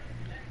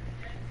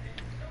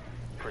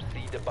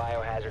 Proceed to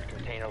biohazard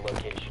container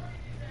location.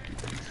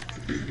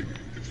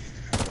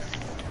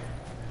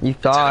 You So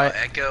thought.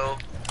 Echo,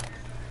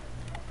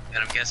 and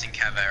I'm guessing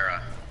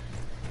Caveira.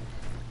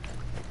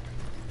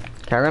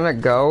 Okay, I'm gonna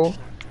go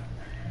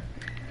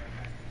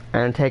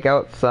and take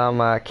out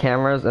some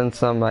cameras and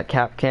some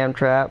cap cam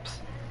traps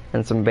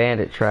and some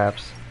bandit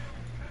traps.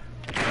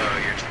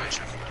 Oh, your Twitch.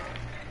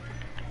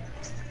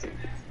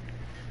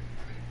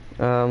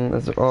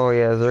 Oh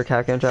yeah, is there a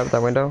cap cam trap at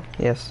that window?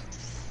 Yes.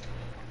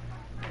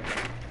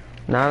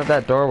 Not at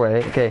that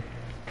doorway. Okay.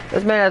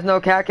 This man has no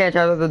cap cam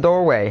trap at the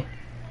doorway.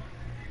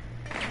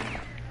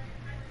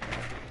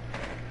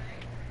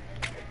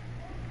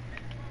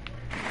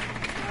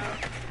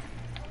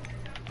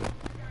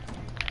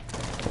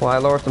 Well, I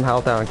lowered some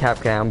health down on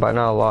cap cam, but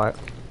not a lot.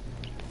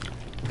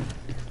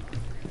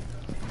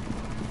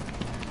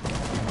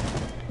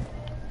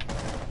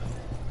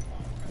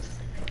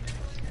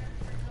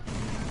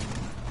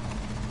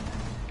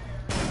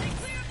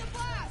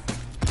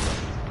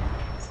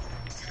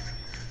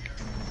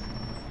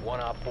 One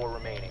op 4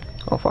 remaining.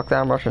 Oh fuck that,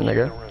 I'm rushing,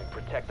 Clear nigga. the room.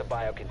 Protect the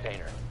bio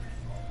container.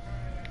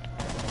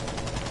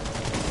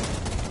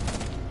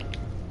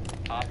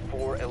 Op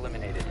 4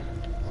 eliminated.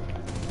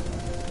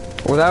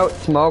 Without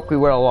smoke, we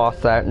would have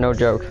lost that, no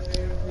joke.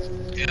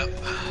 Yep.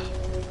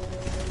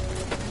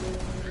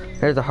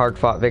 There's a hard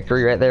fought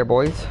victory right there,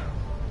 boys.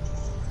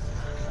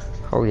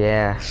 Oh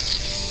yeah.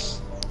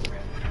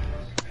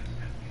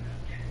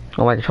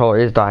 Oh, my controller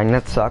is dying,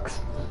 that sucks.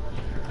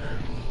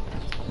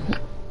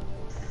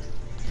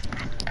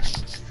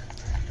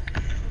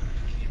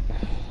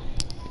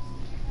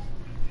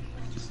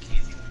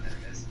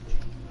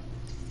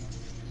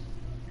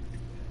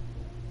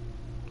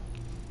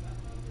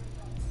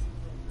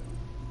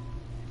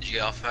 Did you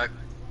get off back?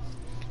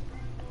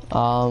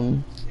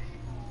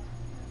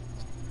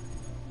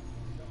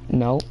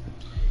 No.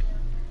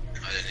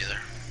 I didn't either.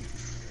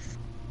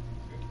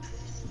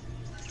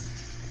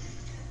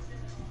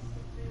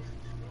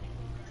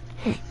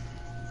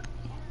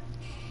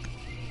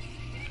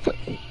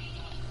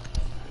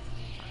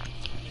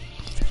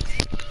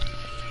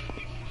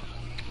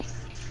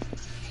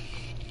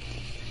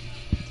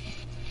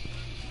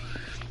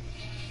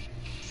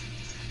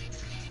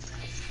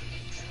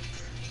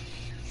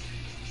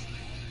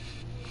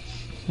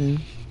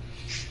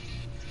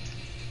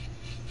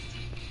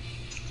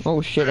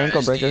 Oh shit, Alright, ankle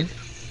I just breaker.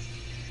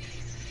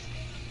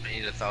 I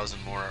need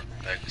 1,000 more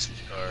X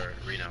or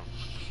Reno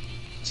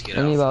to get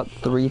I need out. about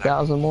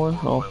 3,000 more.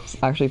 Oh,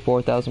 actually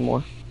 4,000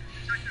 more.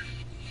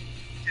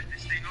 Get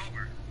this thing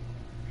over.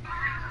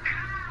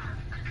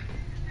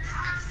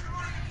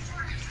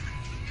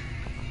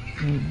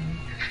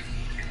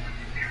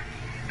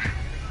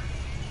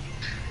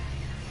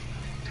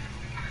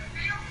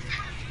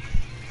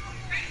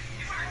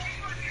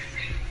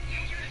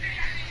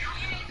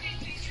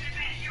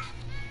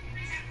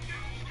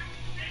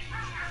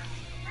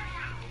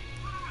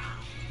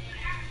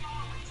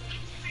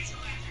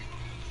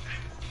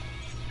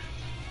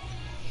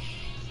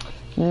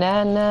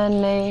 Na na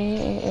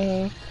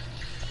na.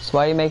 So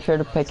why do you make sure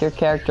to pick your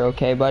character,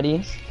 okay,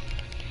 buddy?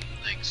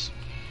 Thanks.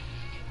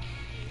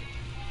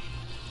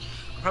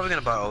 I'm probably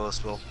gonna buy all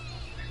this, Will.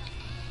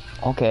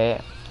 Okay.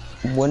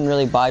 Wouldn't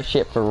really buy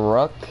shit for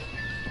Rook.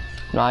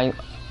 No,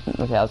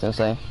 okay, I was gonna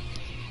say.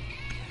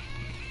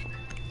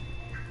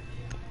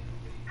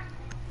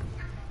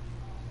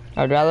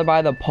 I'd rather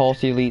buy the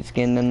Pulse Elite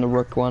skin than the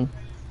Rook one.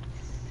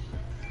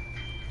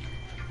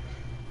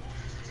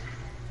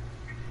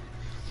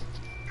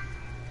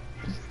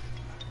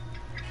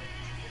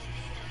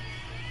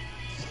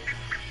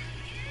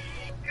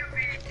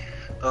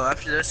 Oh,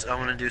 after this, I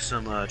want to do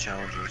some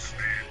challenges.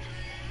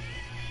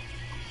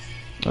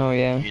 Oh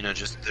yeah. You know,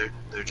 just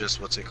they're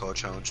just what's it called,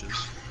 challenges.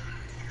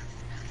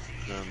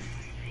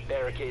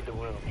 Barricade the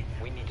room.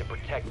 We need to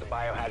protect the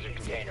biohazard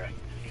container.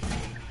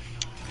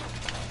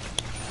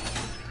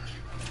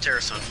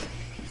 Carson.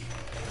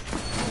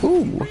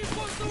 Ooh.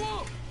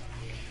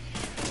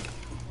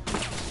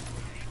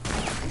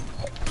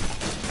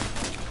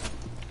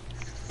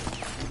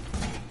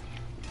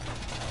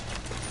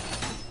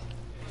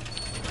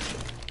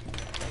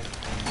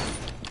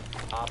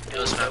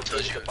 Those map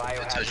tells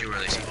you where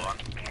they spawn.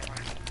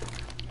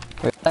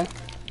 Really?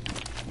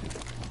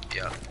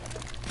 Yeah.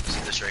 See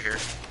this right here?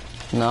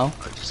 No.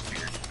 I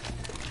disappeared.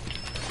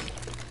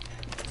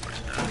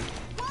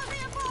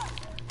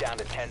 Down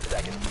to 10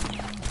 seconds.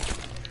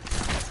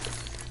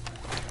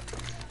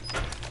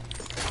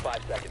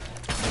 5 seconds.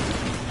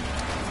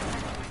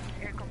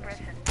 Air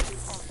compression.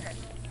 All set.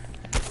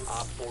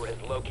 Op 4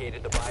 has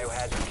located the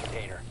biohazard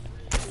container.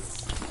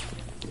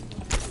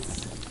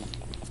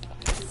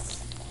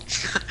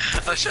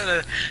 I was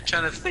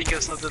trying to think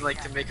of something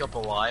like to make up a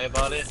lie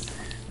about it,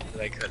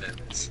 but I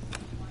couldn't.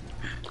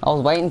 I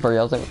was waiting for you.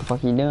 I was like, what the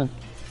fuck are you doing?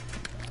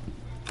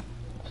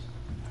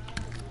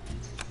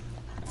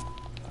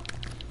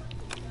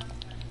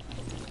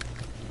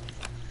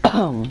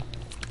 Oh,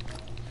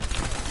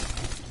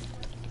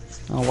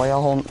 why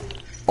y'all holding?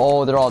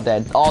 Oh, they're all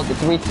dead. All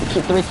three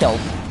kills.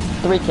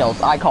 3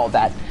 kills. I called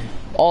that.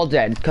 All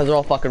dead because they're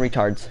all fucking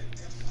retards.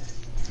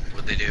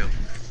 What'd they do?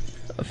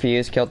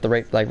 Fuse killed the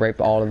rape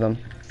all of them.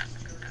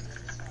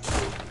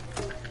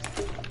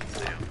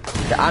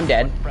 I'm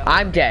dead.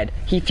 I'm dead.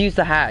 He fused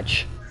the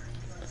hatch.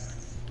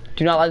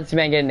 Do not let this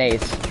man get an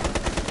ace.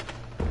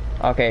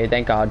 Okay,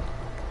 thank God.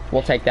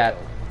 We'll take that.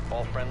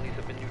 All friendlies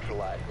have been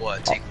neutralized.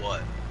 What? Take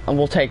what? And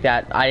we'll take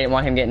that. I didn't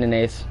want him getting an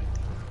ace.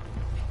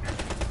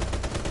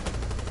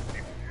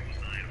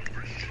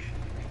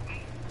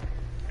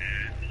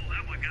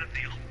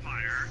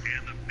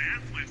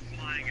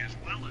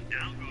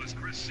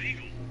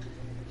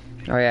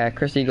 Oh yeah,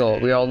 Chris Eagle.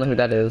 We all know who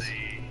that is.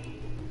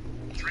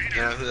 You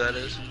know who that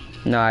is?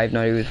 No, I have no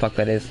idea who the fuck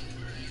that is.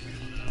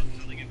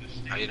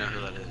 How do you know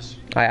who that is?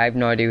 I have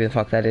no idea who the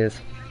fuck that is.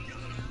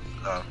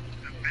 Oh.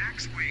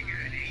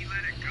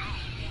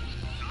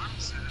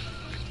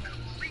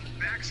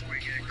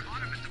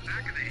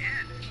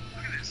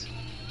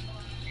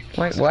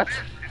 Wait, what?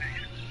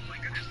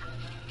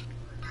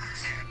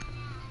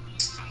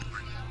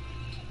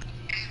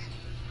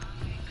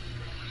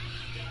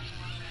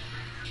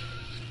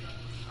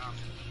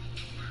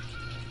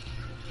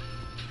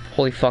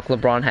 Holy fuck,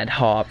 LeBron had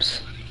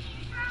hops.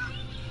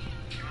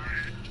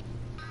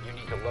 You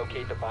need to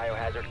locate the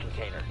biohazard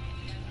container.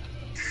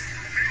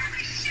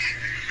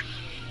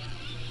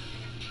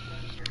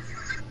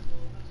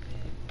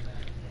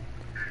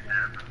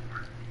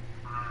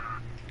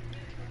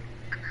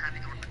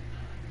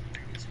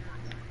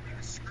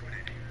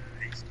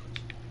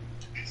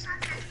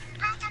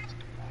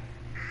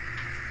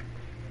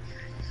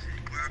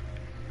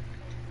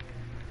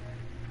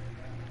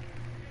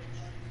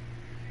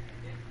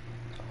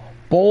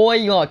 Boy,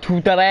 you gonna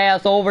toot that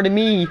ass over to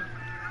me.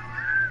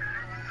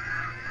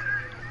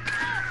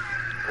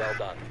 Well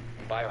done.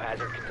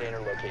 Biohazard container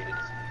located.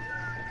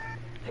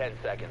 10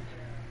 seconds.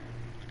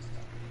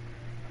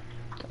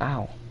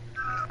 Ow.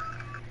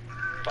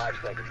 5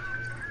 seconds.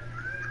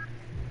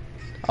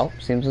 Oh,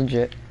 seems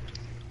legit.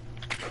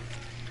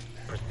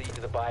 Proceed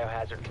to the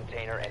biohazard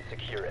container and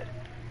secure it.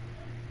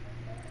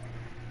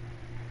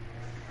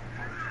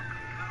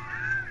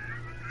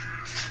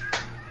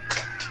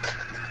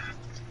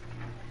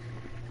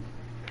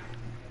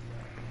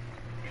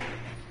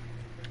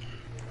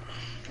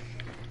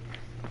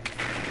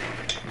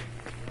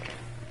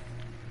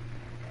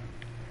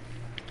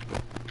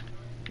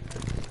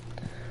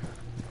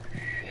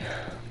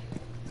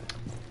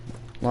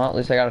 Well, at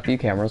least I got a few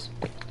cameras.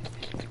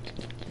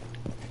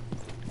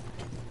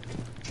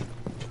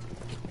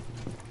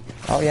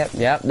 Oh,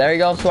 yep. There you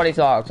go, Sweaty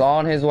Socks,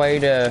 on his way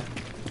to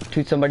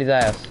toot somebody's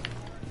ass.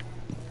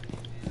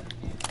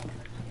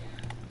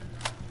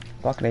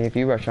 Fucking if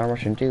you rush, I'm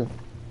rushing too.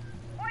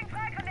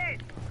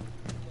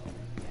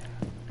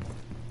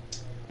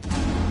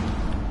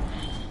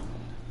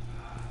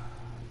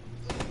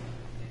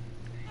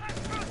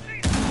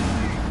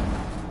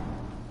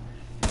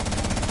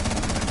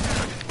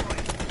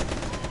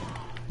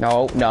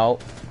 No.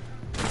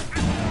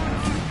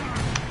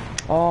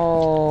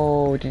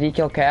 Oh, did he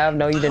kill Cav?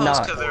 No, you did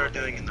not.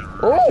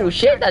 Oh,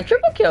 shit, that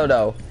triple kill,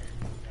 though.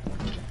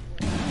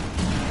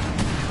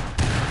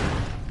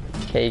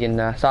 Okay, you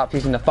can stop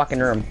using the fucking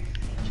room.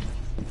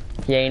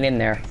 He ain't in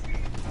there.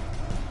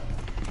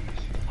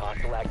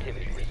 Hostile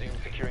activity. Resume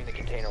securing the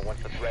container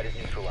once the threat is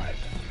neutralized.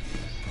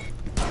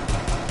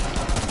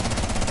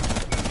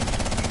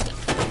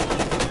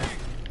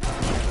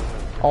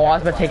 Oh, I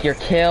was about to take your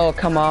kill.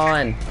 Come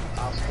on.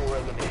 Op 4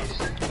 eliminated.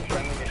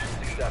 Friendly mission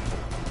successful.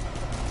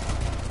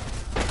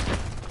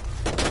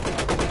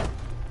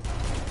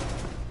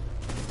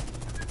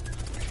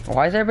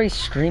 Why is everybody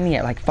screaming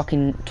at like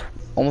fucking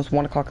almost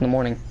 1 o'clock in the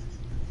morning?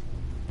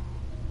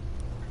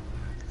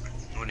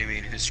 do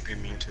you mean? Who's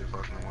screaming 2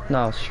 o'clock in the morning?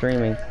 No,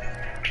 streaming.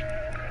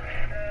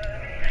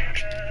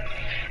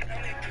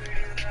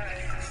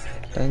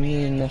 Bang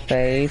me in the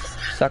face.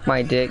 Suck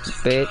my dick,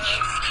 bitch.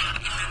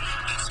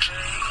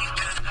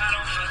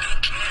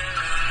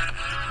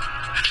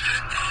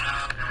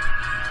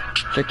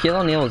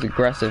 Shaquille O'Neal was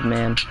aggressive,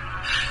 man.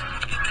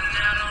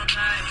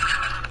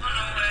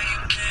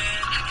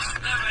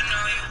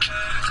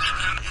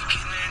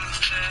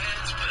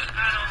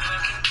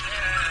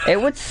 It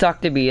would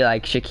suck to be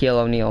like Shaquille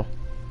O'Neal.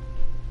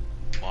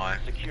 Why?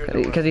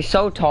 Because he's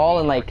so tall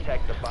and like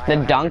the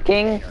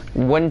dunking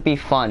wouldn't be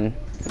fun.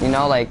 You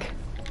know, like.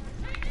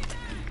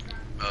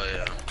 Oh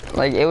yeah.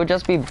 Like it would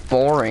just be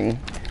boring.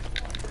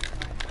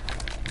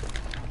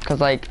 Cause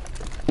like,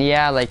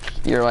 yeah, like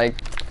you're like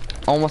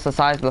almost the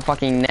size of the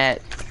fucking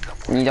net,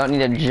 and you don't need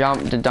to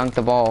jump to dunk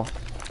the ball.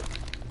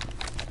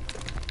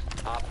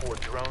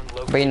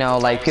 But you know,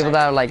 like people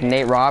that are like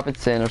Nate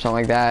Robinson or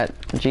something like that.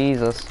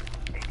 Jesus.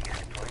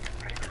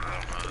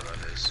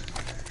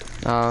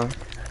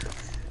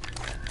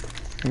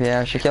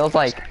 Yeah, Shaquille's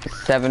like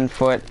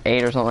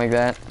 7'8" or something like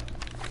that.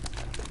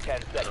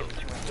 10 seconds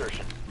to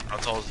insertion. How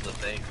tall is the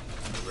thing?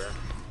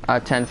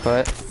 10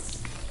 foot.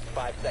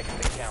 5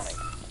 seconds and counting.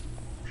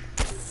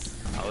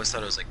 I always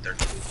thought it was like 13.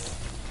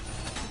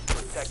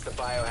 Protect the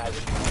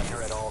biohazard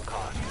container at all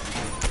costs.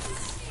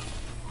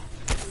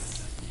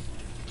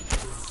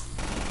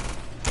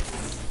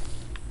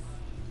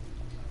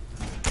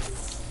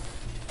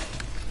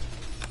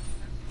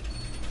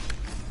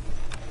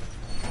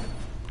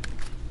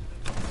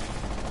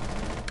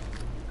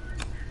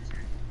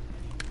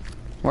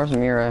 Where's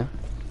Mira?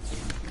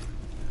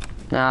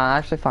 Nah,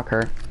 actually, fuck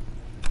her.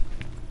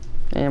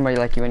 Anybody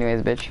like you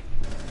anyways, bitch.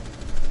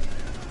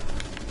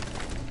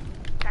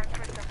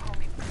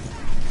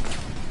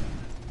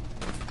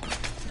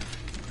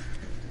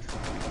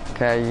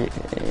 Okay.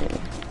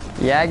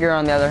 Jagger,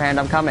 on the other hand,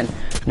 I'm coming.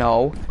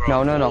 No,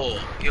 no, no, no.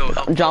 Yo,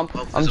 I'm jump.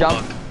 I'm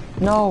jump.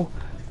 No.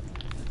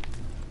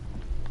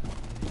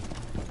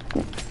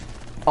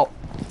 Oh.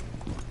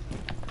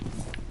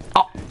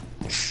 Oh.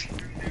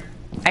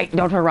 Hey,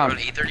 don't turn around.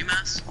 830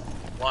 mass?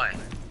 Why?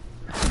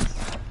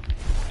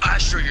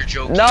 Astro, you're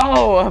joking.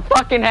 No,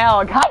 fucking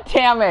hell! God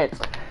damn it!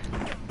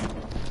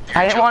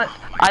 I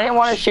didn't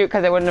want to shoot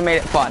because it wouldn't have made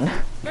it fun.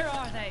 Where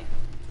are they?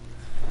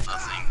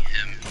 Nothing.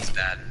 Him. He's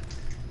bad.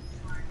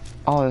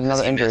 Oh, there's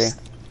another injury.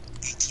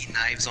 18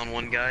 knives on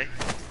one guy.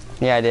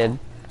 Yeah, I did.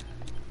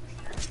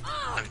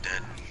 I'm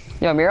dead.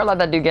 Yo, Mira let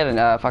that dude get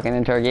a fucking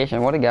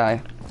interrogation. What a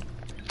guy.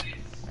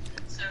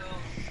 So,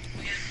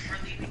 we're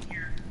leaving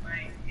here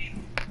by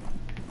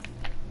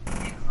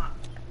 8 o'clock.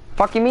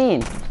 Fuck you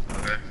mean?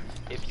 Okay.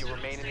 If you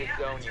remain in this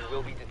zone, you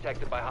will be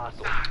detected by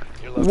hostiles.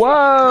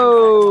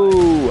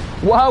 Whoa!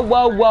 Whoa,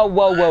 whoa, whoa,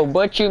 whoa, whoa.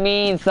 What you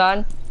mean,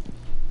 son?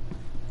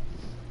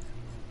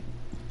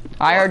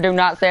 I heard do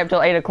not stay up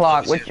till 8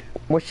 o'clock.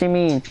 What you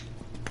mean?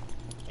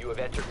 You have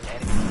entered an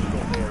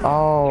enemy.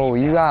 Oh,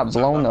 you got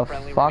blown the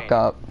fuck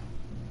up.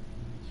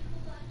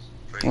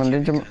 When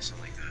did you...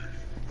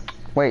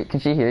 Wait,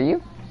 can she hear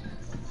you?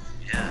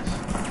 Yes.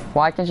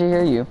 Why can't she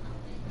hear you?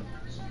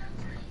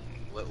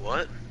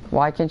 What?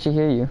 Why can't she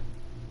hear you?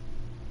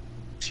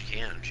 She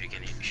can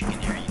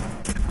hear you.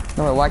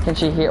 No, wait, why can't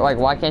she hear? Like,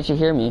 why can't she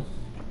hear me?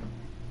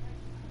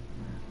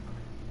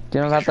 Do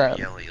you know about that?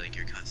 Yelling like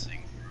you're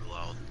cussing real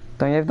loud.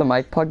 Don't you have the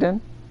mic plugged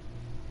in?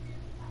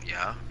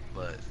 Yeah,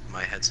 but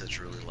my headset's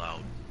really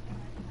loud.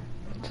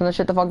 Turn that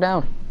shit the fuck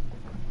down.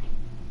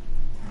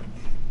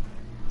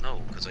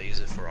 No, because I use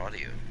it for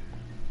audio.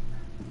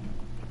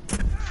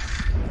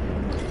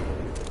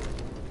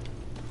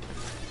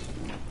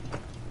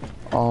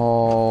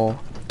 Oh.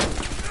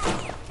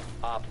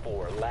 Op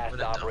 4, last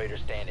operator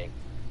standing.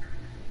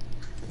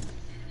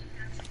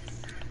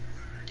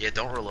 Yeah,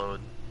 don't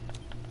reload.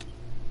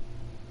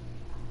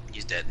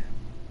 He's dead.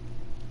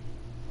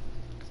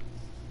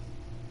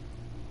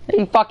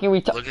 You fucking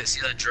retard. Look at,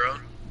 see that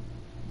drone?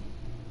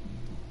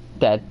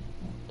 Dead.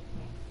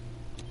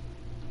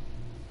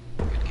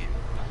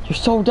 You're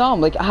so dumb.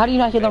 Like, how do you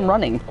not hear them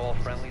running? All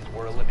friendlies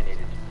were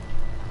eliminated.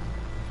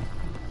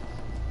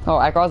 Oh,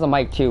 Echo has a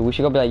mic too. We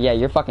should go be like, yeah,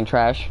 you're fucking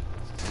trash.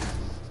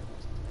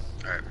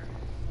 Alright.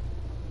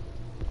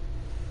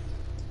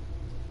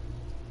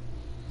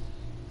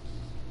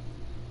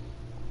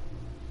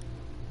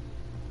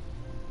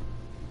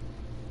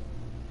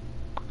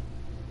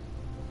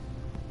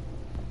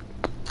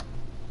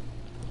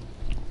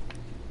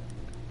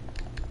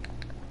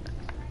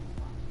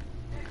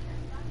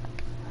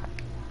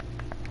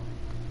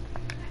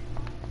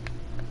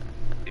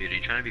 Dude, are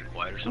you trying to be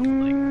quiet or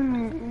something? Like,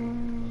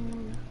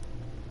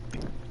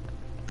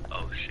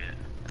 oh shit.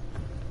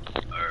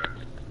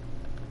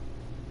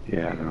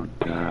 Yeah, I don't,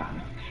 I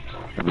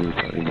really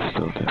thought he was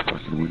still at that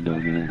fucking window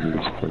and then I heard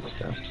his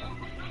footsteps.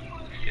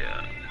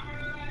 Yeah.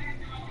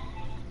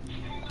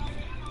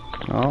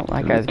 Oh,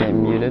 that guy's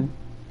getting muted.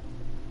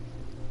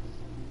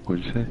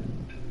 What'd you say?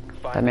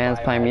 That man's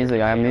playing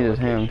music. I muted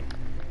him.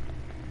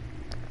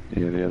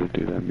 Yeah, the other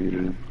dude, I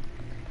muted him.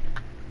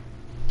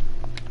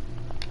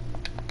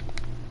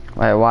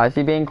 Wait, why is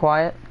he being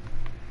quiet?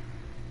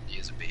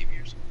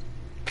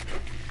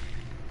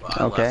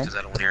 I Okay. left because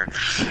I don't hear.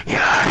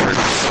 Yeah, I heard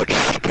the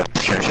footsteps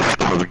upstairs just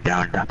coming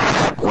down the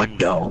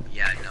window.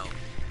 Yeah, no.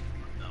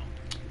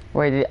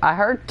 Wait, I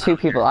heard two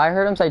people. I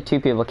heard him say two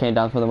people came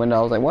down from the window.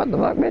 I was like, what the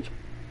fuck, bitch?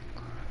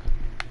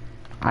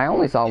 I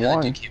only saw The other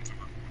one. dude came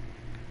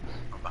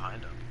from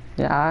behind him.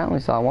 Yeah, I only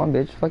saw one,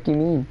 bitch. Fuck you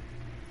mean?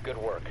 Good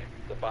work.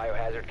 The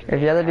biohazard If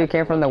the other dude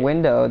came from the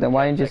window, then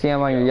why didn't you see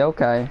him on your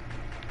yokai?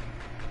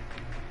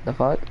 The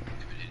fuck?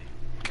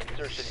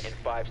 Insertion in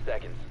 5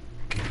 seconds.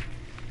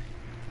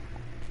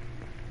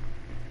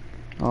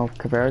 Oh,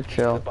 Cabrera, The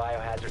chill.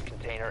 biohazard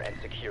container and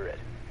secure it.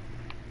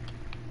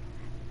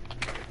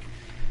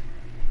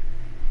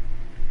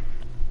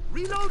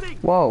 Reloading.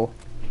 Whoa.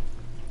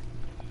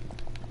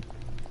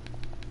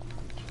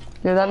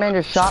 Dude, that man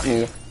just shot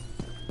me.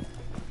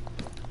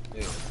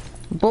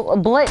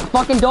 Blitz,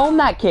 fucking dome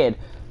that kid.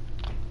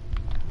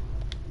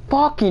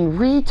 Fucking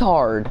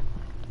retard.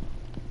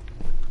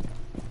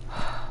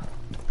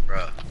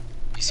 Bruh.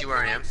 You see where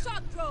I am?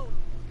 Shock drone.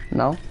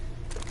 No?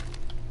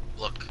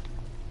 Look.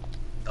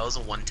 That was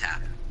a one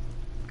tap.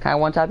 Can I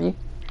one tap you?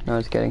 No,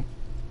 just kidding.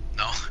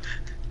 No.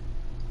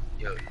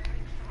 Yo.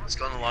 Let's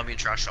go in the lobby and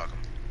trash talk him.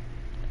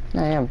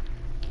 I am.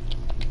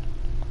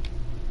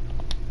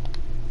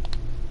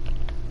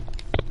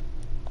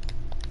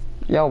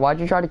 Yo, why'd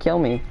you try to kill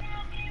me?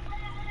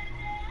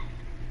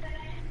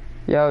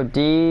 Yo,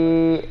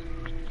 DNY5,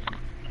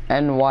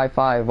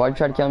 why'd you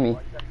try to kill me?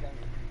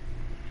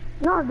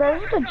 No,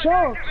 that was a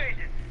joke.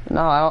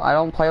 No, I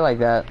don't play like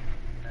that.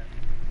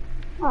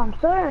 No, I'm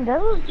sorry, that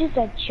was just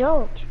a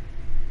joke.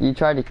 You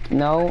tried to,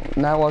 no,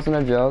 that wasn't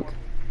a joke.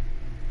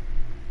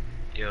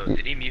 Yo,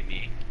 did he mute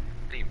me?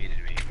 I think he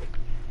muted me.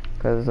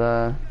 Cause,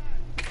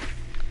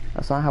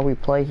 that's not how we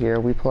play here.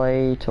 We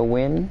play to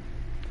win,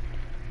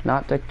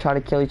 not to try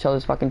to kill each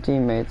other's fucking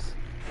teammates.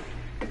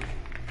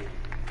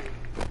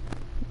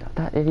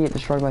 That idiot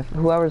destroyed my,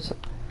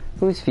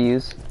 who's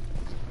Fuse?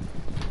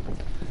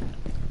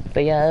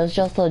 But yeah, it was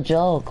just a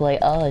joke, like,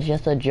 oh, it's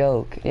just a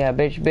joke. Yeah,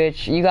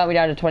 bitch, you got me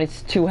down to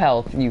 22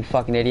 health, you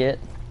fucking idiot.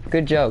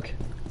 Good joke.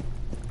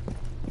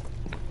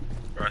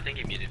 Bro, I think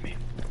he muted me.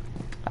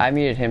 I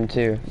muted him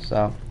too,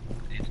 so.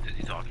 Is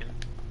he talking?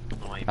 I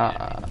don't know why he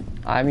muted me.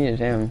 I muted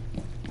him.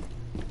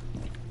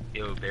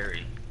 Yo,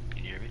 Barry,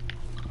 can you hear me?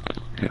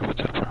 Yeah, what's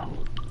up, bro?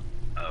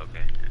 Oh, okay.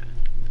 Yeah.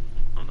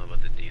 I don't know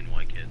about the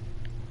DNY kid.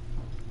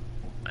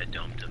 I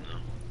dumped him though.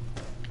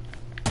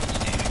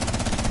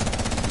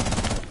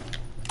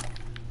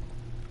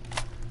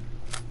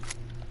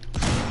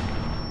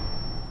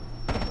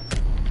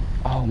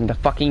 Oh, the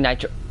fucking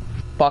nitro.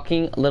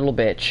 Fucking little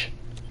bitch.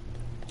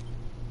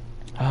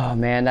 Oh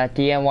man, that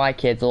DNY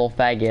kid's a little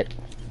faggot.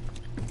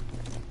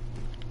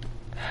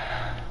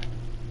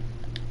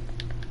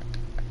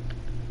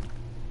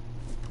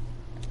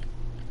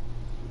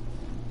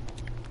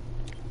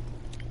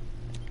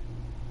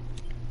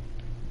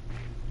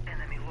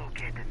 Enemy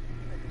located.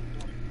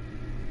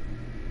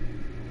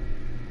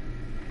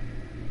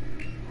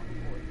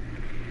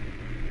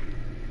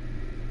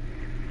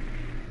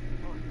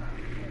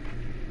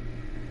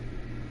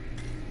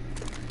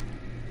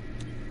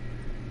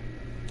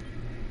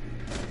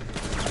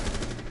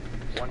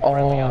 One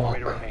friendly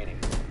operator remaining.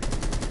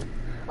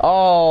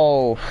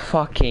 Oh,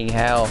 fucking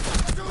hell.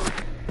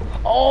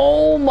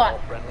 Oh my. All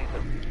friendlies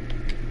are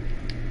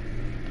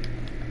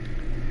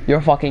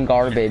You're fucking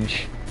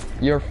garbage.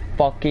 You're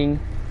fucking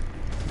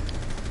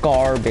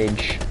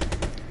garbage.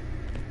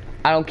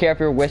 I don't care if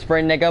you're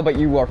whispering, nigga, but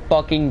you are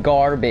fucking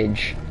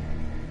garbage.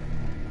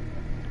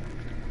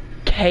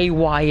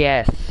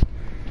 KYS.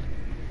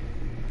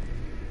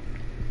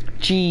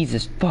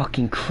 Jesus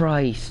fucking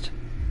Christ.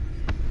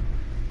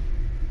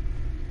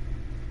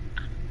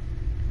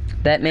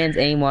 That man's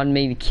aim wanted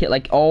me to kill,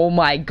 like, oh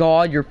my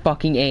god, your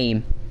fucking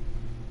aim.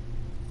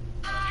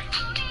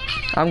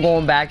 I'm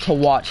going back to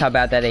watch how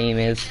bad that aim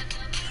is.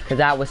 Cause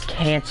that was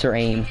cancer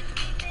aim.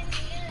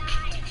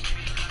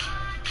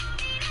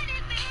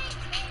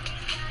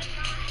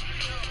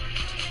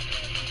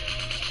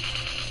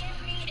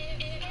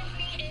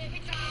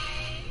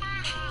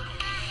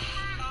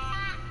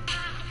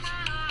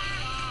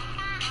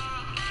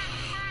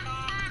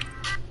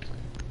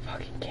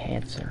 Fucking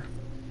cancer.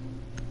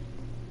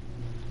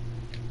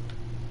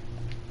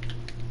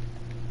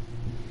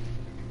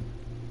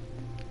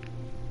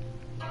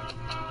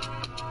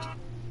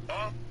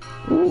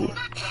 Ooh.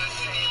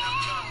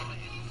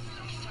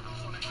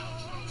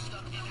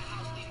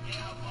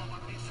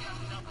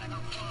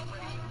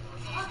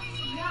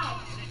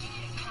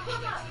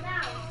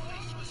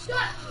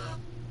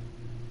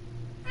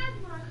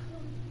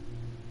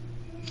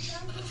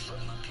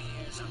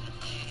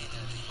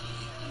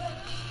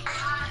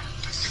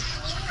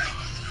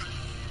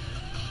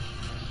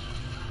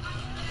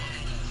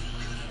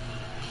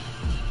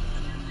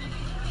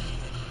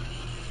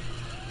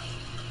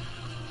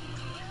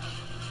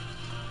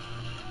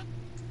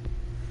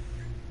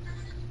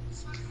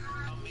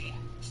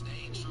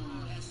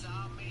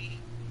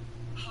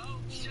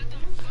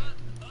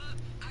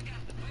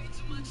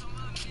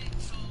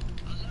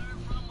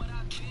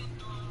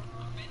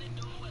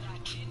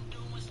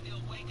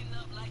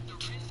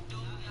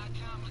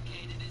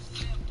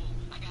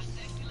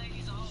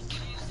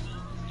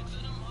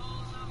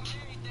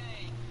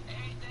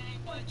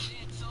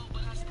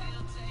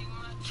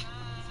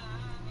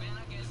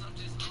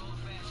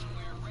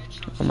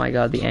 Oh my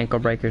god, the ankle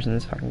breakers in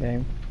this fucking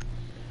game.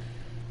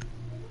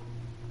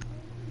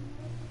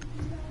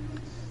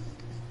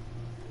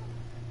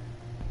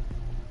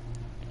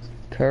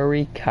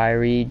 Curry,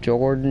 Kyrie,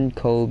 Jordan,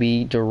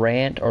 Kobe,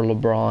 Durant, or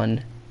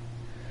LeBron.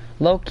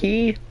 Low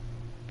key,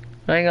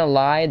 I ain't gonna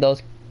lie,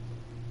 those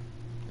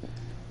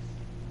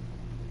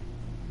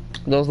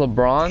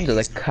LeBrons are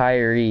the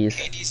Kyries.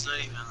 KD's not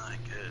even that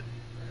good.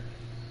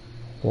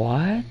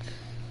 What?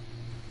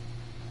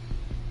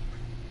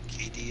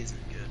 KD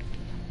isn't good.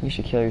 You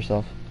should kill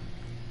yourself.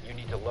 You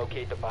need to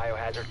locate the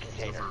biohazard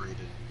container. Overrated.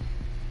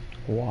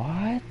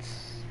 What?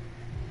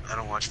 I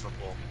don't watch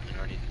football.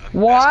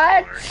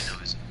 What?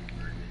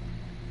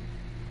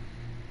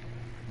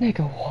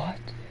 Nigga, what?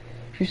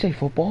 Did you say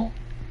football?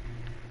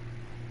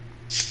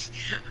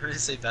 I'm gonna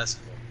say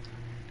basketball.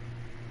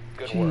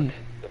 Good Gee. work.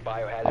 The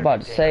biohazard I'm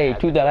about to container say, has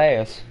to been that located.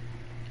 ass.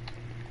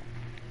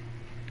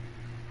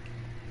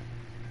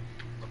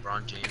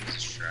 LeBron James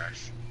is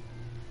trash.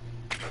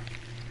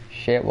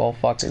 Shit, well,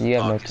 fuck it. You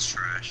have no. Tupac is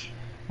trash.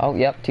 Oh,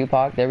 yep,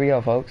 Tupac. There we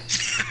go,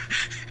 folks.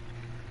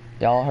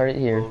 Y'all heard it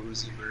here. Lil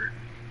Uzi Vert,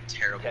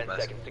 terrible 10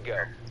 basketball. seconds to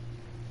go.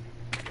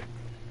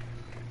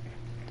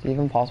 Is it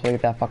even possible to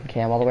get that fucking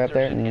cam all the way up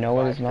there?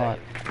 No, it is not.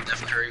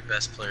 Steph Curry,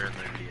 best player in the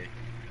NBA.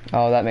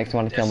 Oh, that makes me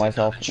want to kill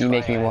myself. You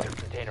make me want. Biohazard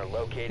container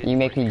located. You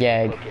make me Proceed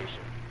gag. to location.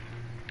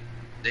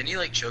 Didn't he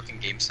like choke in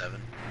Game 7?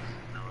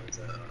 No, it's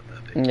that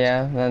big.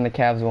 Yeah, then the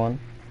Cavs won.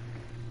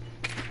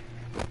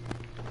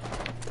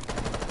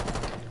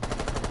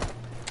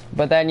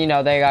 But then, you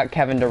know, they got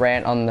Kevin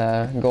Durant on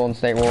the Golden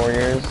State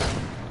Warriors.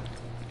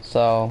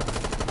 So.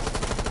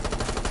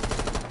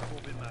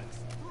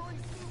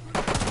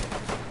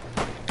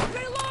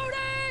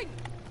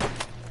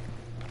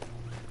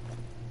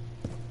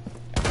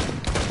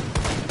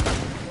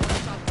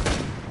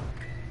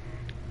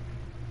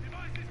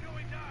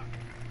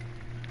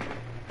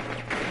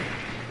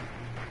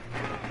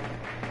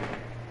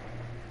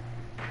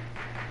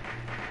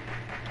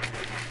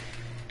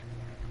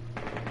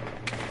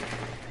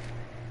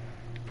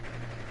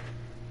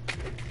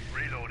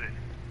 Reloading!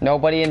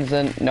 Nobody's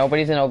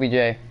in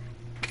OBJ.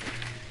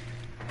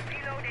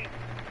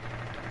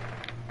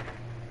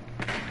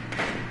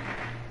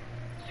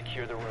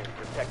 Secure the room.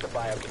 Protect the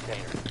bio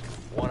container.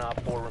 1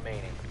 op 4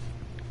 remaining.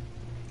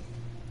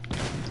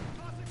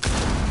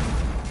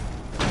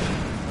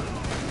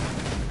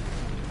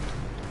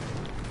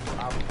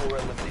 Op 4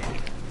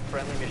 eliminated.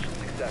 Friendly mission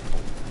successful.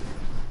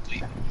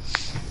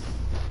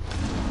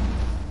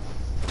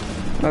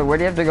 Wait, where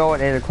do you have to go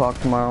at 8 o'clock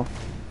tomorrow?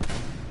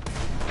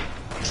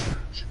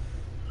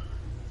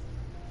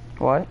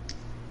 What?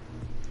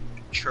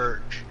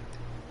 Church.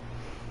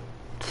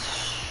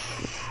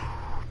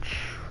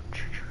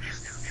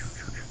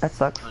 That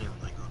sucks. I don't even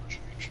like going to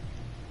church.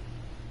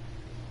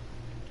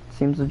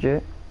 Seems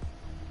legit.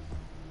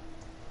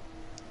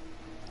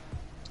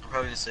 I'm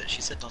probably gonna say,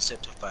 she said don't stay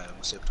up till 5, I'm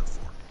gonna stay up till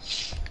 4.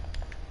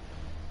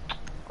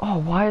 Oh,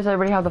 why does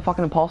everybody have the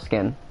fucking Impulse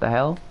skin? The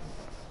hell?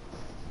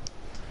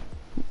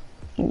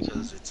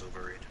 Because it's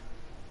overrated.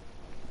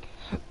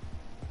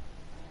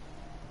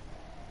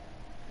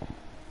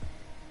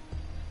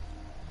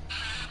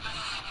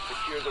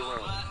 Secure the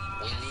room.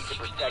 We need to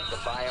protect the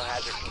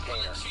biohazard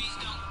container.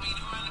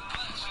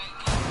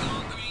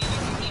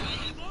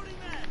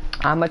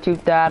 I'ma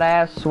toot that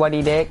ass,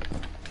 sweaty dick.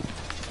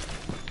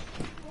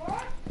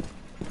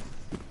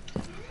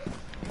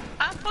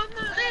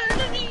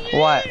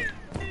 What?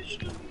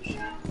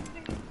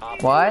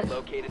 Op What? 4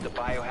 located the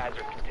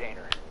biohazard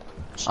container.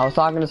 I was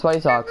talking to Sweaty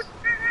Socks.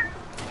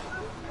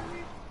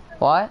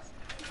 What?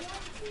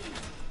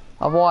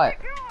 Of what?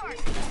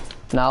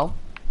 No.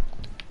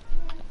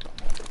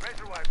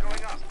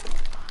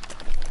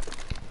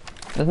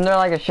 Isn't there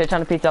like a shit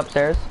ton of pizza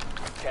upstairs?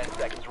 10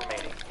 seconds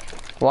remaining.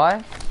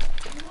 What?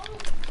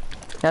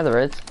 Yeah, there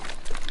is.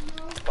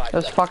 5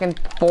 There's seconds. fucking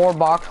 4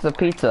 boxes of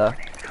pizza.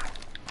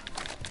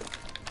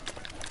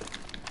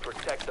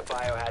 Protect the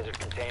biohazard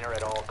container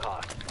at all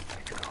costs.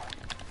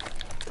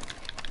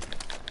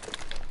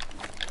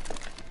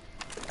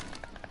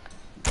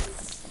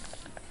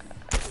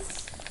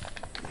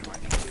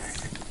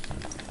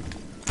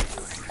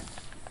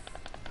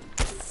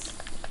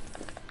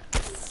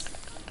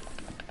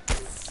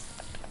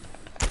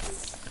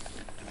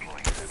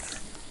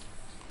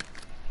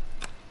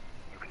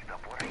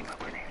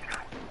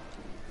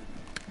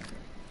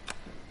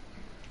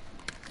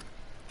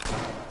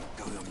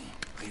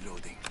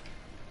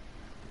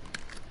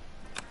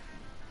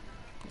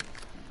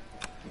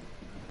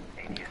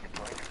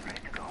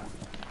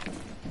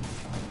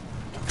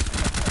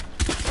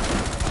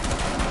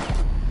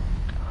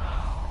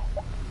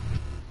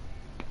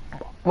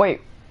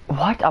 Wait,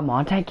 what?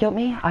 Amante killed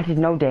me? I did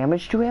no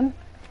damage to him?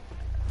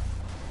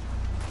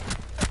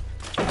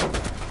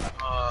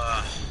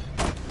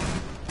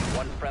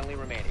 One friendly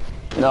remaining.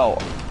 No.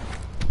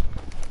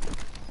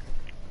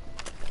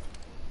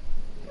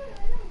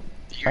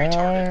 You're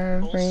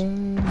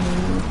retarded.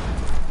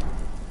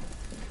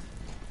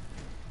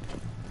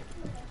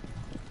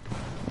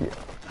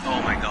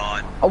 Oh my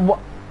god.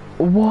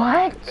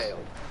 What?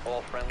 Failed.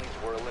 All friendlies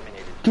were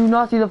eliminated. Do you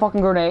not see the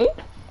fucking grenade?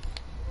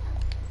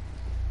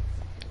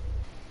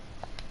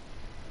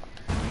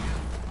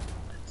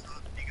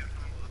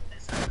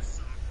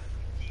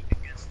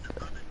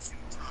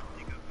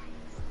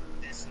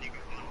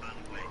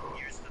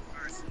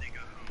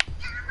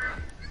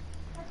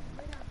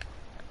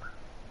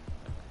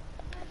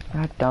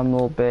 That dumb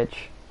little bitch.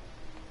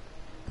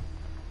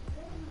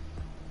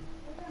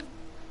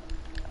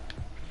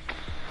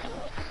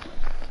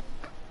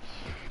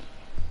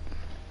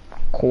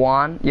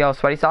 Quan, yo,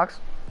 sweaty socks?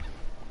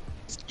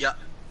 Yeah.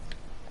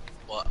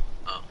 What?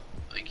 Oh,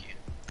 thank you.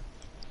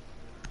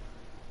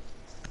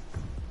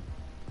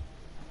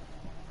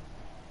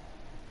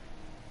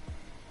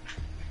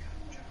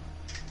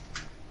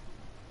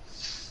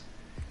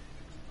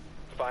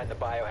 Find the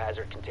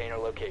biohazard container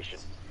location.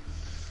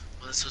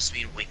 Well, this supposed to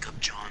mean wake up,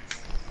 John.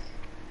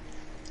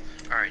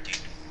 Alright, dude.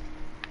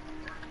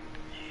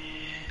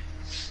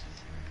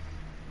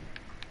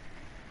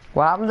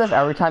 What happens if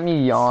every time you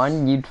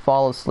yawn, you'd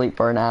fall asleep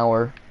for an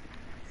hour?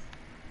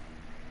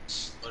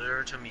 What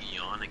every time you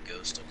yawn, it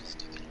goes to his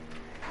dick?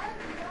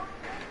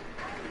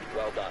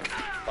 Well done.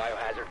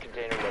 Biohazard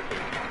container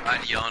located.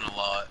 I'd yawn a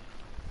lot.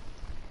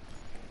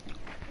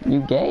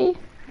 You gay?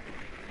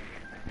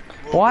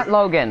 What,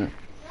 Logan?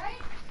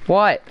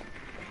 What?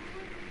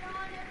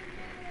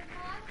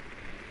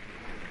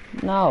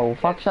 No,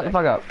 fuck, shut the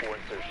fuck up.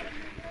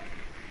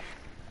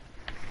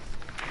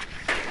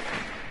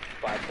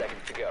 5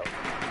 seconds to go.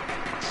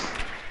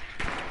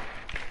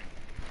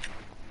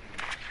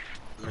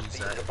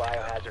 Proceed to the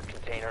biohazard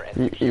container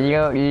and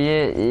secure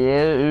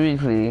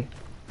it.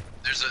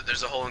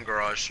 There's a hole in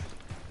garage.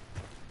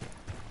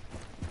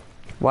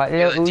 What?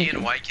 Yeah, the D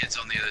and Y kids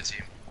on the other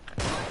team.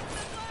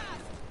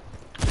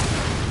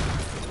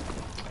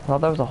 I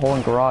thought there was a hole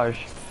in garage.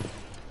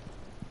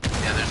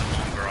 Yeah, there's a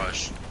hole in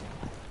garage.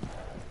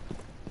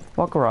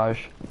 What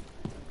garage?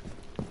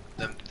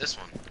 This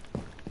one.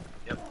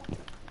 Yep.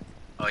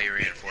 Oh, you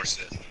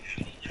reinforced it.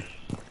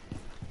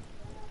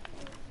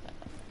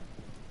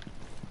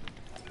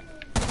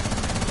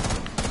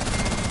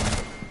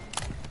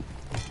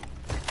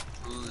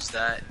 Who's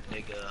that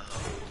nigga?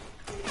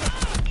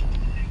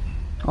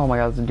 Oh my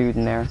god, there's a dude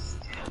in there.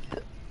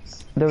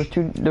 There was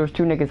two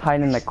niggas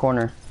hiding in that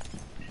corner.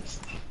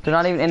 They're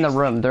not even in the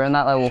room. They're in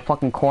that little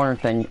fucking corner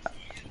thing.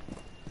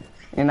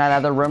 In that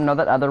other room. Know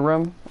that other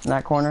room? In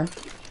that corner?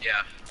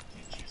 Yeah.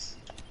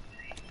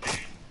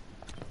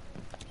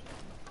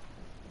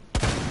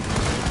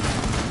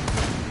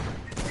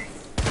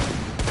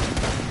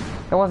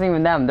 It wasn't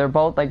even them. They're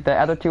both like the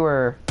other two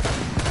are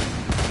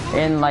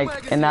in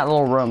like in that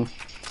little room.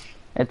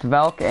 It's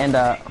Velk and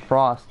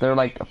Frost. They're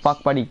like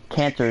fuck buddy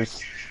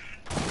cancers.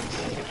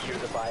 Secure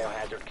the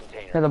biohazard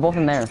container. Yeah, they're both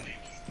in there.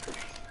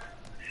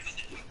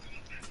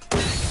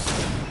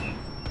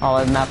 Oh,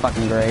 isn't that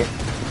fucking great?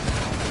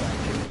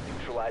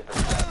 Neutralize the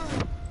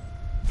threat.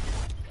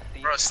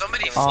 Bro,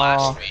 somebody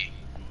flashed me.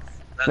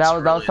 That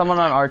was someone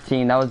on our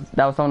team. That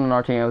was someone on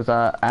our team. It was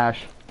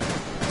Ash.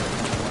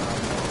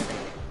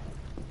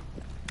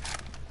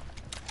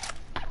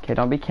 Okay,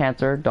 don't be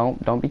cancer.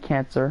 Don't be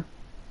cancer.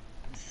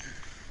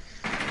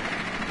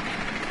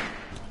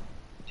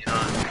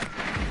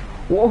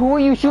 Well, who are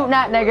you shooting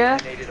at, nigga?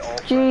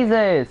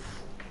 Jesus.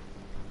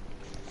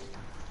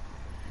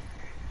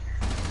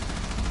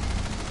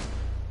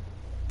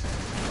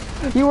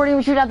 You weren't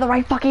even shooting at the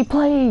right fucking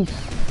place.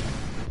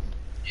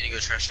 You need to go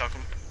trash talk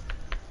him?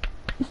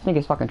 This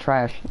nigga's fucking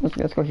trash.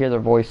 Let's go hear their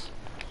voice.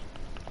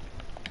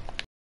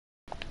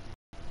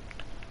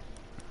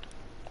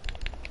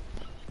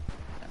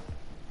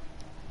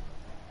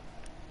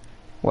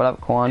 What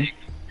up, Quan? Hey,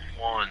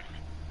 Quan.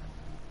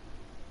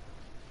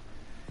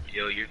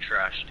 Yo, you're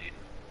trash, dude.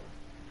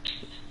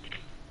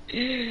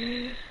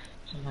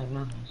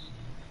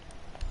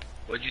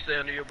 What'd you say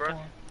under your breath?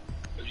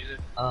 What'd you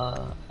say?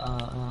 Oh,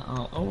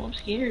 I'm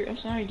scared. I'm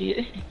sorry,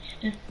 dude.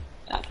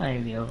 Stop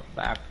playing me,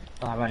 but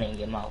I didn't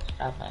get mouse.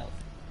 Stop playing.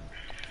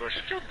 Bro,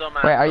 shut your dumb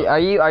ass Wait,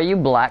 up. are you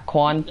black,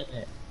 Quan?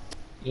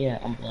 Yeah,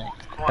 I'm black.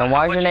 Quan, Then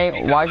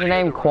why's your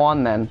name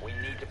Quan then? We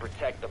need to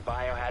protect the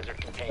biohazard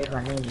container.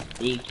 My name is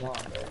Big Quan,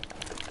 bro.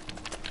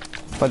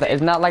 But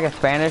isn't that like a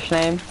Spanish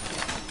name?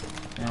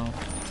 No.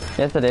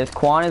 Yes, it is.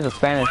 Quan is a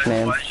Spanish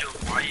name. Why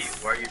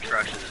are you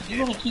trashing this You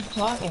game? wanna keep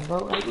talking, bro?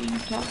 Like, what are you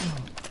talking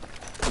about?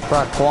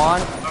 Bruh,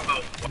 Quan?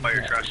 Why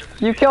you're trashing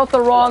this You game? killed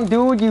the wrong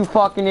dude, you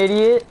fucking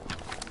idiot.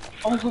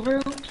 Oh, for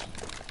real?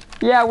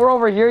 Yeah, we're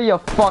over here, you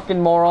fucking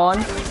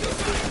moron.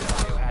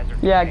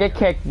 Yeah, get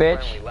kicked, bitch.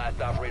 Friendly,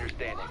 last operator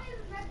standing.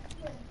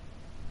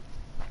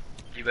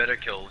 You better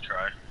kill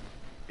Try.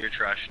 You're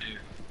trash too.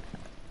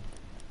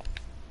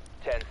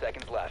 10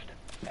 seconds left.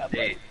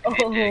 Hey, Oh.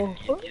 Dick,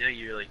 you know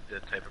you're like the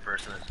type of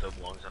person that still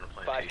belongs on a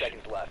 5 plantation.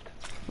 seconds left.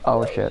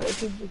 Oh shit.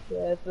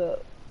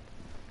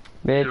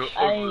 Bitch.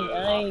 I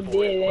ain't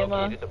dead, am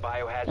I? Located the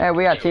biohazard Hey,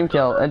 we got container. team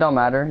kill. It don't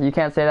matter. You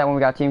can't say that when we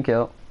got team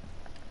kill.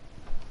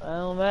 I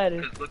don't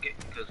matter.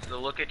 Cause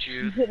look at you.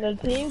 You hitting a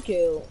team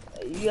kill.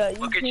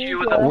 Look at you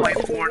with a .4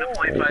 and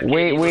a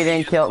 .5. We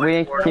didn't kill. We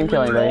didn't team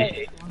kill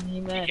anybody.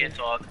 You can't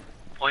talk.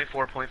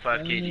 0.4, 0.5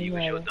 KD,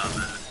 which you'll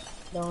dumbass.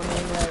 Don't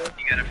even matter.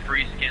 You got a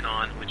free skin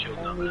on, which you'll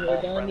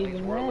dumbass. Don't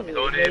even matter.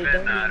 Don't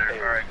even matter.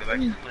 Alright, go back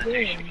to the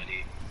plantation,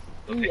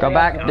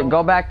 buddy.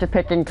 Go back to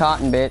picking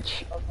cotton,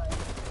 bitch.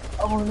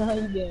 Oh, now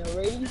you getting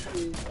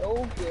racist.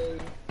 Okay.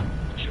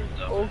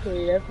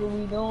 Okay, that's what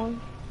we doing?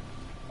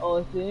 Oh,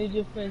 as soon as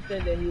your friend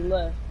said that he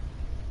left.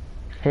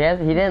 He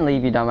didn't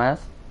leave, you dumbass.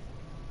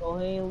 Oh,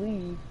 he ain't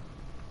leave.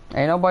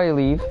 Ain't nobody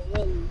leave.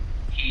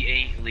 He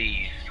ain't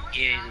leave.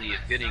 He ain't leave.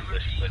 Good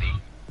English, buddy.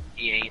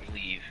 He ain't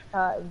leave.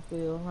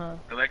 Cottonfield, huh?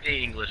 Go back to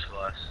English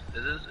class.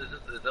 Is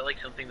that like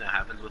something that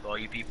happens with all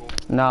you people?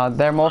 No,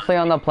 they're mostly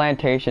on the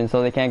plantation,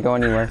 so they can't go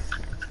anywhere.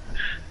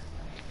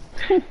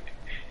 Dude,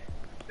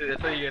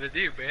 that's what you gotta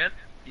do, man.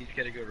 You just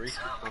gotta go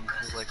research them.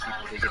 Like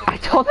people, they get I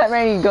told that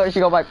man he should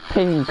go back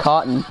picking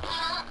cotton.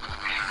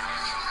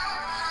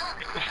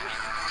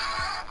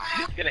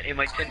 He's gonna aim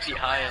like 10 feet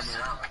high on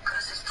that.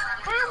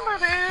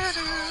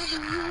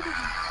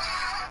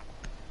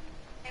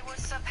 Hey,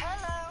 what's up?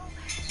 Hello.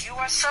 You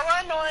are so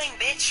annoying,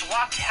 bitch.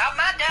 Walk out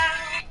my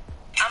door.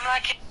 I'm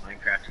like...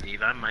 Minecraft,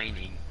 Steve. I'm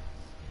mining.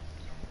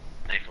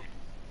 Knife him.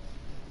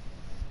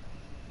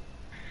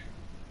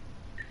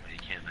 Well, you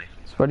can't knife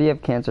him. So what do you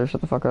have, cancer?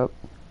 Shut the fuck up.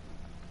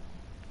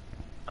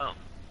 Huh.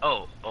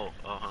 I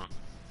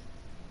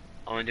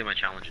wanna do my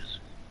challenges.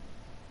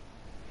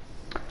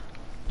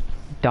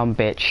 Dumb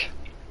bitch.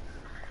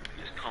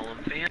 Just call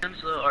them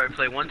fans. Alright,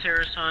 play one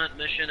terrorist hunt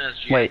mission as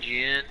Wait.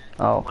 GIGN.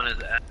 Oh. One as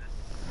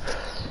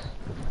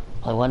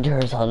Play one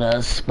terrorist hunt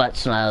as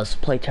Spetsnaz.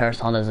 Play terrorist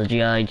hunt as a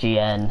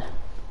GIGN.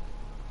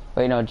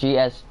 Wait, no,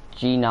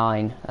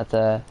 GSG9. That's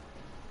a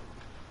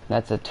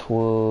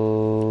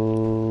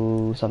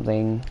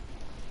something.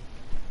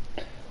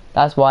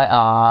 That's why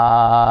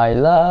I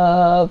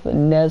love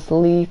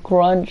Nestle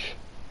Crunch.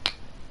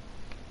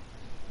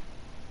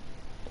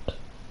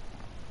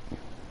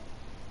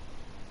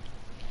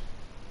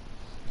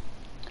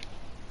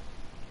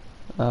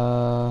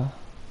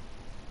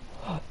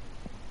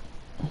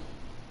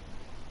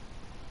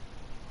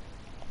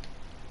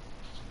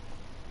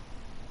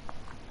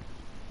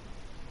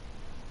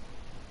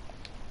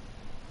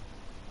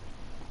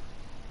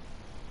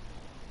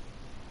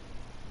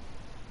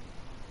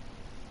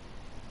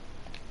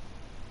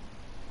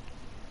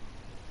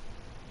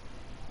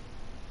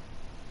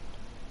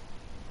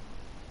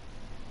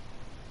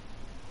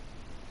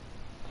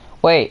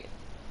 Wait,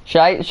 should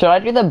I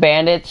do the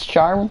bandit's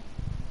charm?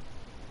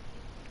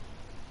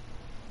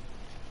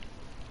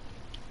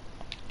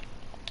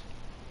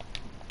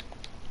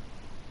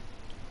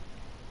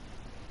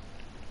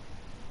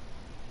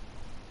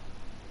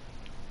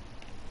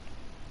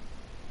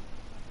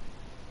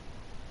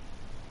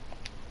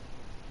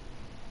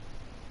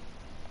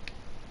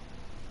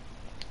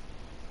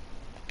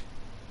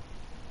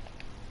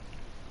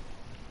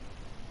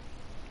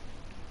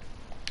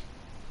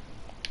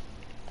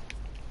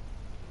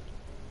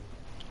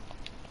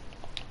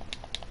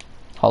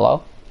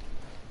 Hello?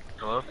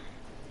 Hello?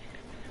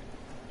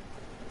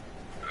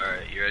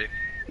 Alright, you ready?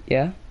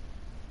 Yeah?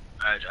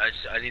 Alright,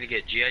 I need to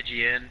get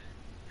GIGN,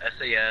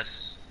 SAS,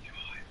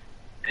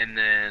 and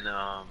then,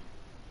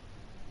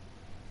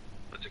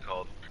 what's it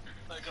called?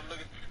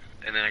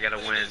 And then I gotta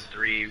win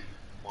 3-1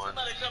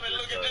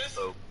 with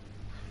Oak.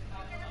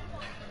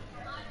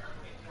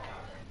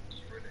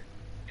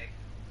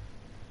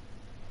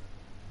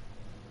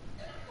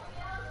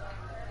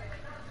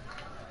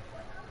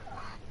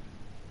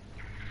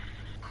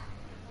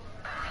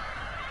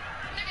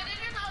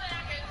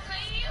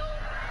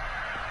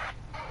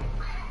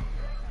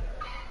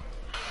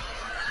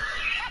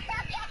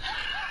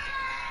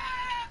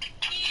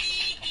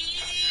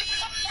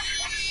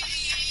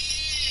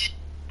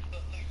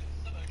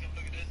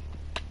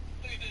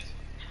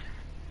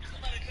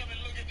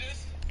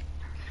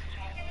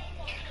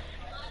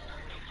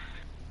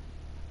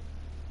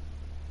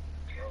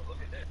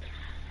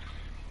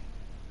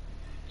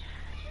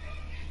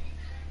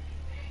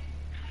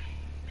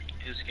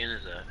 Whose skin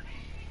is that?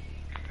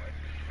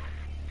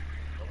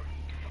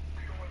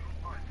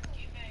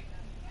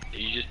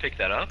 Did you just pick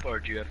that up, or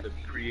do you have to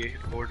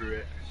pre-order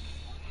it?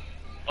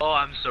 Oh,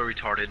 I'm so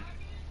retarded.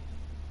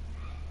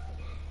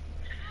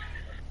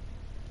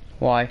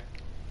 Why?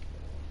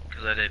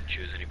 Because I didn't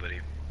choose anybody.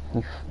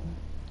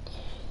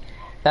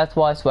 That's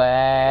why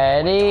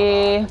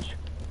Sweaty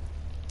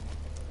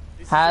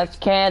has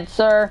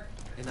cancer.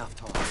 Enough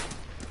talk.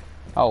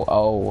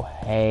 Oh,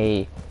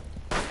 hey.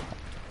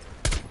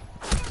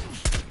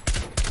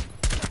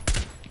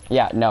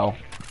 Yeah, no.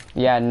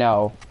 Yeah,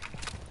 no.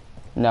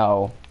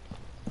 No.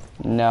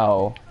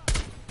 No.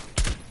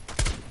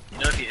 You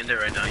know, if you end it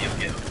right now, you'll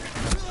get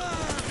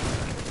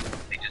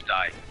 100. They just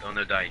die. Go in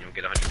there, die, and you'll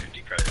get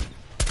 150 credits.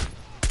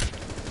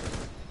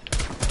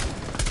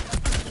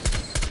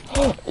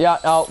 Yeah,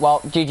 oh,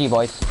 well, GG,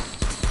 boys.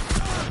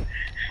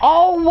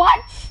 Oh,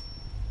 what?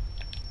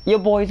 Your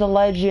boy's a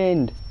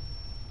legend.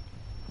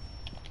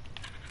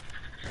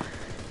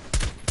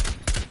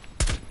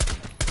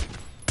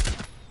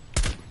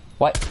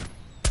 What?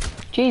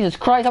 Jesus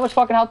Christ, how much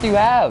fucking health do you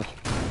have?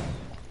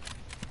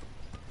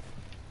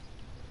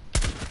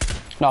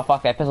 No,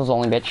 fuck that. Pistols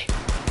only, bitch.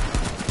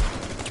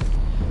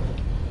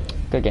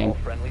 Good game. All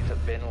friendlies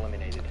have been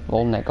eliminated.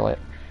 Old Nicolette.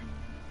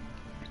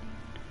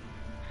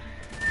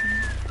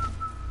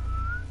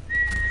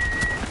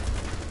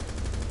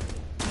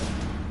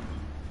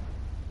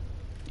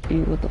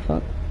 Ew, what the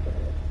fuck?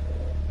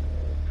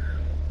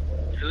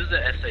 Who's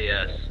the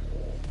SAS?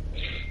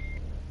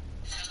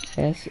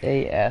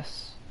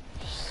 SAS.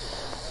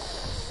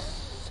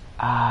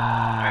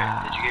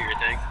 Alright, did you get your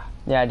thing?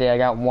 Yeah, I did. I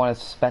got one as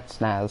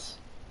Spetsnaz.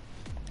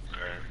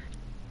 Alright.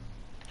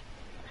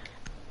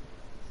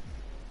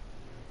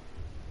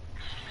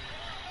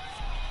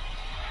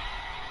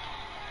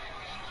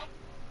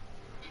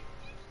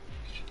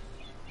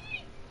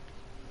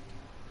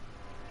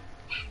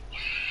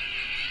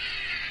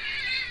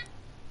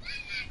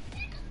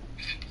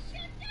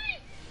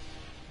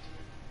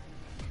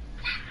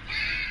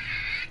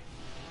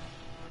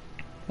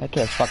 That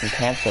kid has fucking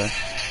cancer.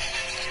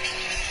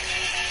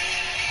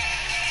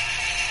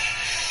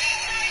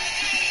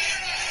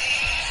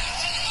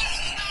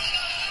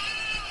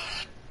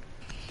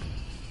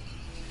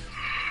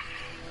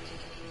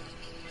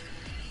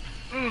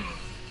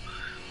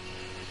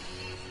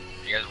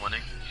 You guys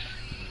winning?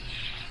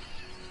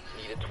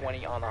 Need a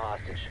 20 on the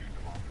hostage.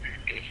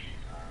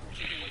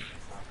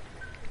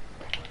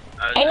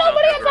 Ain't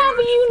nobody got time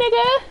for you,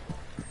 nigga!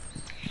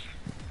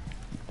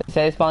 They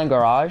say they spawn in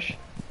garage.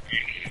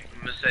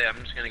 I'm gonna say,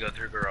 I'm just gonna go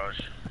through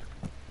garage.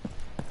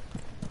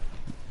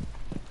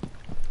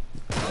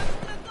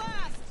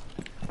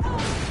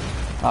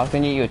 I was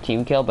gonna get you a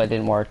team kill, but it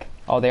didn't work.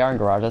 Oh, they are in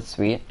garage. That's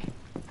sweet.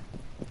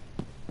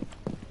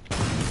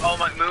 Oh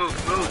my, move!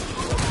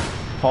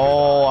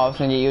 Oh, I was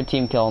gonna get you a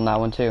team kill on that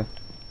one too.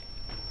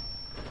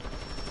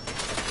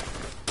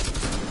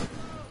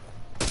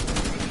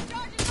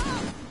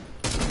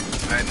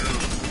 Alright,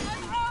 move.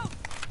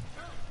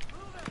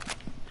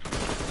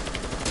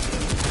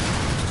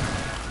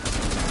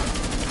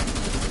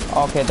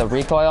 Okay, the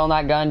recoil on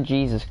that gun,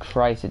 Jesus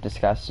Christ, it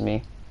disgusts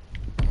me.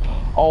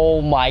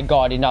 Oh my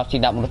god, I did not see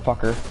that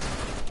motherfucker.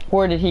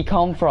 Where did he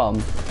come from?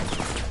 I'm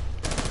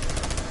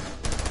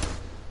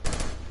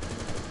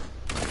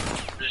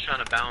just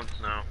trying to bounce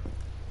now.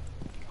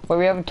 Wait,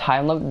 we have a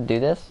time limit to do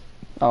this?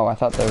 Oh, I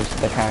thought there was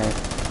the counting.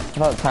 I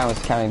thought the time was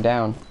counting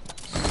down.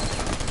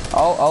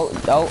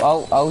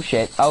 Oh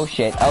shit, oh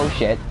shit, oh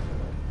shit.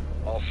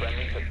 All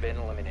friendlies have been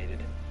eliminated.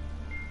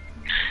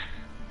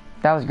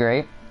 That was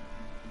great.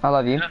 I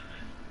love you. What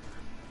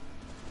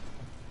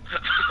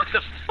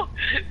the fuck?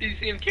 Do you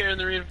see him carrying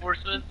the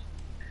reinforcements?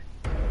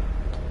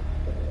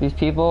 These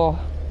people...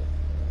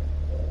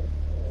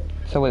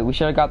 So wait, we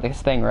should have got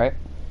this thing, right?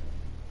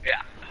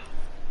 Yeah.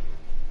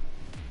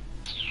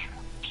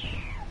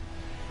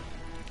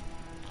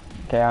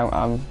 Okay,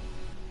 I'm...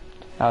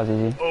 That was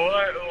easy.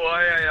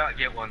 Why I not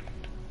get one?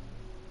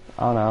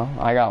 I don't know.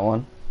 I got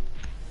one.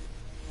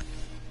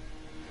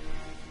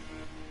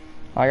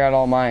 I got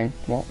all mine.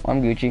 Well,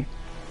 I'm Gucci.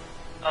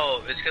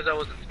 Oh, it's because I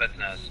wasn't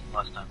Spetsnaz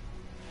last time.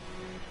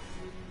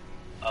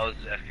 I was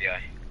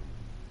FBI.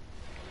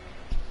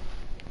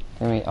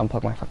 Let me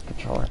unplug my fucking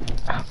controller.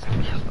 Oh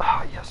yes,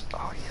 oh yes,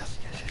 oh yes,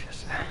 yes,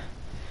 yes, yes.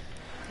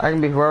 I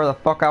can be whoever the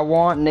fuck I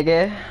want,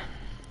 nigga.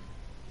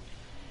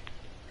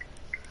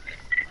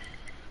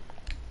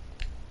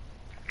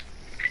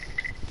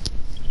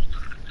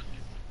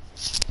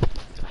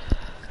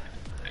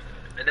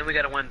 And then we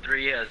gotta win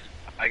 3 as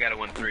I gotta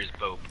win 3 as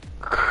Pope.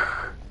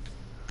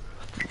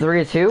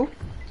 3-2?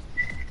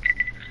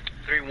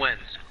 3 wins.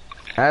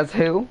 As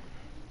who?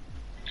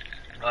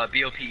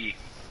 BOPE.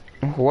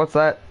 What's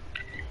that?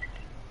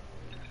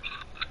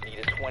 Need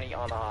a 20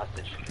 on the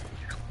hostage.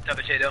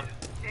 Tapachedo.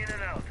 In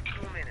and out,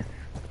 2 minutes.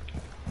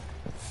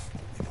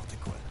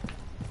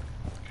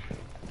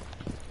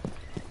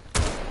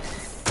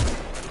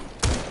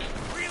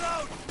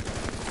 Reload!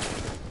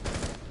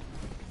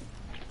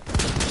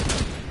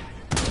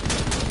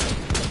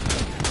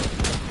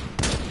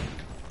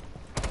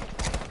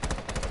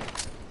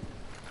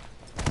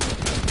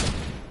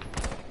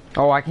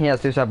 Oh, I can hear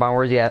that suicide bomb.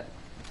 Where's he at?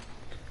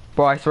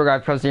 Boy, I swear to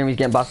God, if comes near me, he's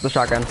getting busted with a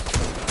shotgun.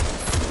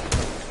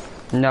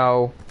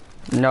 No.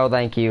 No,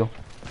 thank you.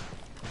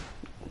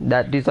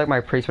 That dude's like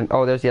my priest.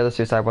 Oh, there's the other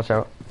suicide. Watch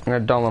out. I'm gonna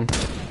dome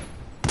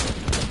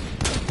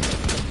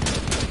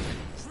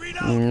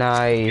him.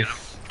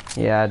 Nice.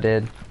 Yeah, I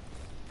did.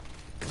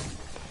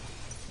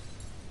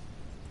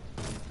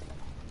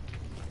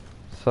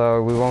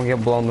 So, we won't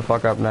get blown the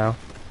fuck up now.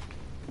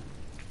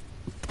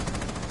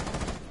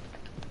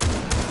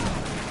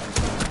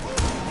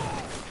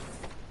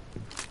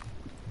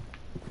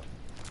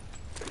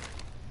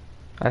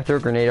 I threw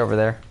a grenade over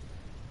there.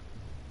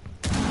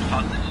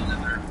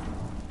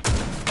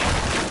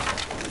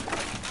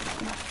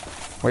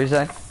 What did you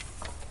say? I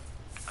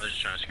was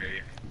just trying to scare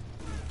you.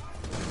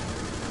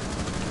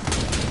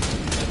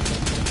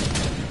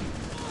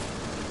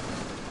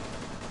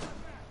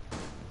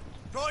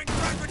 Throwing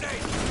frag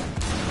grenade!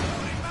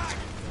 Loading back!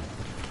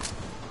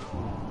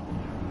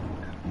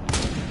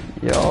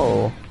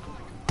 Yo.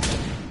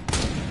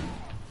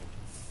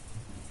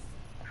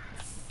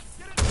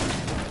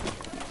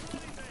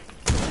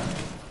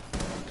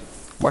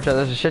 Watch out,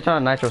 there's a shit ton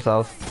of nitro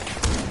cells.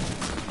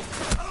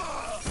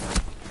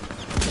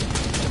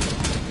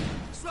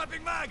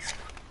 Swapping mags.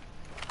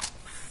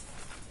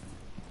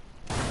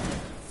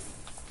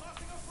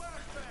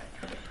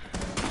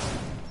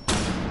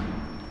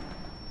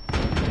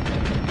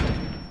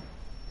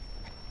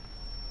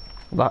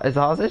 Is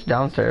the hostage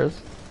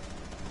downstairs?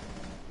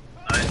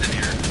 He's in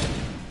here.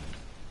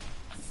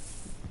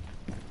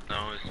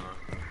 No, he's not.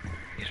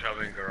 He's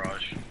probably in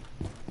garage.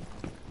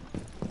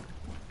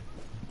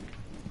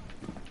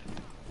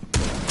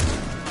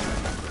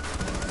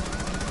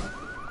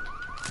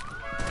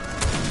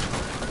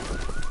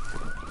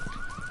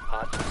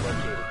 Hostage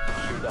located.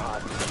 Secure the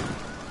hostage.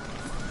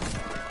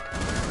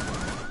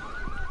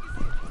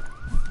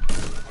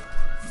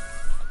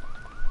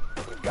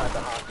 We've got the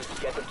hostage.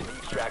 Get them to the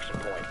extraction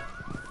point.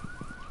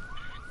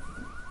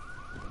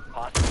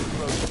 Hostage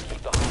approaching.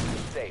 Keep the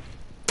hostage safe.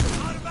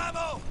 Out of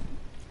ammo.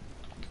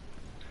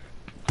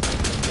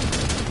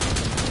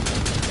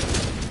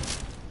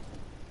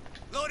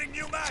 Loading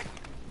new mag.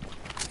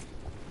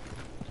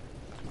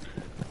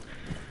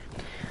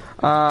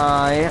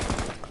 Yeah.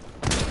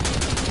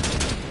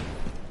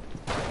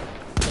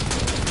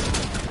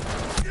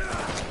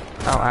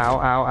 Ow, ow,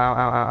 ow, ow,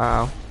 ow, ow,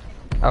 ow.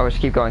 Oh,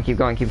 just keep going, keep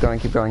going, keep going,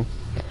 keep going.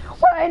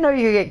 What? I didn't know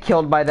you could get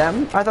killed by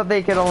them. I thought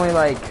they could only,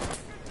 like...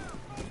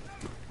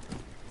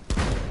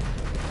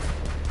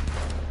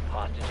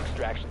 Hostage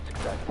extraction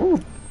successful.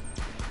 Ooh.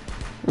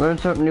 Learn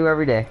something new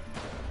every day.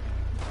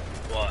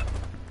 What?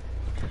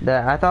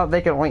 That I thought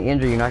they could only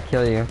injure you, not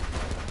kill you.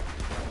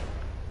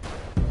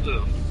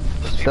 Who?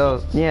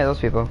 Those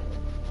people.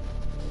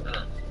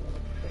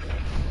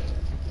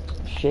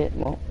 Shit,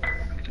 well,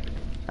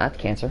 that's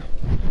cancer.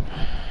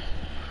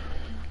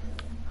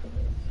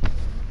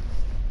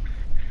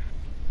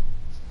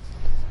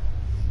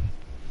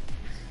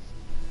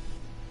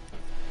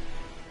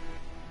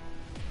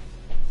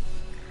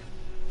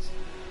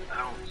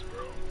 Bounce,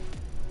 bro.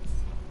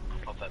 I'll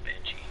pop that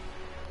banshee.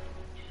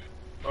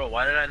 Bro,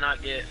 why did I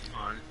not get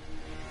on?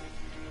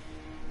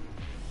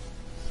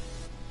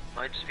 Am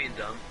I just being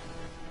dumb?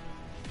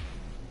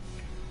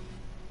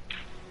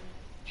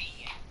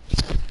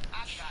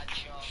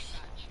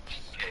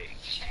 Okay,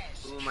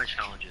 who are my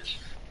challenges?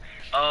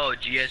 Oh,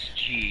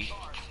 GSG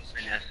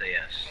and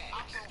SAS.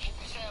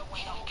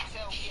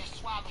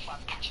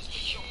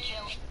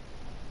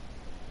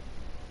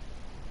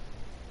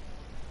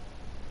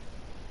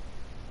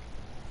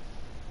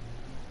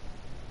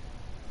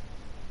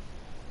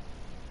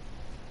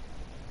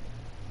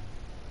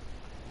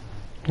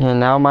 And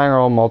now mine are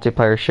all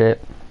multiplayer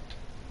shit.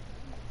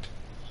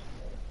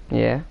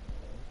 Yeah.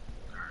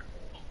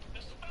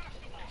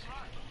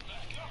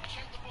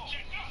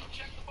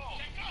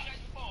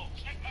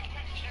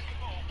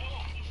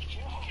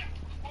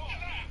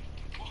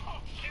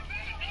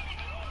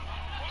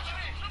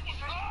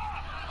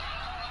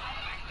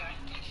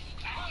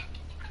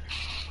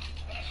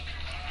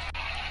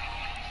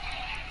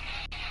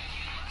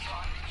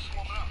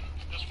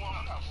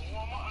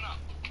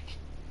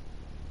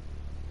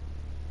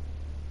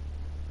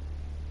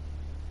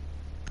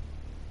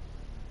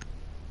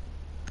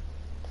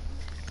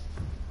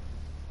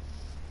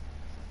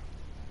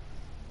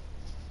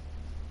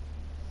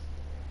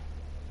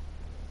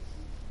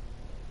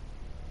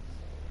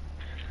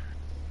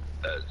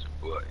 That's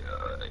what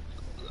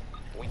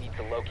We need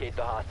to locate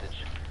the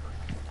hostage.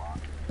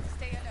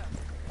 Stay alert.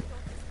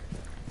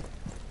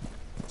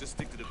 Just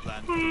stick to the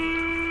plan.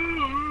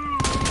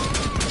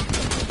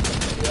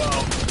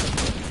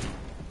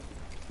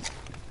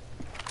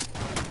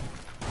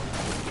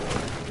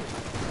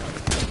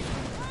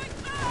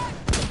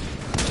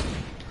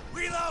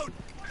 Reload.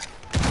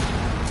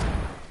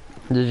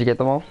 Did you get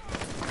them all?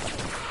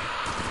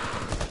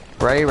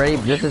 Ready, ready,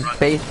 this is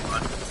base.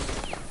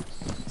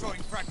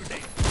 Throwing frag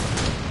grenade.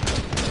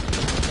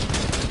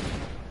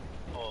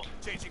 Oh,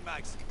 changing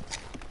mags.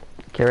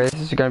 Okay, ready,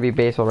 this is gonna be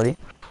base already.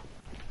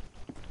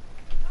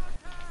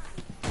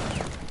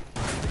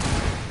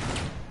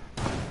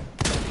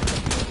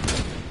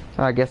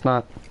 I guess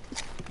not.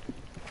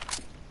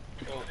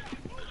 Oh,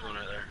 there's one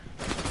right there.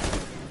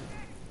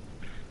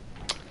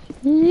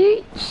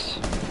 Yeet.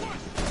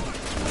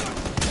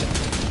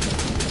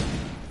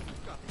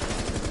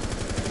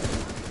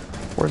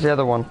 Where's the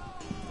other one? I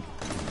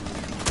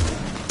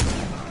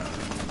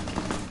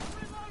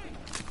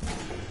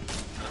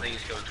think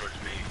he's coming towards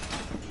me.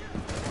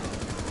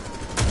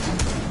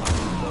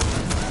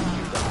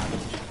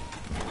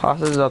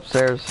 Hostage is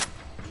upstairs.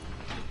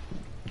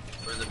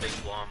 Where's the big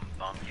bomb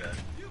guy?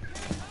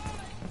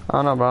 I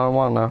don't know, but I don't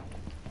want to know.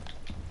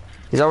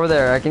 He's over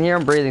there. I can hear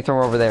him breathing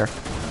somewhere over there.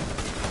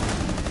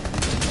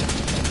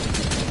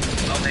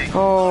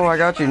 Oh, I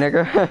got you,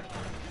 nigga.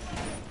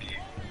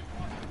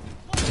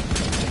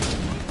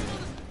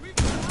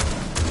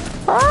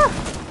 Ah!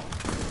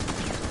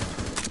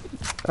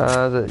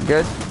 Is it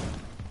good?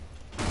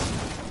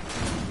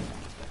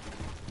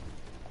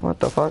 What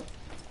the fuck?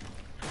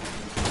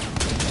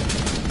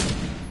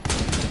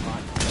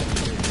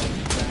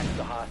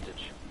 The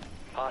hostage.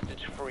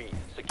 Hostage free.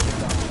 Secure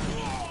the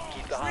hostage.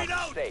 Keep the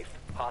hostage safe.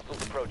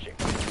 Hostiles approaching.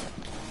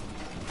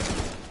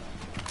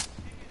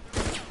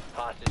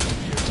 Hostage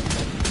secured.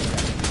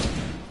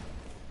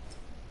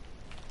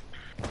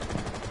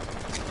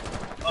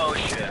 Oh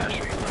shit,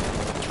 Ashley.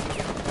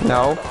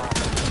 No.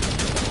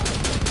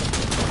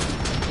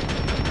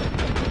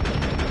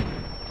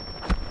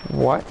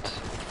 What?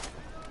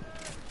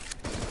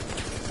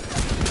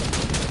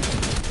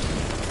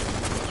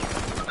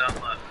 Down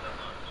left.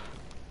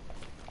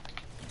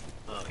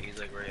 Oh, he's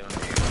like right on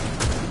you.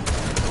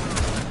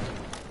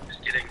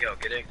 Just get in, go.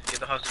 Get in. Get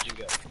the hostage and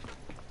go.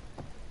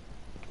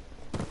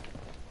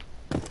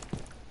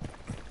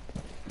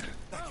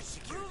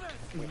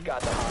 We've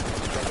got the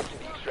hostage. Bring it to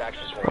the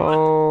extraction point.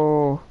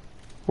 Oh.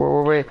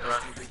 Wait.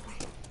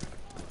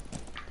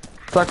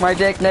 Suck my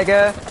dick,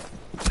 nigga.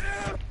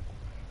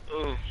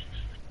 Oh.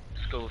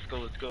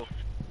 Let's go.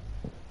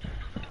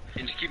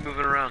 And just keep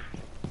moving around.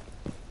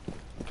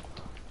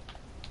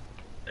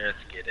 Let's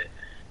get it.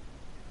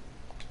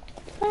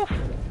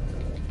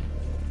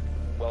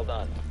 Well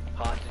done.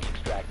 Hostage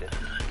extracted.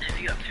 And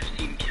he got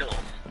 15 kills.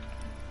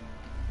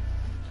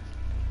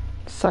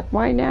 Suck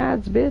my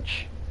nads,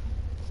 bitch.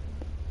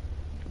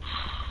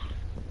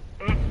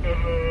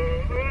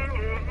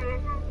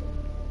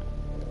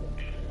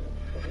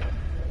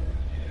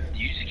 Do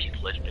you just keep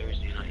legendaries?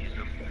 Do you not use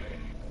them?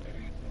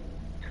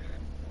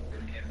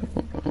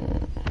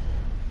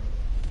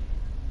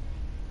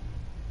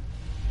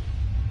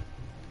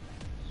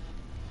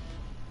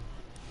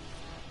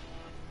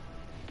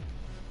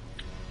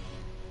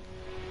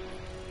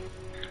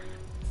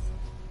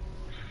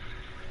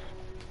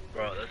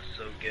 Bro, that's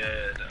so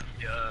good.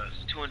 Yeah,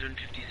 it's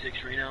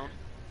 256 right now.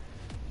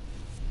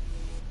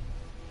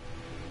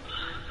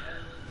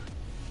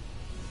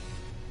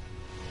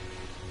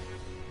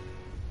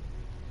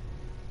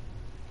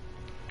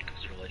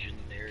 Is there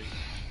legendary?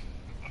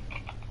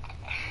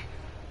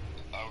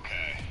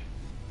 Okay.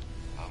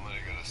 I'm gonna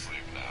go to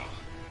sleep now.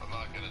 I'm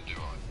not gonna do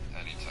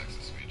any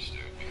Texas speech,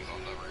 dude, because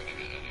I'm never gonna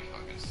get any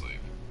fucking sleep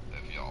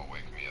if y'all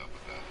wake me up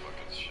with that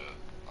fucking shit.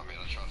 I mean,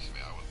 trust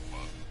me, I would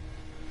love.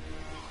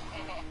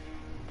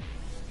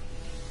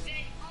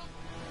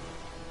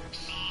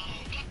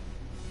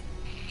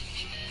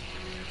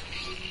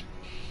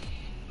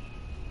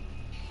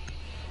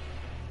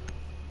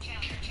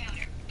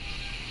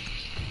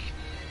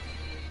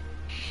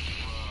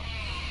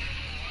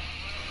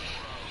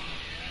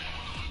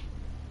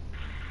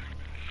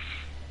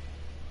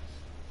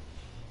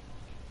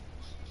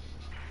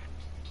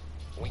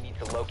 We need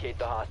to locate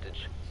the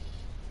hostage.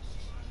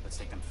 Let's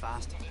take them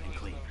fast and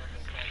clean.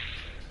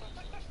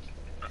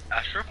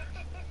 Astro?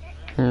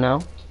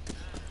 No.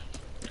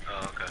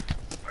 Oh, okay.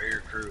 Are you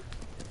your crew?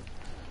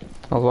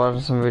 I was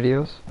watching some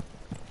videos.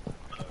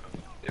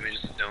 Let me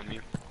just dome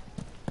you.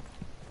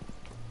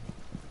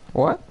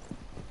 What?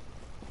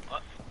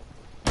 What?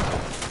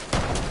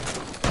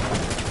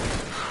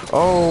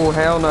 Oh,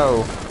 hell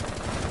no.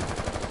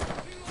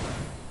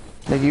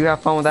 Nigga, you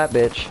have fun with that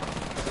bitch.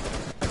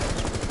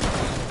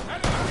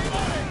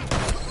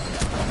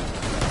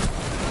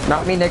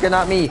 Not me, nigga,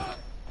 not me.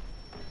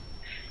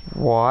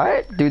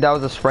 What? Dude, that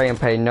was a spray and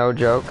pay, no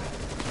joke.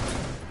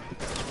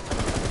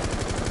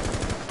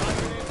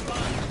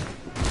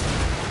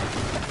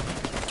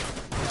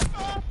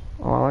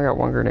 Oh, I got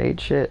one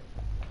grenade, shit.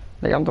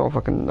 Nigga, I'm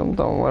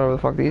throwing whatever the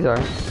fuck these are.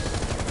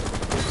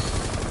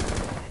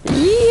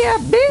 Yeah,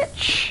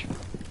 bitch!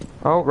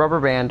 Oh,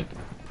 rubber band.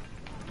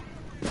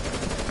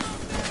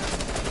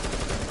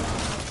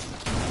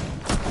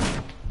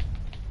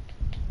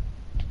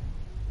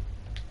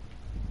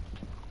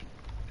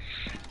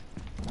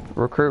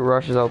 Recruit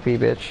rushes OP,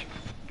 bitch.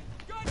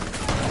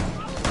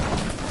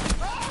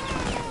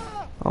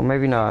 Oh,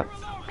 maybe not.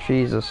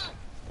 Jesus.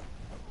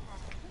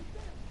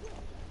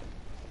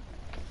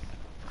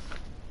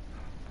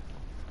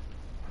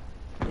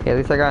 Yeah, at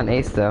least I got an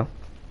ace, though.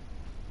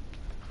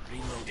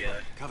 Yeah,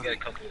 I got a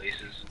couple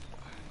aces.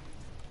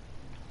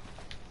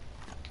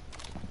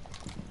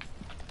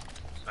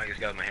 I just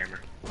got my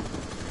hammer.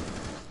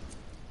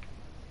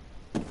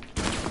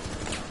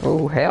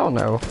 Oh, hell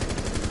no.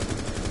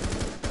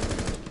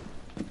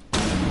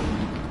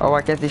 Oh,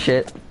 I can't see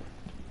shit.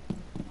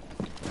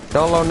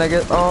 Solo,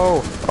 nigga.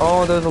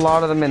 Oh, there's a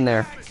lot of them in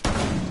there.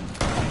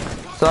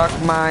 Suck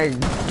my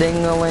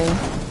ding-a-ling.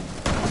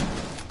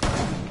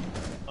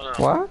 Oh,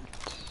 no. What?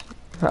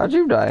 How'd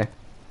you die?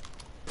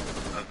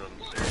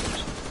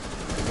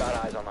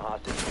 Got eyes on the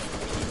hostage.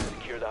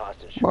 Secure the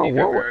hostage. Whoa,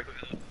 what?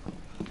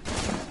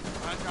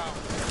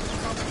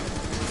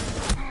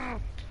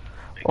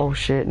 Oh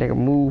shit, nigga,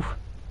 move.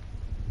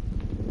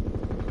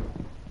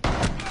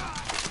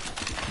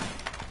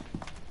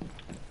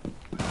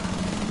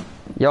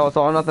 Yo, it's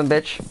all or nothing,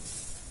 bitch.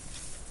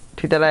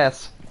 Take that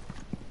ass.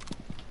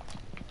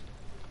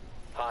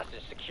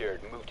 Hostage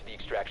secured. Move to the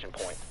extraction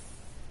point.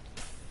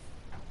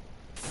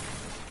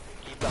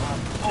 Keep the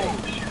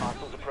hostage safe.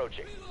 Hostiles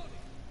approaching.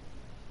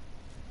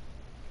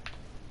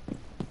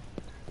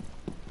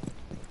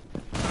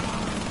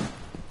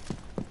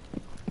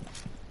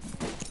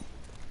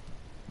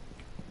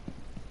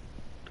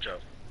 Good job.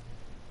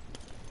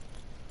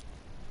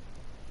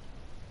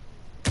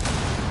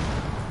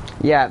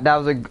 Yeah, that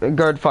was a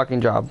good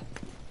fucking job.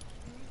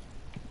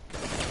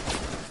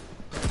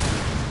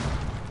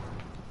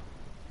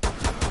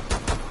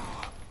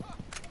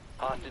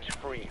 Hostage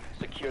free.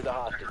 Secure the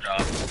hostage.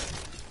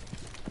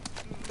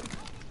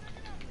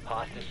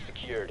 Hostage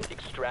secured.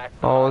 Extract.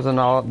 Oh, there's a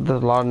lot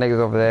of niggas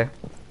over there.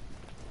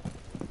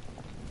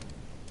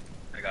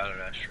 I got it,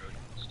 Astro.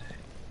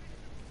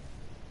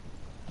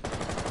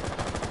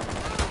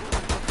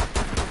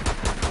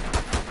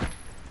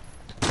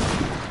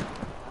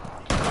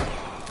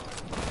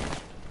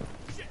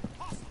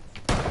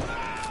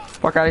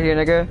 Fuck out of here,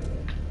 nigga.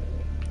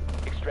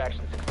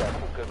 Extraction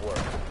successful. Good work.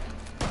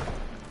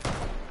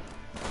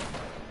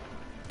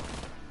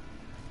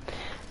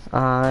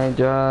 I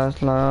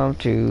just love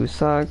to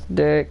suck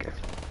dick.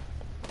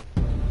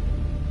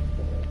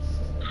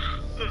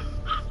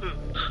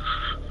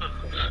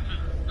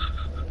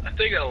 I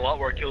think I got a lot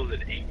more kills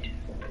than 8.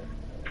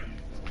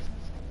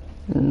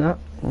 No,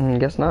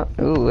 guess not.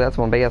 Ooh, that's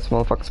one big ass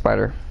motherfucking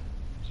spider.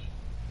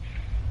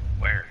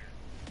 Where?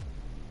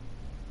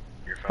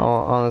 Oh,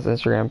 on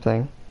this Instagram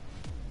thing.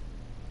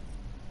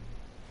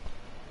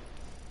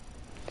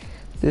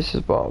 This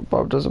is Bob.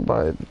 Bob doesn't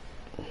buy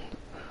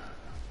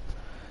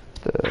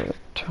the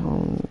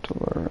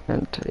toner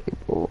and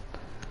table.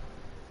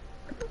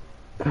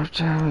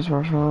 After his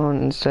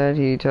smartphone, instead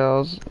he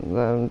tells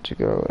them to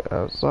go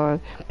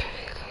outside,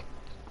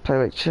 play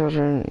like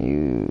children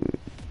you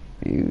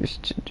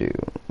used to do.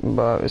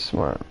 Bob is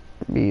smart.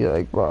 Be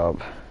like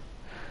Bob.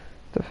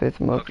 The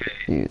fifth month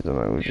use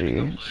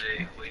emoji.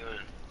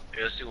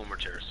 Let's do one more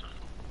terrorist one,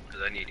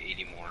 because I need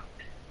 80 more.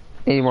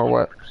 80 more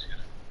what?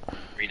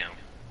 Reno.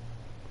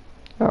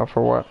 Oh,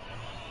 for what?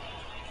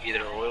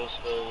 Either oil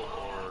spill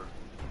or...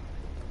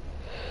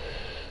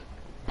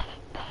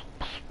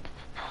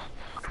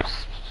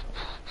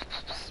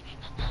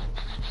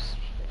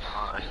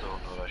 I still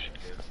don't know what I should do.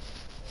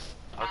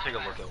 I'll take a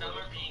look at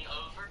what.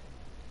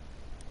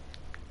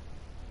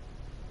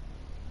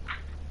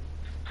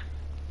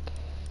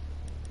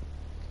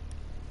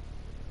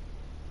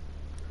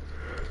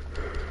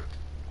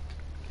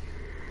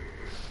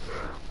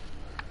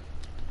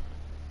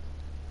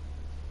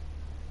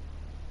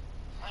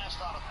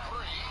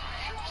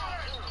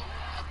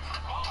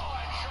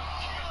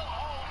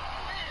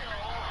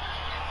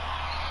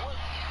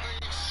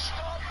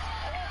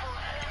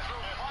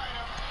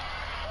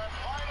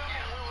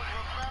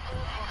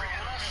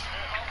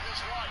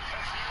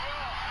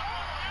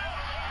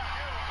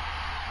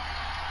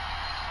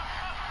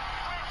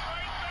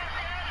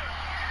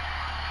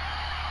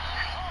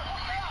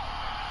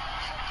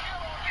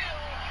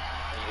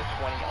 Need a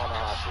 20 on the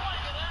hostage.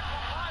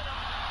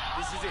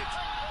 This is it.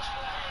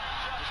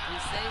 If you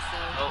say so.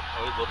 Oh,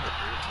 we both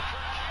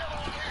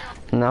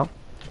agree. No.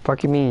 Fuck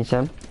you mean,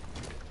 Sam?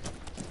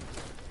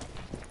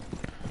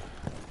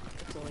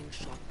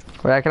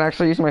 Wait, I can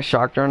actually use my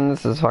shock drone.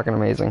 This is fucking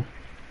amazing.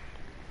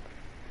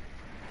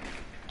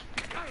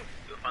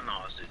 Go find the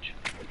hostage.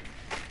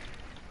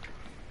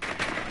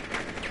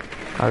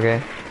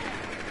 Okay.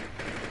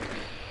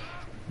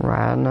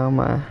 Riding on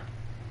my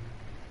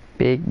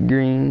big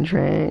green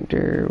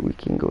tractor, we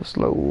can go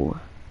slow.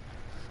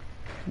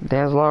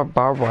 There's a lot of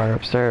barbed wire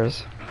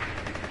upstairs.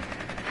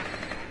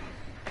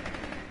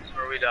 That's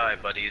where we die,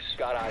 buddies.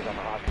 Got eyes on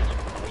the hostage.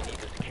 We need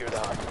to secure the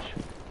hostage.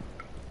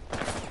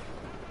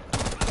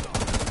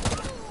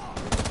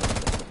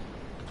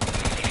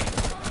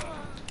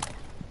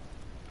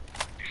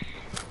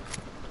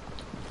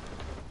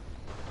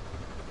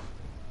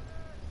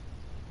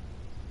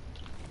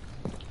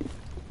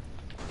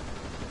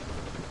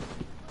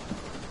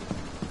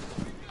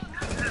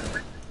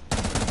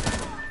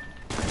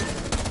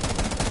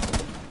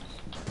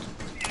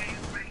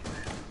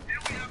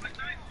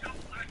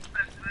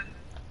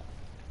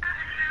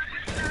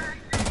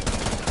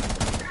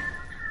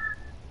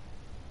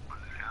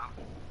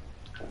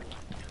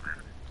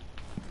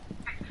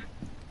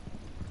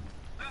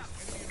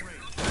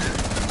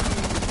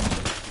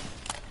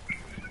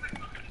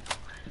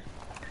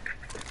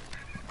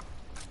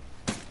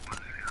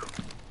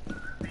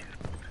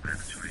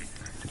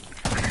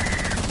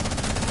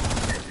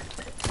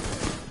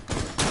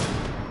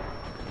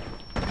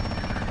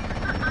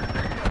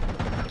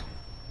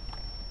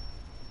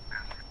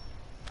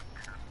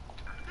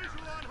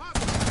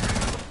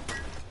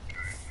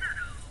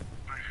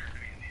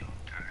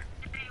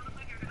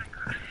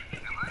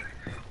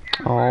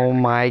 Oh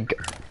my god.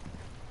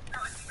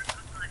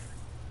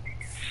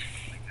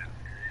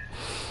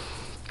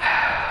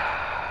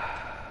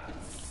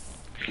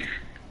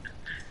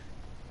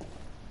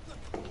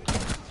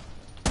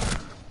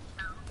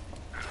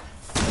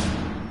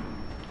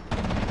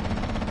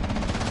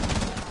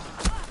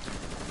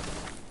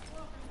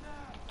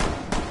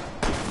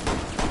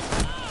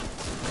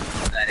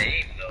 That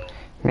aim, though.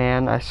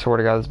 Man, I swear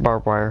to God, this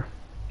barbed wire.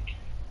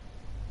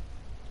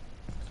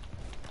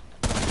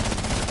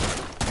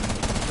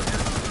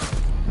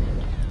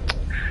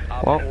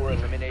 Well,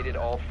 Eliminated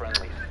all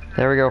friendlies.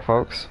 there we go,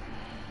 folks.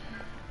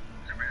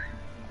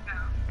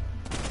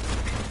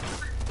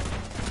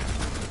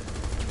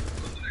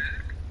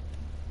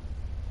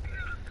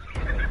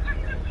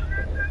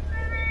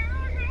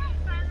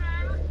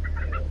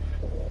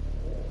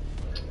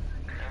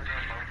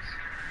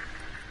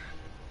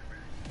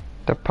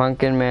 The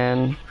Pumpkin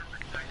Man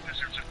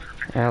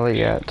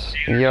Elliot.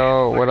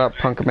 Yo, what up,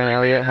 Pumpkin Man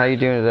Elliot? How you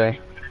doing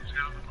today?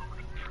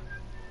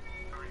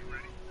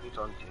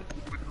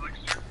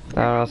 I don't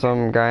know,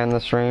 some guy in the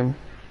stream.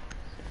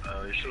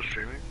 You're still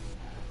streaming?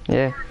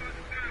 Yeah.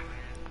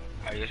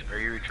 Are you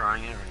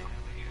retrying it or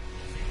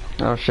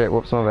no? Oh shit,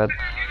 whoops, my bad.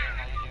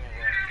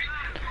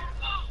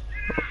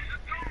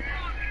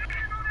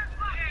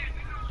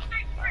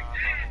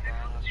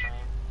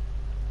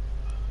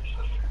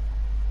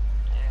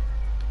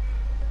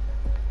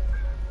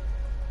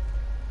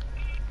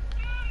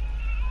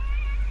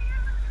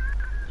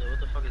 What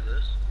the fuck is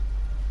this?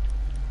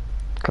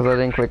 Cause I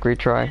didn't click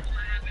retry.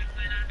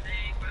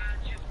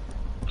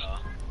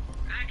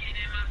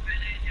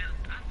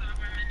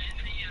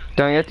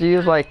 Don't you have to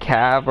use like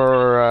Cav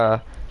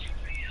or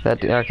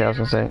that? Okay, I was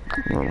gonna say.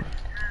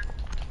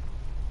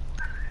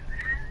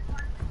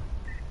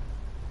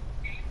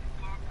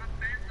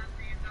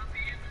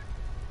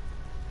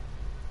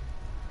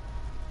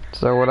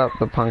 So what up,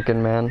 the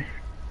Pumpkin Man?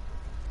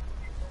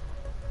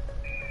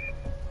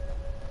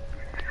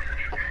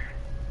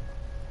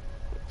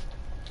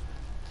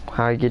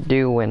 How you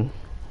doing?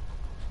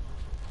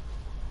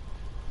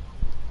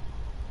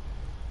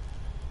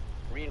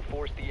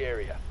 Reinforce the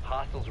area.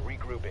 Hostiles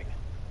regrouping.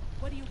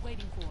 What are you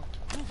waiting for?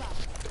 Move out.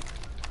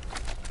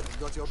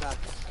 We got your back.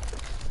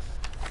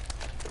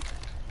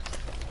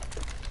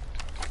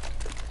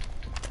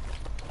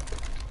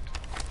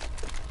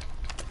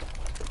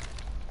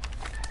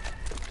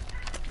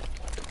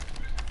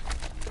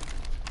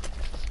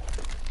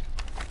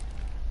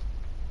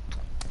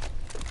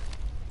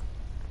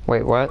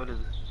 Wait, what? What is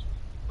this?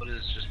 What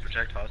is this? Just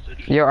protect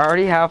hostage? You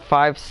already have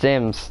 5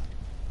 stims.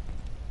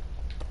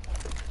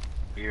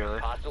 Really?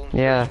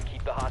 Yeah.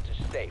 Keep the hostage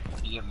safe.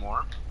 You get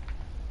more?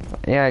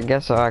 Yeah, I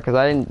guess so. Cause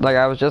I didn't like.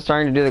 I was just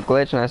starting to do the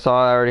glitch, and I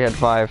saw I already had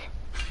 5.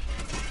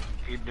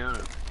 Keep doing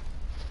it.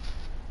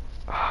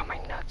 Oh my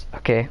nuts.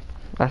 Okay,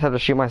 I just have to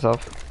shoot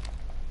myself.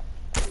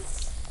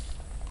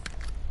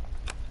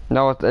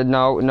 No,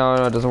 no,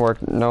 it doesn't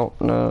work. No.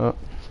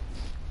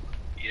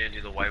 You didn't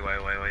do the white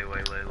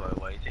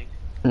thing?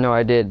 No,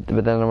 I did,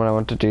 but then when I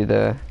went to do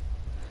the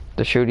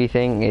shooty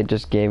thing, it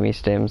just gave me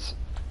stims.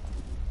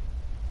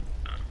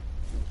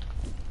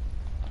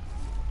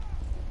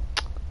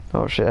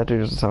 Oh shit, that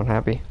dude doesn't sound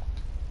happy.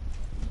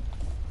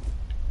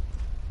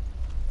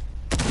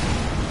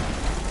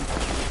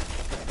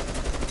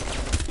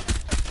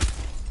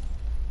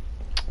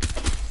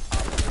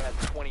 Operator has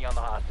 20 on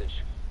the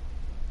hostage.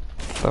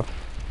 The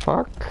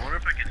fuck? I wonder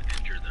if I can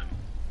injure them.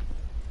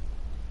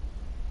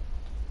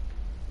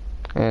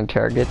 And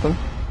interrogate them?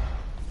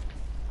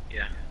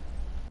 Yeah.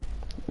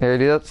 Yeah,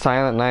 do that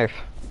silent knife.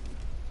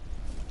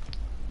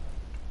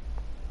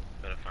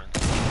 Gotta find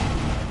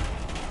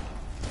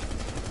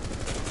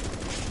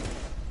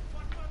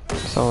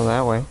Someone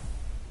that way.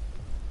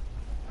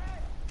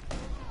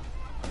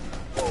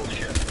 Oh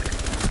shit.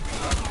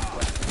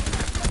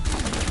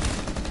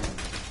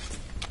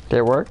 Did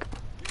it work?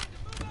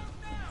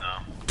 No.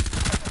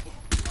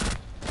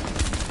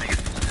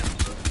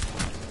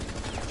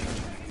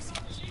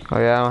 Oh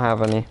yeah, I don't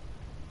have any.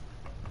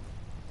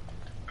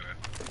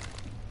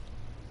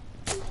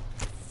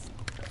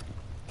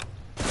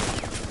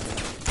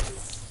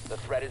 The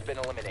threat has been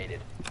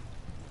eliminated.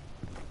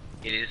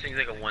 Yeah, this thing's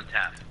like a one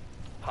tap.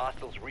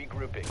 Hostiles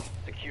regrouping.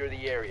 Secure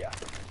the area.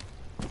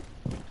 You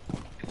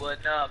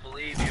would not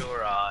believe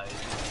your eyes.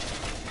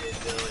 You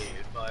did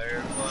believe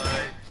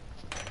firefly.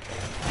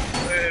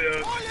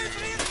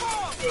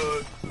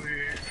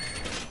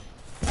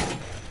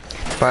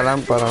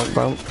 Ba-dum, ba-dum,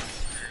 bum.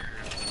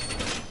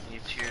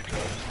 Need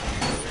teardrops.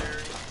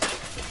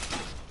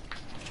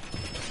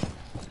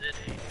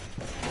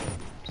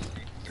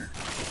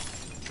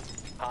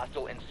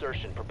 Hostile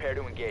insertion. Prepare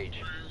to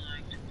engage. I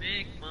like to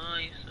make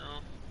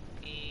myself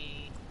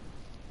eat.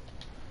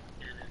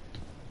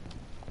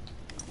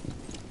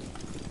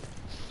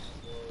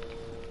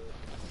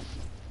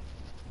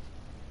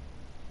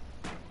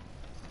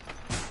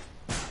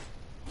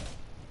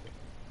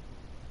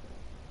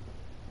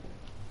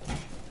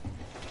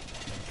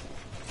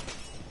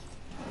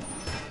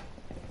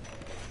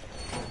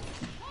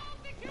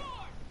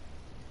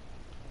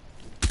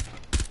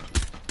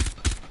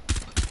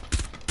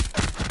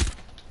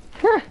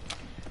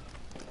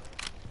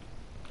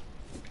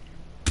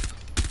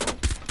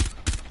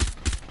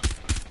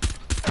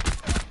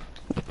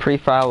 The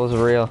pre-file was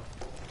real.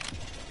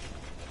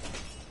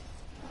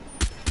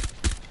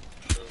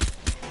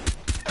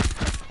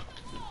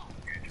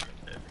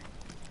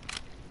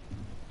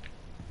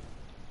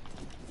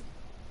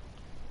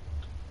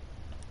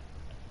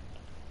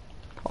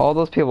 All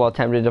those people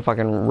attempted to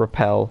fucking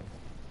repel.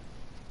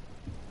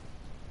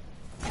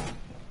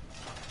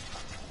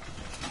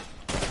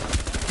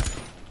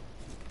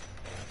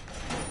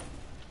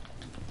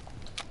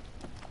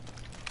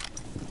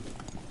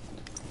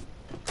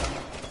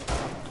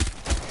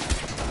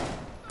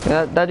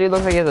 That dude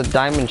looks like he has a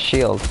diamond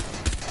shield.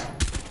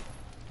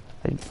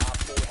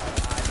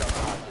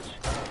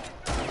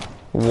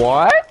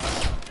 What?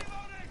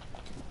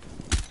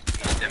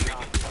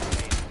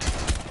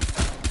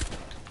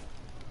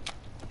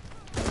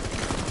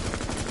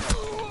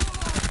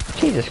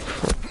 Jesus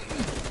Christ.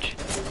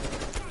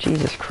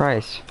 Jesus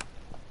Christ.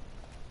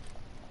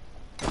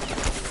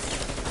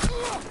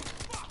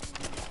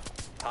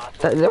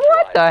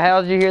 What the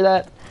hell? Did you hear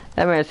that?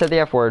 That man said the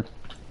F word.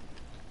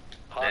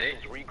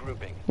 Hostiles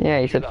regrouping.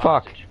 Yeah, he said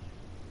fuck.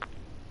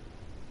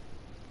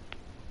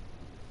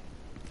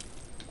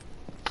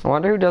 I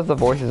wonder who does the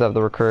voices of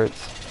the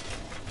recruits.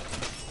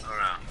 I don't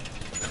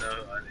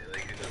know. I know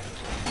like who does this.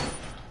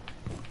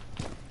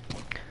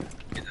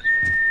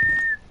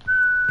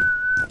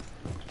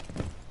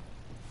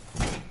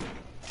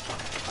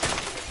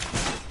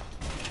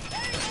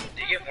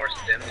 Do you get more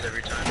stems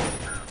every time?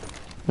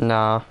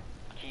 Nah.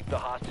 Keep the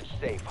hostage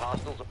safe.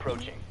 Hostiles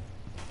approaching.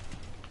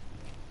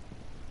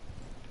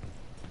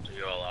 So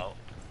you all out?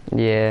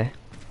 Yeah.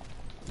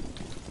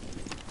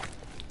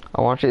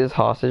 I want to shoot this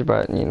hostage,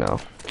 but you know.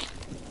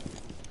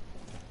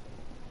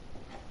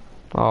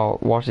 Oh,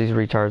 watch these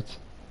retards.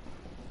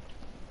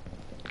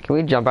 Can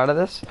we jump out of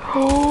this?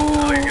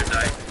 Oh, you're gonna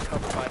die.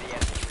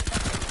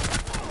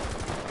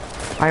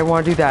 I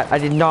want to do that. I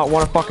did not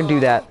want to fucking do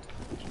that.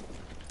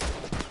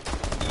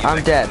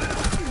 I'm dead.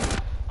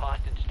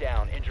 Hostage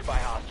down. Injured by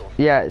hostiles.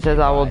 Yeah, it says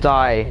I will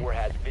die.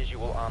 Has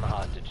visual on the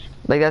hostage.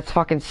 Like, that's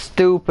fucking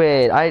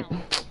stupid.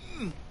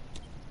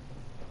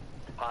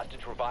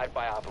 Hostage revived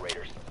by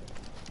operators.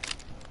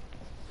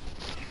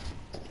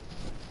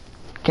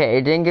 Okay,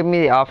 it didn't give me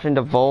the option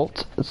to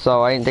vault,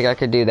 so I didn't think I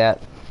could do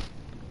that.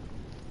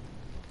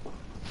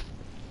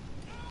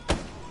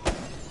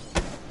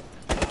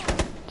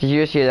 Did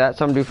you just hear that?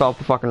 Some dude fell off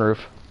the fucking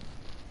roof.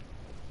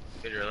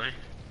 Did you really?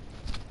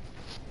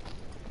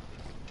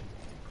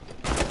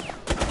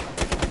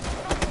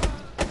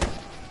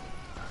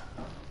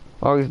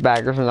 Oh, he's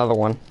back. There's another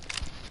one.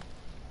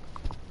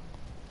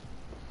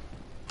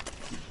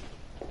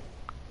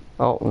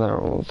 Oh,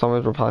 no.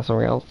 Someone's replying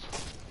somewhere else.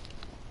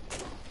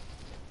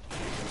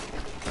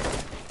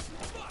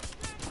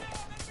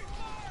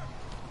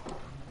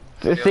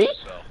 See?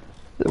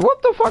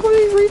 What the fuck were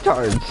these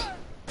retards?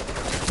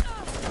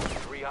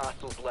 3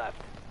 hostiles left.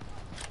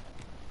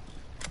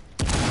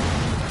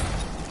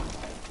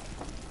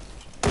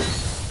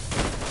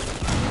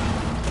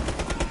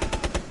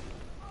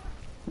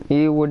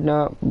 You would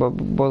not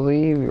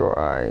believe your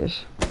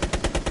eyes.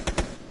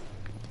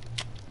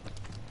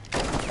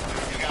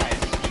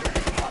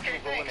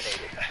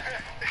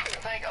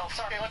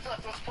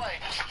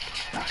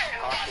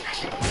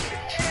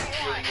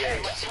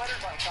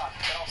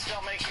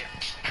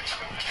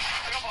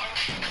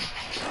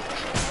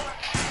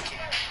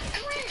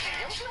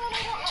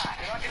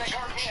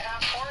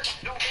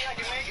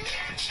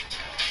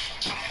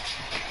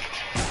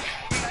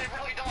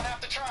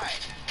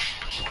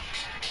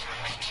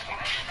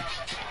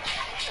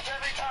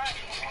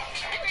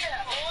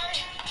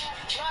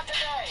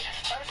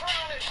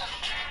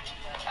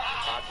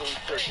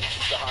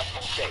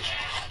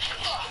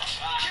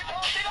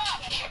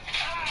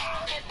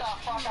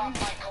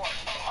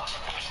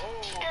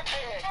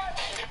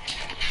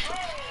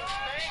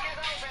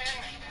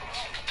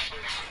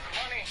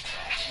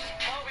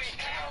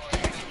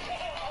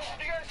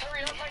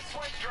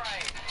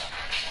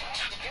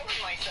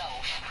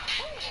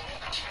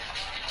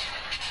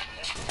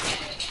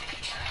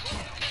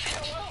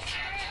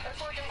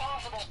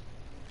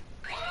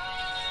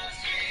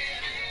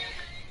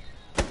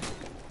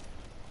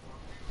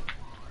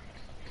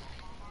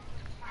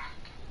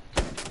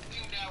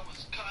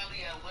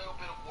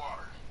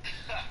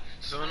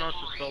 Someone else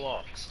just fell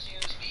off.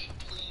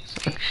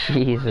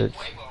 Jesus.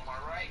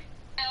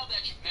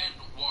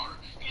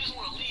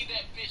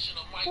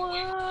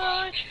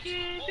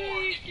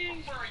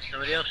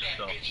 Somebody else just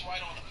fell.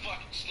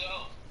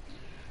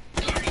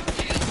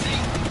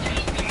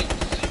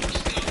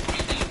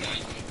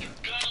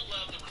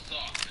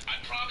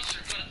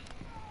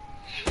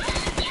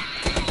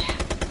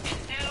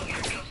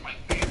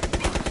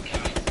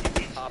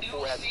 Top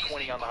 4 has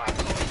 20 on the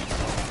hostage.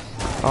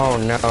 Oh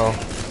no.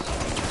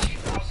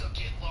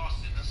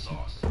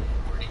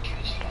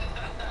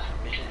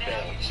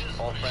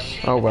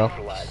 Oh well.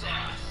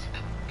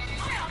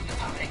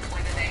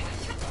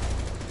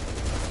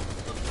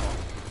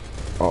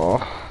 Oh.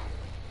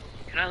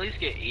 Can I at least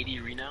get 80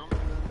 renown?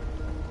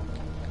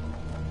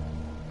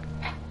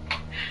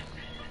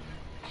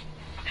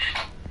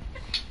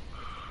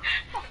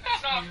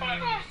 It's not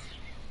funny.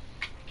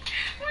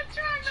 What's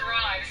wrong?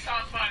 Drive. It's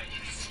not funny.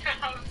 It's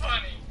not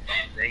funny.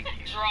 Thank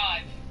you.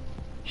 Drive.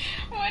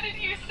 What did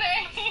you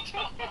say?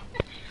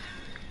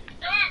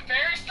 You're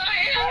embarrassed I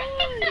am.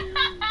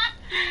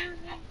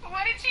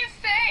 What did you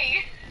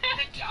say?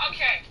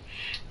 Okay.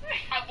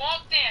 I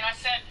walked in. I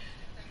said.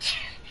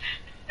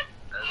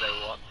 As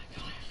I walked.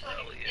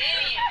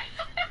 Idiot.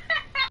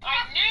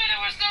 I knew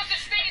there was no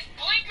such thing as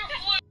blinker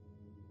fluid.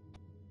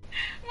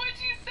 What'd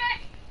you say?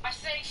 I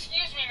said,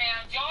 excuse me,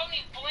 ma'am. Y'all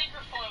need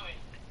blinker fluid.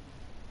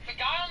 The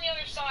guy on the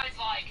other side is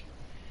like,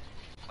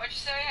 what'd you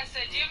say? I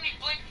said, do you have any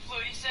blinker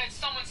fluid? He said,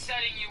 someone's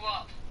setting you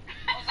up.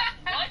 I was like,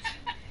 what?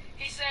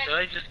 He said, should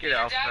I just get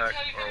Alpha Pack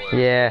or what?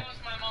 Yeah.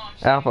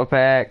 Alpha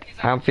Pack.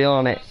 I'm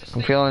feeling it.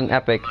 I'm feeling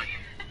epic.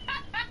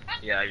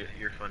 Yeah,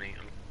 you're funny.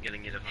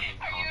 getting it a fucking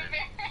comment.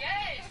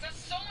 Yes, that's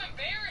so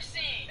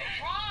embarrassing.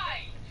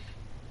 Why?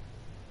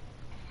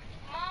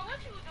 Mom, what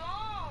you doing?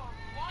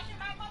 Washing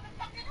my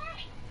motherfucking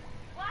hands.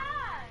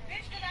 Why?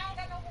 Bitch, cause I don't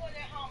got no water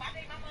at home. I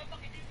think my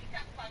motherfucking juicy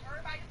cups like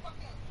everybody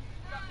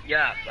fucking.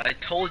 Yeah, I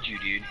told you,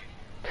 dude.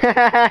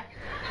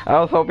 I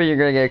was hoping you're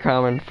gonna get a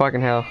comment.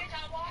 Fucking hell.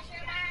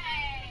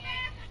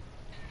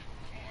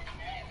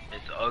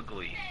 It's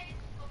ugly.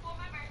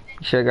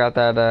 You should've got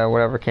that,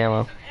 whatever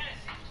camo.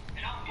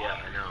 Yeah,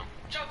 I know.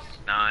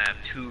 Now I have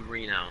 2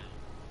 renown.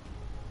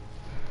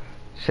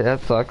 Shit,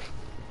 that sucks.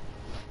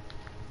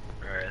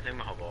 Alright, I think I'm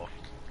gonna hop off.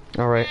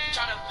 Alright.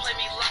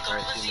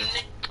 Alright, see you,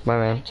 man. Bye,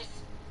 man.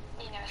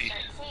 Peace.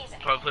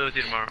 Probably play with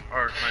you tomorrow.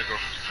 Or my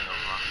girlfriend. I don't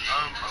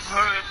know. I'll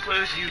probably play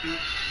with you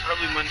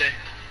probably Monday.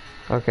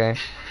 Okay.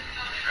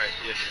 Alright,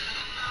 see ya.